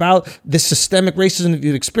things about this systemic racism that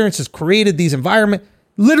you've experienced has created these environment.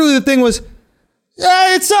 Literally the thing was,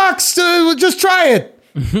 yeah, it sucks. Just try it.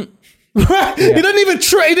 Right? Yeah. He didn't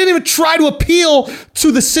even try to appeal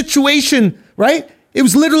to the situation, right? It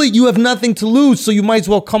was literally, you have nothing to lose, so you might as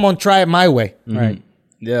well come on, try it my way. Mm-hmm. Right.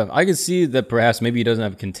 Yeah, I could see that perhaps maybe he doesn't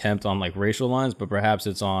have contempt on like racial lines, but perhaps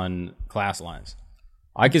it's on class lines.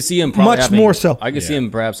 I could see him probably more so. I could see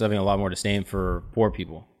him perhaps having a lot more disdain for poor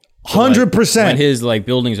people. 100%. When his like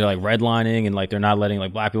buildings are like redlining and like they're not letting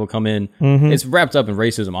like black people come in, it's wrapped up in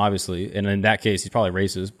racism, obviously. And in that case, he's probably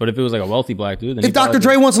racist. But if it was like a wealthy black dude, then if Dr.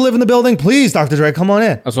 Dre wants to live in the building, please, Dr. Dre, come on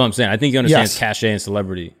in. That's what I'm saying. I think he understands cachet and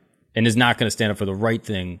celebrity, and is not going to stand up for the right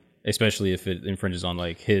thing, especially if it infringes on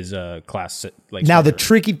like his class. Like now, the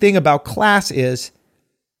tricky thing about class is,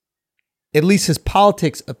 at least his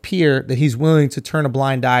politics appear that he's willing to turn a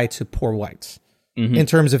blind eye to poor whites in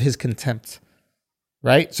terms of his contempt.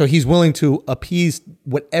 Right? So he's willing to appease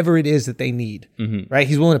whatever it is that they need. Right?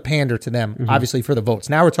 He's willing to pander to them, obviously, for the votes.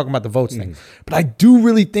 Now we're talking about the votes thing. But I do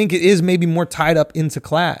really think it is maybe more tied up into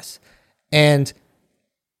class. And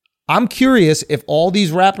I'm curious if all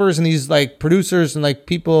these rappers and these like producers and like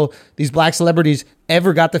people, these black celebrities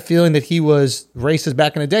ever got the feeling that he was racist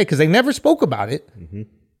back in the day because they never spoke about it.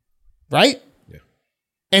 Right? Yeah.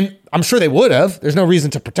 And I'm sure they would have. There's no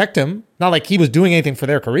reason to protect him. Not like he was doing anything for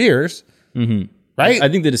their careers. Right? I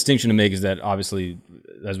think the distinction to make is that obviously,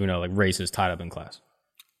 as we know, like race is tied up in class.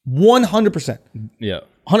 100%. Yeah.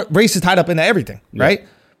 Race is tied up into everything, right?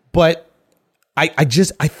 But I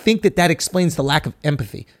think that explains the lack of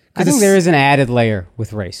empathy. I think there is an added layer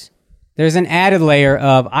with race. There's an added layer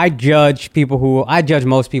of I judge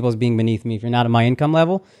most people as being beneath me if you're not at my income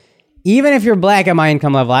level. Even if you're black at my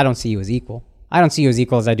income level, I don't see you as equal. I don't see you as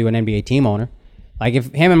equal as I do an NBA team owner. Like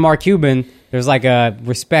if him and Mark Cuban, there's like a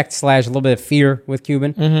respect / a little bit of fear with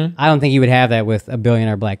Cuban. I don't think you would have that with a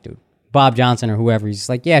billionaire black dude. Bob Johnson or whoever. He's just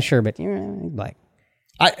like, yeah, sure, but you're black.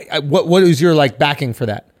 What is your like backing for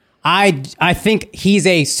that? I think he's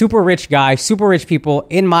a super rich guy. Super rich people,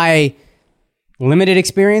 in my limited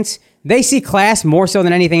experience, they see class more so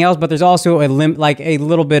than anything else, but there's also a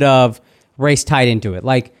little bit of race tied into it.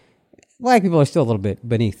 Like, black people are still a little bit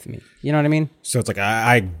beneath me. You know what I mean? So it's like,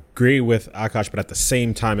 I agree with Akash, but at the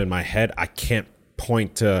same time in my head, I can't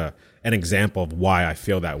point to an example of why I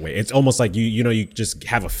feel that way. It's almost like you just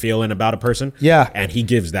have a feeling about a person. Yeah. And he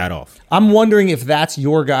gives that off. I'm wondering if that's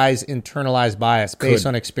your guys' internalized bias based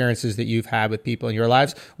on experiences that you've had with people in your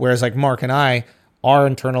lives. Whereas like Mark and I, our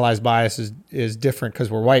internalized bias is different because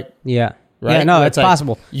we're white. Yeah. Right? Yeah, no, Where it's like,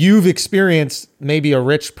 possible. You've experienced maybe a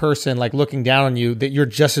rich person like looking down on you that you're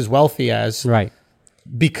just as wealthy as Right.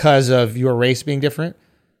 because of your race being different.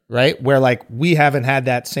 Right? Where like we haven't had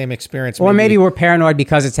that same experience. Or maybe we're paranoid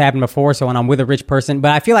because it's happened before. So when I'm with a rich person,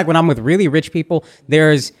 but I feel like when I'm with really rich people,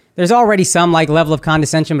 there's already some like level of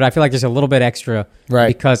condescension, but I feel like there's a little bit extra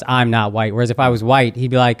because I'm not white. Whereas if I was white, he'd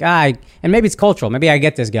be like, and maybe it's cultural. Maybe I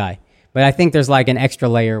get this guy. But I think there's like an extra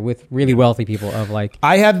layer with really wealthy people of like,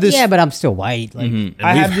 I have this. Yeah, but I'm still white. Like, And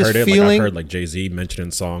I we've have this heard it. feeling- Like I've heard like Jay-Z mentioned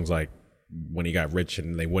in songs like when he got rich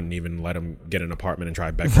and they wouldn't even let him get an apartment and try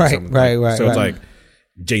to beg for something. Right. So it's like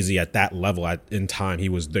Jay-Z at that level in time, he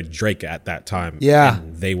was the Drake at that time. Yeah.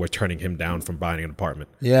 And they were turning him down from buying an apartment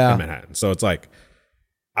in Manhattan. So it's like,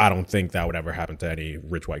 I don't think that would ever happen to any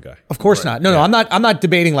rich white guy. Of course not. No, I'm not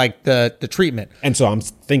debating like the treatment. And so I'm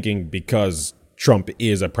thinking because Trump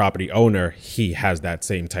is a property owner, he has that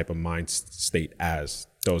same type of mind state as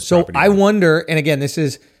those So property I owners. wonder, and again,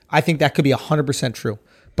 I think that could be 100% true,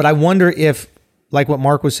 but I wonder if, like what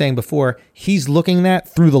Mark was saying before, he's looking at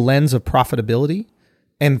through the lens of profitability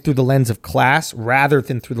and through the lens of class rather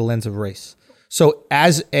than through the lens of race. So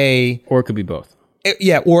Or it could be both.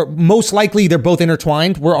 or most likely they're both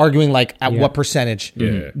intertwined. We're arguing like at what percentage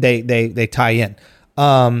they tie in.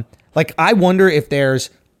 Like I wonder if there's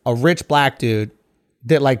a rich black dude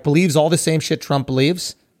that like believes all the same shit Trump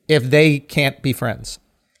believes, if they can't be friends.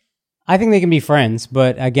 I think they can be friends,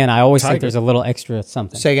 but again, I always think Tiger. there's a little extra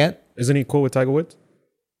something. Say again? Isn't he cool with Tiger Woods?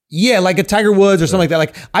 Yeah, like a Tiger Woods or something like that.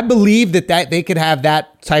 Like I believe that they could have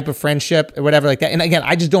that type of friendship or whatever like that. And again,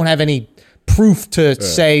 I just don't have any proof to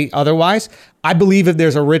say otherwise. I believe if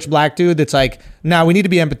there's a rich black dude that's like, now we need to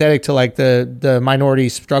be empathetic to like the minority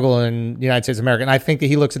struggle in the United States of America. And I think that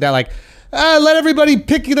he looks at that like, let everybody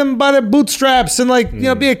pick them by their bootstraps and like,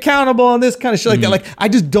 be accountable and this kind of shit like that. Like, I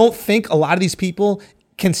just don't think a lot of these people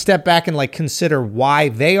can step back and like consider why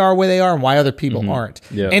they are where they are and why other people aren't.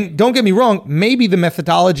 Yeah. And don't get me wrong, maybe the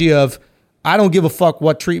methodology of I don't give a fuck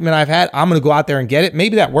what treatment I've had, I'm going to go out there and get it.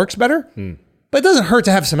 Maybe that works better, but it doesn't hurt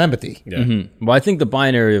to have some empathy. Yeah. Well, I think the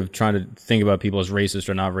binary of trying to think about people as racist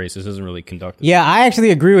or not racist isn't really conducted. Yeah, I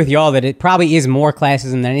actually agree with y'all that it probably is more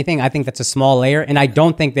classism than anything. I think that's a small layer, and I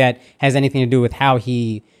don't think that has anything to do with how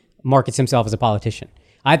he markets himself as a politician.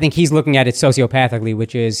 I think he's looking at it sociopathically,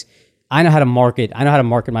 which is, I know how to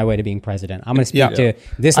market my way to being president. I'm going to speak to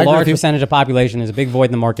this I agree large with you. percentage of population. There's a big void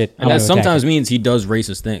in the market. And that sometimes means he does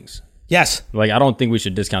racist things. Yes. Like, I don't think we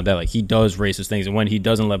should discount that. Like, he does racist things. And when he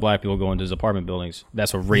doesn't let black people go into his apartment buildings,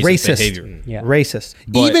 that's a racist behavior. Yeah. Racist.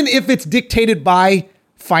 But- Even if it's dictated by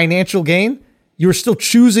financial gain, you're still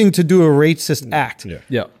choosing to do a racist act.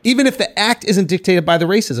 Yeah. Even if the act isn't dictated by the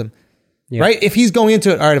racism. Yeah. Right? If he's going into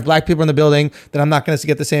it, all right, if black people are in the building, then I'm not going to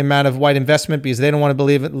get the same amount of white investment because they don't want to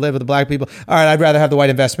live with the black people. All right, I'd rather have the white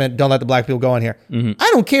investment. Don't let the black people go in here. I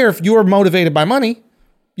don't care if you're motivated by money.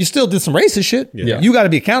 You still did some racist shit. Yeah. You got to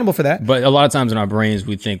be accountable for that. But a lot of times in our brains,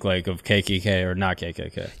 we think like of KKK or not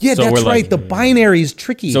KKK. Yeah, So that's we're right. like- The binary is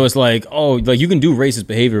tricky. So it's like, oh, like you can do racist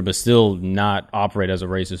behavior, but still not operate as a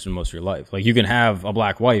racist in most of your life. Like you can have a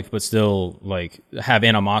black wife, but still like have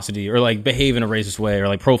animosity or like behave in a racist way or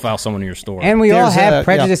like profile someone in your store. And we all There's have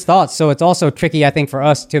prejudiced thoughts, so it's also tricky, I think, for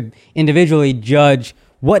us to individually judge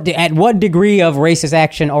At what degree of racist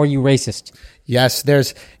action are you racist? Yes,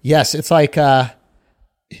 it's like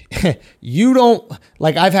you don't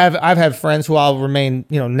like I've had friends who I'll remain,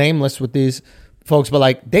 nameless with these folks, but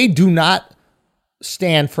like they do not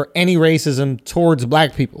stand for any racism towards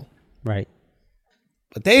black people. Right.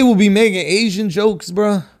 But they will be making Asian jokes,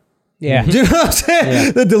 bro. Yeah. Do you know what I'm saying?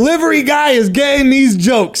 Yeah. The delivery guy is getting these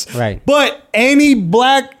jokes. Right. But any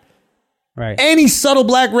subtle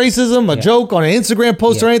black racism, a joke on an Instagram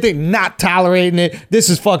post or anything, not tolerating it. This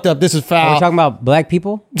is fucked up. This is Are foul. we talking about black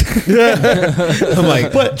people? I'm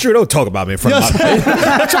like, but Drew, don't talk about me in front of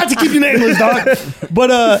my I tried to keep you nameless, dog.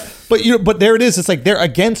 But there it is. It's like they're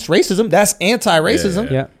against racism. That's anti-racism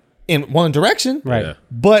Yeah. in one direction. Right. Yeah.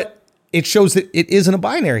 But it shows that it isn't a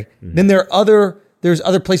binary. Then there's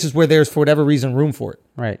other places where there's, for whatever reason, room for it.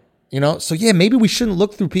 Right. So yeah, maybe we shouldn't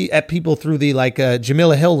look at people through the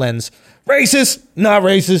Jamila Hill lens. Racist, not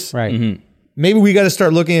racist. Right. Maybe we got to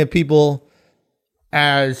start looking at people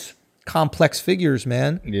as complex figures,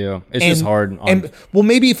 man. Yeah, it's just hard.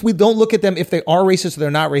 Maybe if we don't look at them, if they are racist or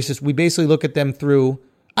they're not racist, we basically look at them through,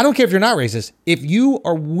 I don't care if you're not racist. If you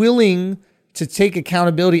are willing to take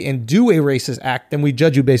accountability and do a racist act, then we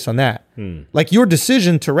judge you based on that. Like your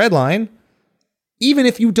decision to redline, even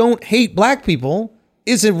if you don't hate black people,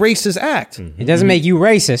 is a racist act. It doesn't make you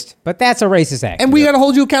racist, but that's a racist act. And we got to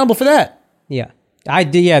hold you accountable for that. Yeah. The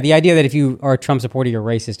idea that if you are a Trump supporter, you're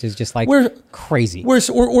racist is just like crazy.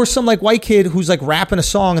 Or some like white kid who's like rapping a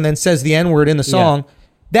song and then says the N-word in the song.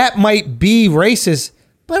 That might be racist,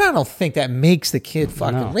 but I don't think that makes the kid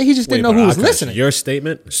fucking racist. He just didn't know who was listening. Your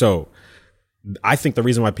statement. So I think the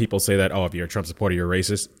reason why people say that, if you're a Trump supporter, you're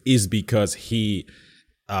racist, is because he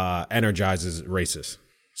energizes racists.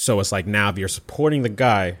 So it's like, now if you're supporting the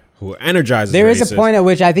guy who energizes there is racist, a point at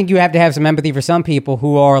which I think you have to have some empathy for some people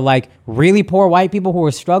who are like really poor white people who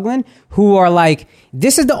are struggling, who are like,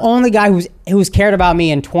 this is the only guy who's cared about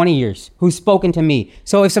me in 20 years, who's spoken to me.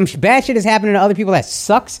 So if some bad shit is happening to other people, that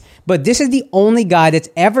sucks. But this is the only guy that's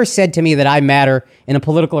ever said to me that I matter in a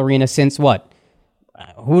political arena since what?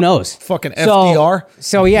 Who knows? Fucking FDR.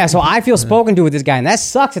 So I feel spoken to with this guy, and that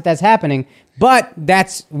sucks that that's happening. But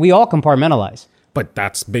we all compartmentalize. But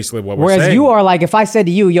that's basically what we're Whereas saying. you are like, if I said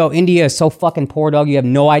to you, yo, India is so fucking poor, dog, you have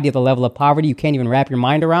no idea the level of poverty, you can't even wrap your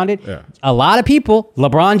mind around it. Yeah. A lot of people,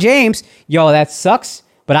 LeBron James, yo, that sucks,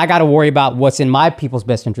 but I got to worry about what's in my people's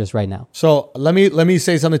best interest right now. So let me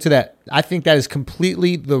say something to that. I think that is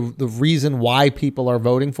completely the reason why people are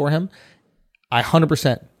voting for him.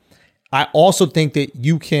 100%. I also think that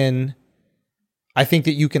you can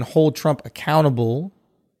hold Trump accountable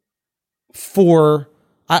for,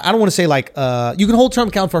 I don't want to say like, you can hold Trump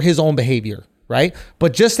accountable for his own behavior, right?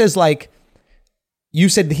 But just as like, you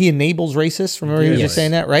said that he enables racists, remember you were just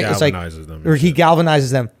saying that, right? It's like, them. or he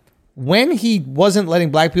galvanizes them. When he wasn't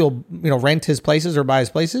letting black people, rent his places or buy his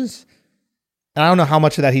places, and I don't know how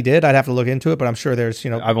much of that he did, I'd have to look into it, but I'm sure there's,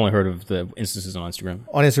 I've only heard of the instances on Instagram.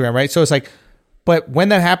 On Instagram, right? So it's like, but when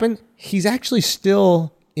that happened, he's actually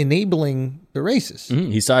still enabling the racists.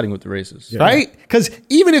 He's siding with the racists. Right? Because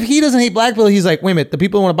even if he doesn't hate black people, he's like, wait a minute, the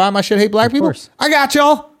people who want to buy my shit hate black people? course. I got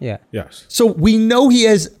y'all. Yeah. Yes. So we know he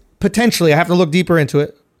has potentially, I have to look deeper into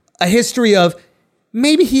it, a history of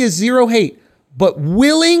maybe he has zero hate, but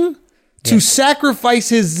willing to sacrifice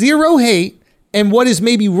his zero hate and what is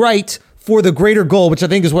maybe right for the greater goal, which I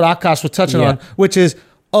think is what Akash was touching on, which is,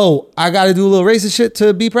 I got to do a little racist shit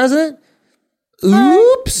to be president?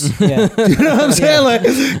 Oops. Yeah. You know what I'm saying? Like,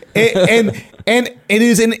 and it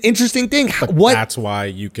is an interesting thing. That's why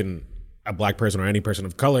a black person or any person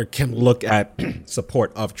of color can look at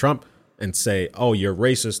support of Trump and say, you're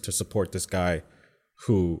racist to support this guy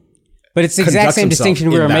who. But it's the exact same distinction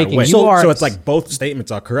we were making. So it's like both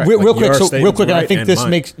statements are correct. Real quick, and I think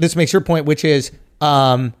this makes your point, which is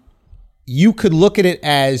you could look at it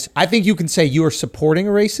as, I think you can say you are supporting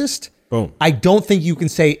a racist. Boom. I don't think you can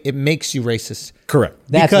say it makes you racist. Correct.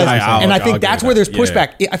 Because, I think that's where there's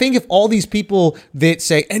pushback. I think if all these people that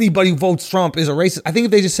say anybody who votes Trump is a racist, I think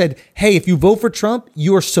if they just said, hey, if you vote for Trump,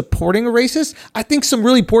 you're supporting a racist, I think some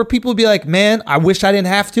really poor people would be like, man, I wish I didn't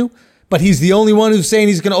have to, but he's the only one who's saying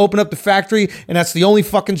he's going to open up the factory and that's the only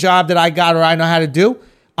fucking job that I got or I know how to do.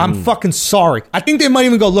 I'm fucking sorry. I think they might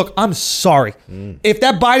even go, look, I'm sorry. If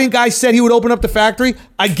that Biden guy said he would open up the factory,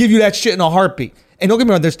 I'd give you that shit in a heartbeat. And don't get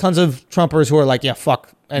me wrong, there's tons of Trumpers who are like, yeah,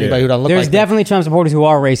 fuck anybody who doesn't look like There's definitely Trump supporters who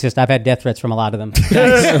are racist. I've had death threats from a lot of them.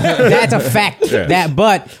 That's a fact. Yeah.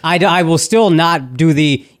 But I will still not do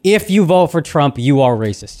the, if you vote for Trump, you are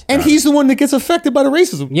racist. And he's the one that gets affected by the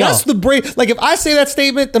racism. Yeah. That's the brave. Like, if I say that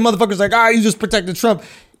statement, the motherfucker's like, you just protected Trump.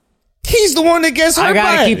 He's the one that gets hurt I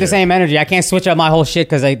gotta by keep it. the same energy. I can't switch up my whole shit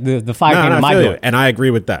because the fire came No, to I my feel door. you. And I agree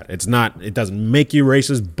with that. It doesn't make you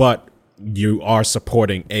racist, but you are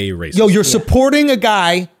supporting a racist. Yo, you're supporting a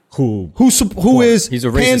guy who who is He's a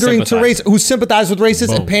racist pandering to sympathizer. racists, who sympathizes with racists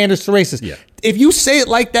and Boom. panders to racists. Yeah. If you say it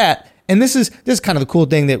like that, and this is kind of the cool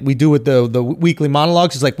thing that we do with the weekly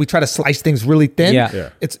monologues, is like we try to slice things really thin. Yeah.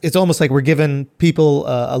 It's almost like we're giving people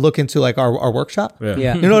a look into like our workshop.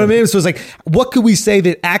 Yeah. You know what I mean? So it's like, what could we say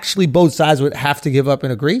that actually both sides would have to give up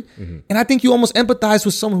and agree? And I think you almost empathize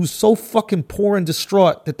with someone who's so fucking poor and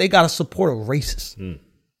distraught that they got to support a racist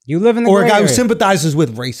You live in the or a gray guy who area. sympathizes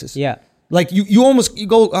with racists. Yeah. Like you almost you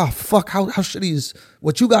go, oh fuck, how shitty is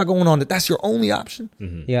what you got going on that that's your only option,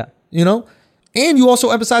 Yeah. you know? And you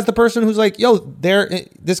also emphasize the person who's like, yo,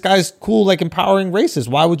 this guy's cool, like empowering racists.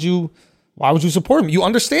 Why would you support him? You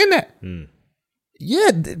understand that?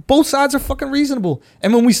 Yeah, both sides are fucking reasonable.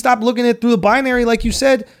 And when we stop looking at it through the binary, like you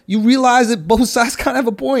said, you realize that both sides kind of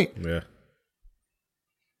have a point. Yeah.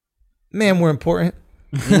 Man, we're important.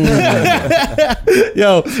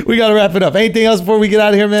 Yo, we got to wrap it up. Anything else before we get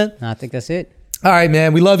out of here, man? I think that's it. All right,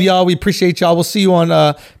 man. We love y'all. We appreciate y'all. We'll see you on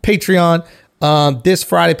Patreon this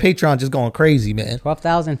Friday. Patreon just going crazy, man.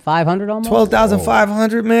 12,500 almost.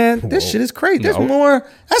 12,500, man. This shit is crazy. There's more.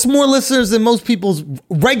 That's more listeners than most people's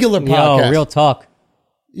regular podcast. Yo, real talk.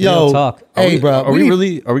 Yo, real talk. Hey, bro. Are we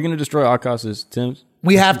really? Are we gonna destroy Akas's Tim's?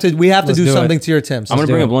 We have to do do something it. to your Tims. I'm gonna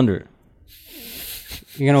do bring it. a blender.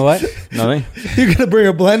 You gonna what? Nothing. You're gonna bring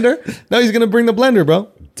a blender? No, he's gonna bring the blender, bro.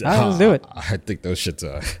 All right, let's do it. I think those shits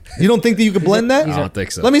are. You don't think that you could blend that? I don't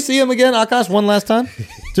think so. Let me see him again, Akash, one last time,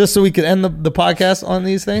 just so we can end the podcast on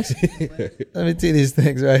these things. Let me see these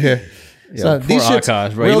things right here. So, Poor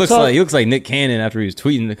Akash, bro. He looks like Nick Cannon after he was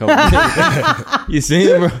tweeting a couple days. You see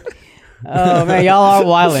him, bro? Oh man, y'all are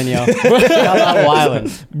wildin', yo. Y'all are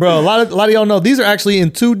wildin'. Bro, a lot of y'all know these are actually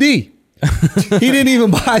in 2D. He didn't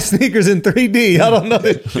even buy sneakers in 3D. I don't know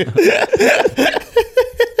this shit.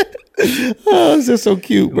 Oh, it's just so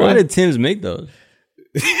cute, bro. Why did Tim's make those?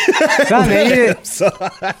 Son, man,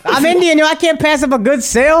 I'm Indian, yo. I can't pass up a good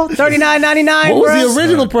sale. $39.99, What bro. was the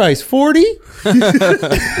original price? 40?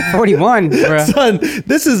 41, bro. Son,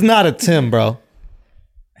 this is not a Tim, bro.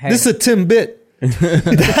 Hey, This is a Tim bit.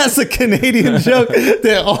 That's a Canadian joke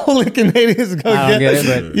that only Canadians go I don't get. get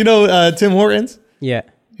it, but- You know Tim Hortons? yeah.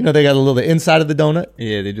 You know they got a little the inside of the donut.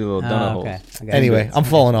 Yeah, they do a little donut Oh, holes. okay. I got Anyway, it. I'm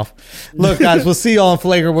falling off. Look, guys, we'll see y'all on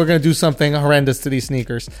Flagrant. We're gonna do something horrendous to these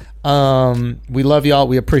sneakers. We love y'all.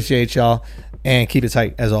 We appreciate y'all, and keep it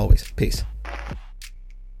tight as always. Peace.